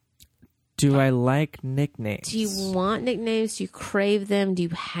 Do I like nicknames? Do you want nicknames? Do you crave them? Do you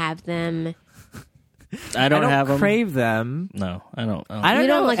have them? I don't have them. crave them. No, I don't. I don't You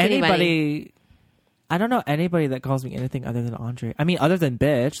don't know like anybody. I don't know anybody that calls me anything other than Andre. I mean, other than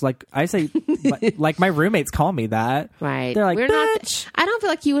bitch. Like I say, like my roommates call me that. Right. They're like, We're bitch. I don't feel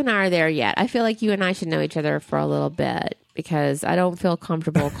like you and I are there yet. I feel like you and I should know each other for a little bit because I don't feel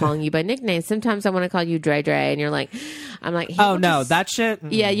comfortable calling you by nicknames. Sometimes I want to call you Dre Dre, and you're like, I'm like, Oh no, that shit.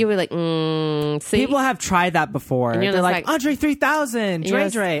 yeah. You were like, see. People have tried that before. you're They're just like, like- Andre 3000, Dre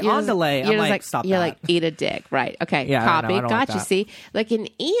Dre, on delay. I'm like, stop You're that. like, eat a dick, right? Okay, Yeah, copy. I don't like Gotcha. that. See, like in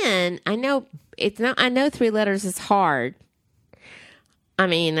Ian, I know it's not. I know 3 letters is hard. I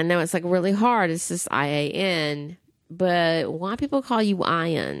mean, I know it's like really hard. It's just IAN. But why people call you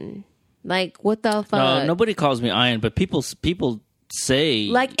Ian? Like, what the fuck? No, nobody calls me Ian, but people say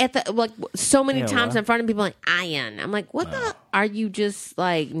Like so many Ew. times in front of people, like Ian. I'm like, what the? Are you just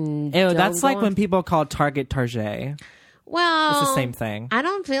like? Ew, that's like when people call Target Target. Well, It's the same thing. I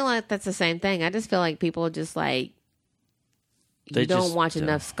don't feel like that's the same thing. I just feel like people just like They you don't just, watch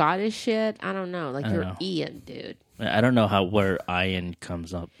enough Scottish shit. I don't know. Like you're know. Ian, dude. I don't know where Ian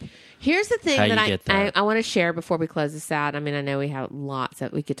comes up. Here's the thing How that you get that. I want to share before we close this out. I mean, I know we have lots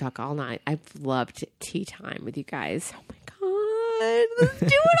that we could talk all night. I've loved tea time with you guys. Oh my god, let's do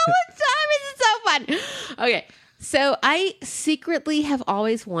it all the time. It's so fun. Okay, so I secretly have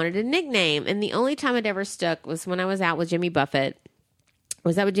always wanted a nickname, and the only time it ever stuck was when I was out with Jimmy Buffett. I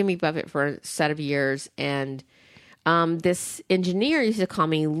was out with Jimmy Buffett for a set of years, and this engineer used to call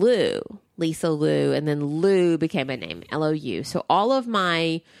me Lou, Lisa Lou, and then Lou became a name, Lou. So all of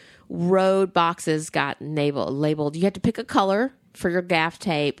my road boxes got labeled. You had to pick a color for your gaff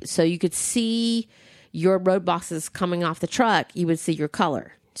tape so you could see your road boxes coming off the truck. You would see your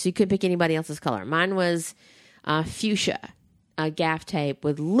color. So you couldn't pick anybody else's color. Mine was fuchsia, a gaff tape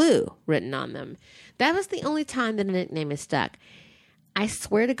with Lou written on them. That was the only time that a nickname is stuck. I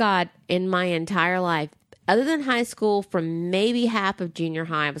swear to God, in my entire life, other than high school, from maybe half of junior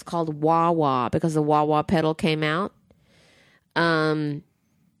high, it was called Wah Wah because the Wah Wah pedal came out.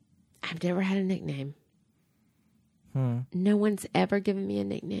 I've never had a nickname. No one's ever given me a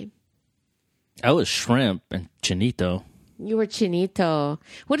nickname. I was Shrimp and Chinito. You were Chinito.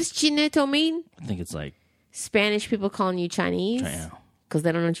 What does Chinito mean? I think it's like Spanish people calling you Chinese? yeah, Because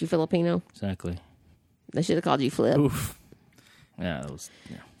they don't know you Filipino? exactly. They should have called you Flip. Oof. Yeah, it was.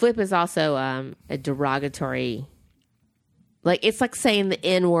 Yeah. Flip is also a derogatory. Like, it's like saying the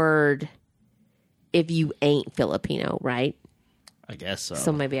N-word if you ain't Filipino, right? I guess so.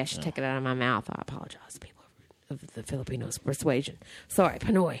 So maybe I should take it out of my mouth. I apologize, people of the Filipinos persuasion. Sorry,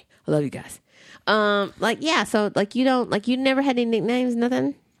 Pinoy. I love you guys. So like you don't, like, you never had any nicknames,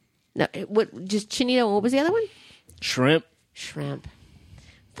 nothing? No, what, just Chinito. What was the other one? Shrimp. Shrimp.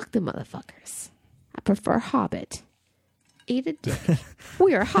 Fuck the motherfuckers. I prefer Hobbit. Eat a dick.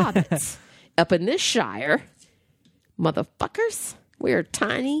 We are hobbits up in this shire. Motherfuckers. We are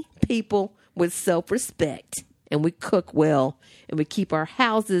tiny people with self-respect. And we cook well. And we keep our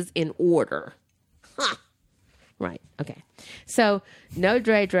houses in order. Huh. Right. Okay. So, no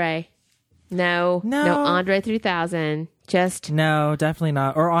Dre Dre. No Andre 3000. Just. No, definitely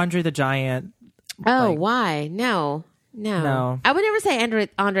not. Or Andre the Giant. Oh, why? No. I would never say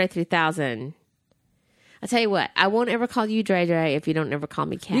Andre 3000. I'll tell you what. I won't ever call you Dre Dre if you don't ever call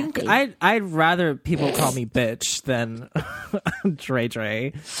me Kathy. I'd rather people call me bitch than Dre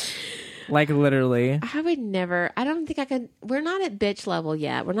Dre. Like, literally. I would never. I don't think I could. We're not at bitch level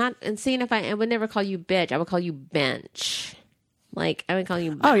yet. We're not. And seeing if I would never call you bitch. I would call you bench. Like, I would call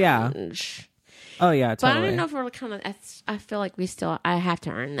you bench. Oh, yeah. Totally. But I don't know if we're kind of. I feel like we still. I have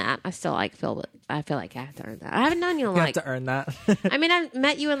to earn that. I still like feel. I feel like I have to earn that. I haven't known you in You like. have to earn that. I mean, I've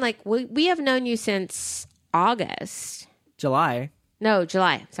met you in like. We have known you since August. July. No,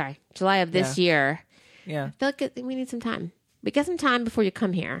 July. Sorry, July of this year. Yeah. I feel like we need some time. We get some time before you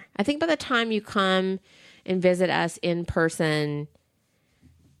come here. I think by the time you come and visit us in person,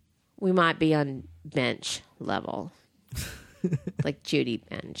 we might be on bench level. Like Judy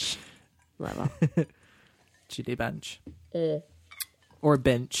bench level. Judy Bench. Or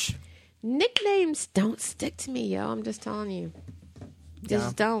Bench. Nicknames don't stick to me, yo. I'm just telling you. They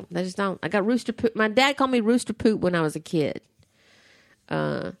just don't. I got Rooster Poop. My dad called me Rooster Poop when I was a kid.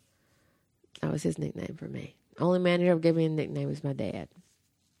 That was his nickname for me. Only man who ever gave me a nickname was my dad.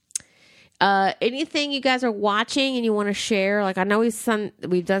 Anything you guys are watching and you want to share? Like, I know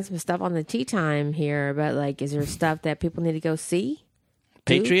we've done some stuff on the tea time here, but like, is there stuff that people need to go see?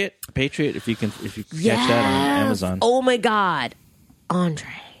 Patriot, if you catch that on Amazon. Oh my God,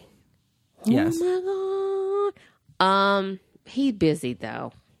 Andre. Yes. Oh my God. He's busy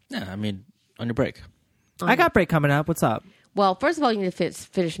though. Yeah, I mean, on your break. I got break coming up. What's up? Well, first of all, you need to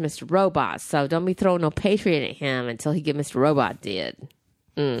finish Mr. Robot, so don't be throwing no Patriot at him until he get Mr. Robot did.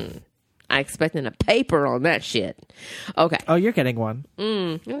 I expecting a paper on that shit. Okay. Oh, you're getting one.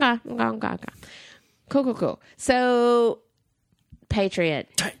 Okay. Cool. So, Patriot.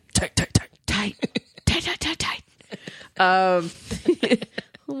 Tight. Oh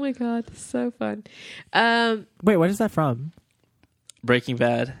my God, so fun. Wait, what is that from? Breaking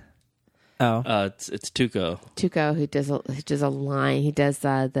Bad. Oh. It's Tuco. Tuco, who does a line. He does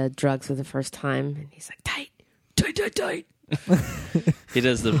the drugs for the first time, and he's like, tight. He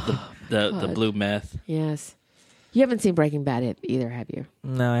does the blue meth. Yes. You haven't seen Breaking Bad either, have you?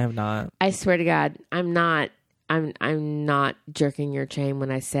 No, I have not. I swear to God, I'm not jerking your chain when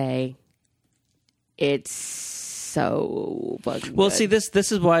I say it's so fucking Well, good. see,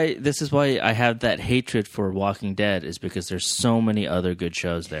 this is why I have that hatred for Walking Dead, is because there's so many other good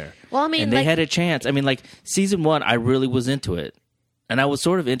shows there. Well, I mean, and they like, had a chance. I mean, like season 1, I really was into it, and I was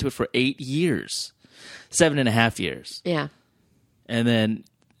sort of into it for 8 years, 7.5 years. Yeah. And then,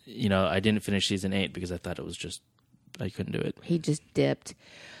 I didn't finish season 8 because I thought it was just, I couldn't do it. He just dipped.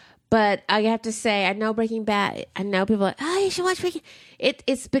 But I have to say, I know Breaking Bad. I know people are like, oh, you should watch Breaking.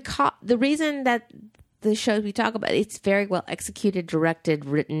 It's because the reason that the shows we talk about, it's very well executed, directed,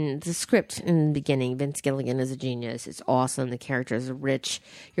 written. The script in the beginning, Vince Gilligan is a genius. It's awesome. The characters are rich.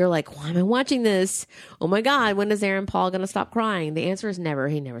 You're like, why am I watching this? Oh my God, when is Aaron Paul going to stop crying? The answer is never.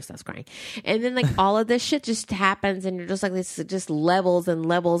 He never stops crying. And then like all of this shit just happens, and you're just like, this just levels and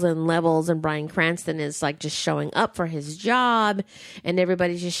levels and levels. And Bryan Cranston is like just showing up for his job, and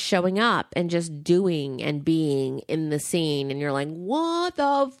everybody's just showing up and just doing and being in the scene. And you're like, what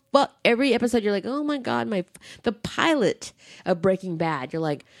the fuck? Every episode, you're like, oh my God. The pilot of Breaking Bad, you're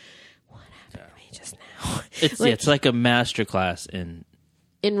like, what happened to me just now? It's like a masterclass in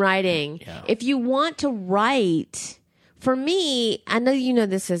writing. Yeah. If you want to write, for me, I know you know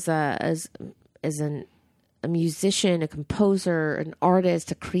this as a musician, a composer, an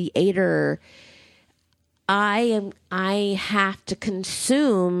artist, a creator. I have to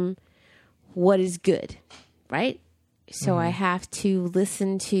consume what is good, right? So I have to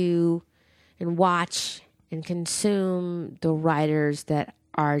listen to and watch and consume the writers that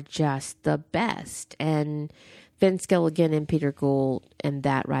are just the best. And Vince Gilligan and Peter Gould and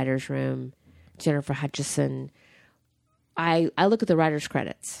that writer's room Jennifer Hutchison. I look at the writer's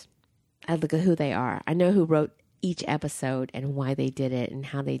credits. I look at who they are. I know who wrote each episode and why they did it and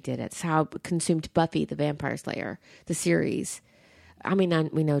how they did it. It's how I consumed Buffy the Vampire Slayer, the series. I mean,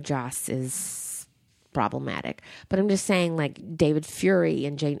 we know Joss is problematic, but I'm just saying, like, David Fury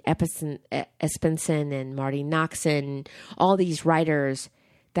and Jane Espenson and Marty Noxon, all these writers,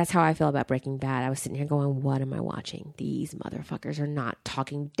 that's how I feel about Breaking Bad. I was sitting here going, what am I watching? These motherfuckers are not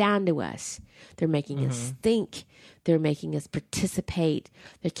talking down to us. They're making us think. They're making us participate.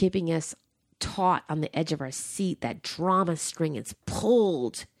 They're keeping us taut on the edge of our seat. That drama string is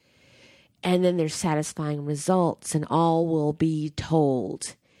pulled. And then there's satisfying results and all will be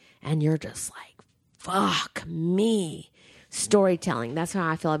told. And you're just like, fuck me. Storytelling. That's how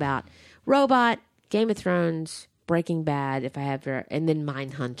I feel about Robot, Game of Thrones, Breaking Bad, if I have, and then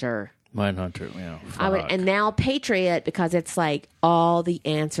Mindhunter. Mindhunter, yeah. And now Patriot, because it's like all the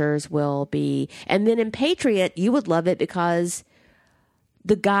answers will be. And then in Patriot, you would love it because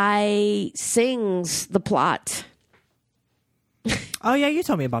the guy sings the plot. Oh, yeah, you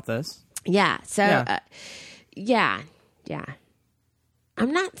told me about this. Yeah. So, Yeah. yeah.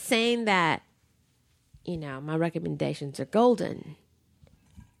 I'm not saying that, my recommendations are golden.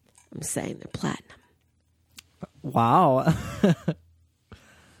 I'm saying they're platinum. Wow.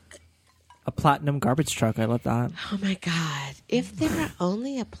 A platinum garbage truck. I love that. Oh, my God. If there were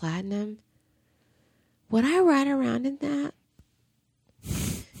only a platinum, would I ride around in that?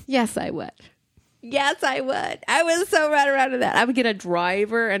 Yes, I would. Yes, I would. I would so ride around in that. I would get a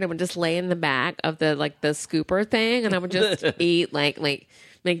driver and I would just lay in the back of the scooper thing and I would just eat like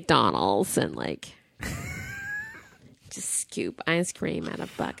McDonald's and just scoop ice cream out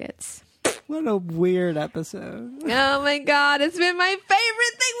of buckets. What a weird episode. Oh my God. It's been my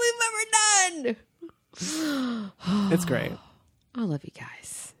favorite thing we've ever done. It's great. I love you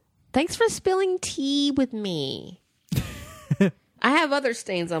guys. Thanks for spilling tea with me. I have other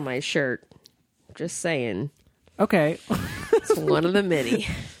stains on my shirt. Just saying. Okay. It's one of the many.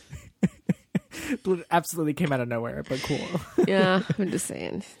 Absolutely came out of nowhere, but cool. Yeah, I'm just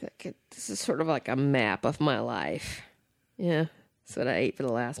saying. This is sort of like a map of my life. Yeah, that's what I ate for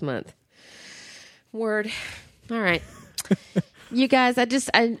the last month. Word. All right. You guys,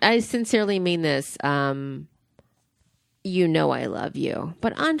 I sincerely mean this. You know I love you.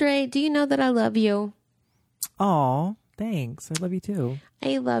 But Andre, do you know that I love you? Aw, thanks. I love you too.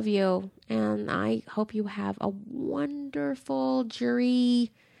 I love you, and I hope you have a wonderful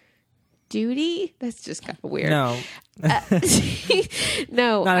jury duty. That's just kind of weird. No.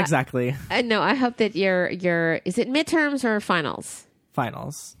 No. Not exactly. No, I hope that your is it midterms or finals?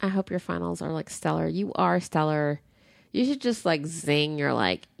 Finals. I hope your finals are stellar. You are stellar. You should just zing your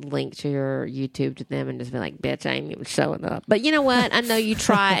link to your YouTube to them and just be like, bitch, I ain't even showing up. But you know what? I know you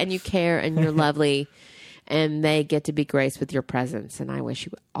try and you care and you're lovely. And they get to be graced with your presence. And I wish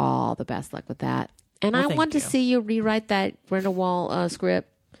you all the best luck with that. And I want to see you rewrite that Grindelwald script.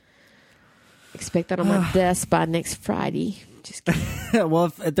 Expect that on my desk by next Friday. Just kidding. Well,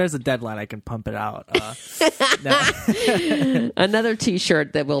 if there's a deadline, I can pump it out. Another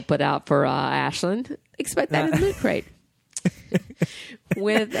T-shirt that we'll put out for Ashlyn. Expect that in the Loot Crate.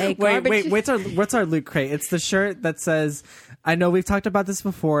 With a garbage... Wait, what's our Loot Crate? It's the shirt that says... I know we've talked about this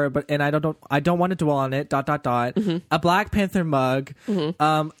before, and I don't want to dwell on it. ... Mm-hmm. A Black Panther mug,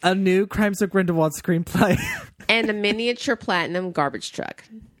 a new Crimes of Grindelwald screenplay, and a miniature platinum garbage truck.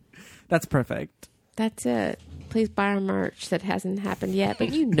 That's perfect. That's it. Please buy our merch. That hasn't happened yet,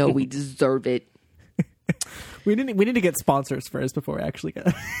 but you know we deserve it. We need to get sponsors first before we actually go.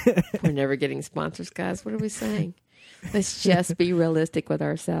 We're never getting sponsors, guys. What are we saying? Let's just be realistic with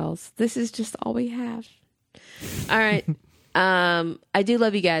ourselves. This is just all we have. All right. I do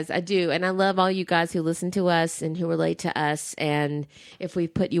love you guys. I do. And I love all you guys who listen to us and who relate to us. And if we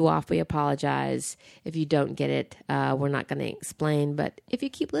put you off, we apologize. If you don't get it, we're not going to explain. But if you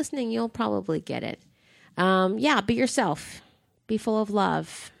keep listening, you'll probably get it. Be yourself. Be full of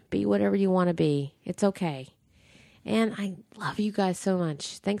love. Be whatever you want to be. It's okay. And I love you guys so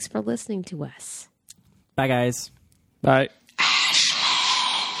much. Thanks for listening to us. Bye, guys. Bye.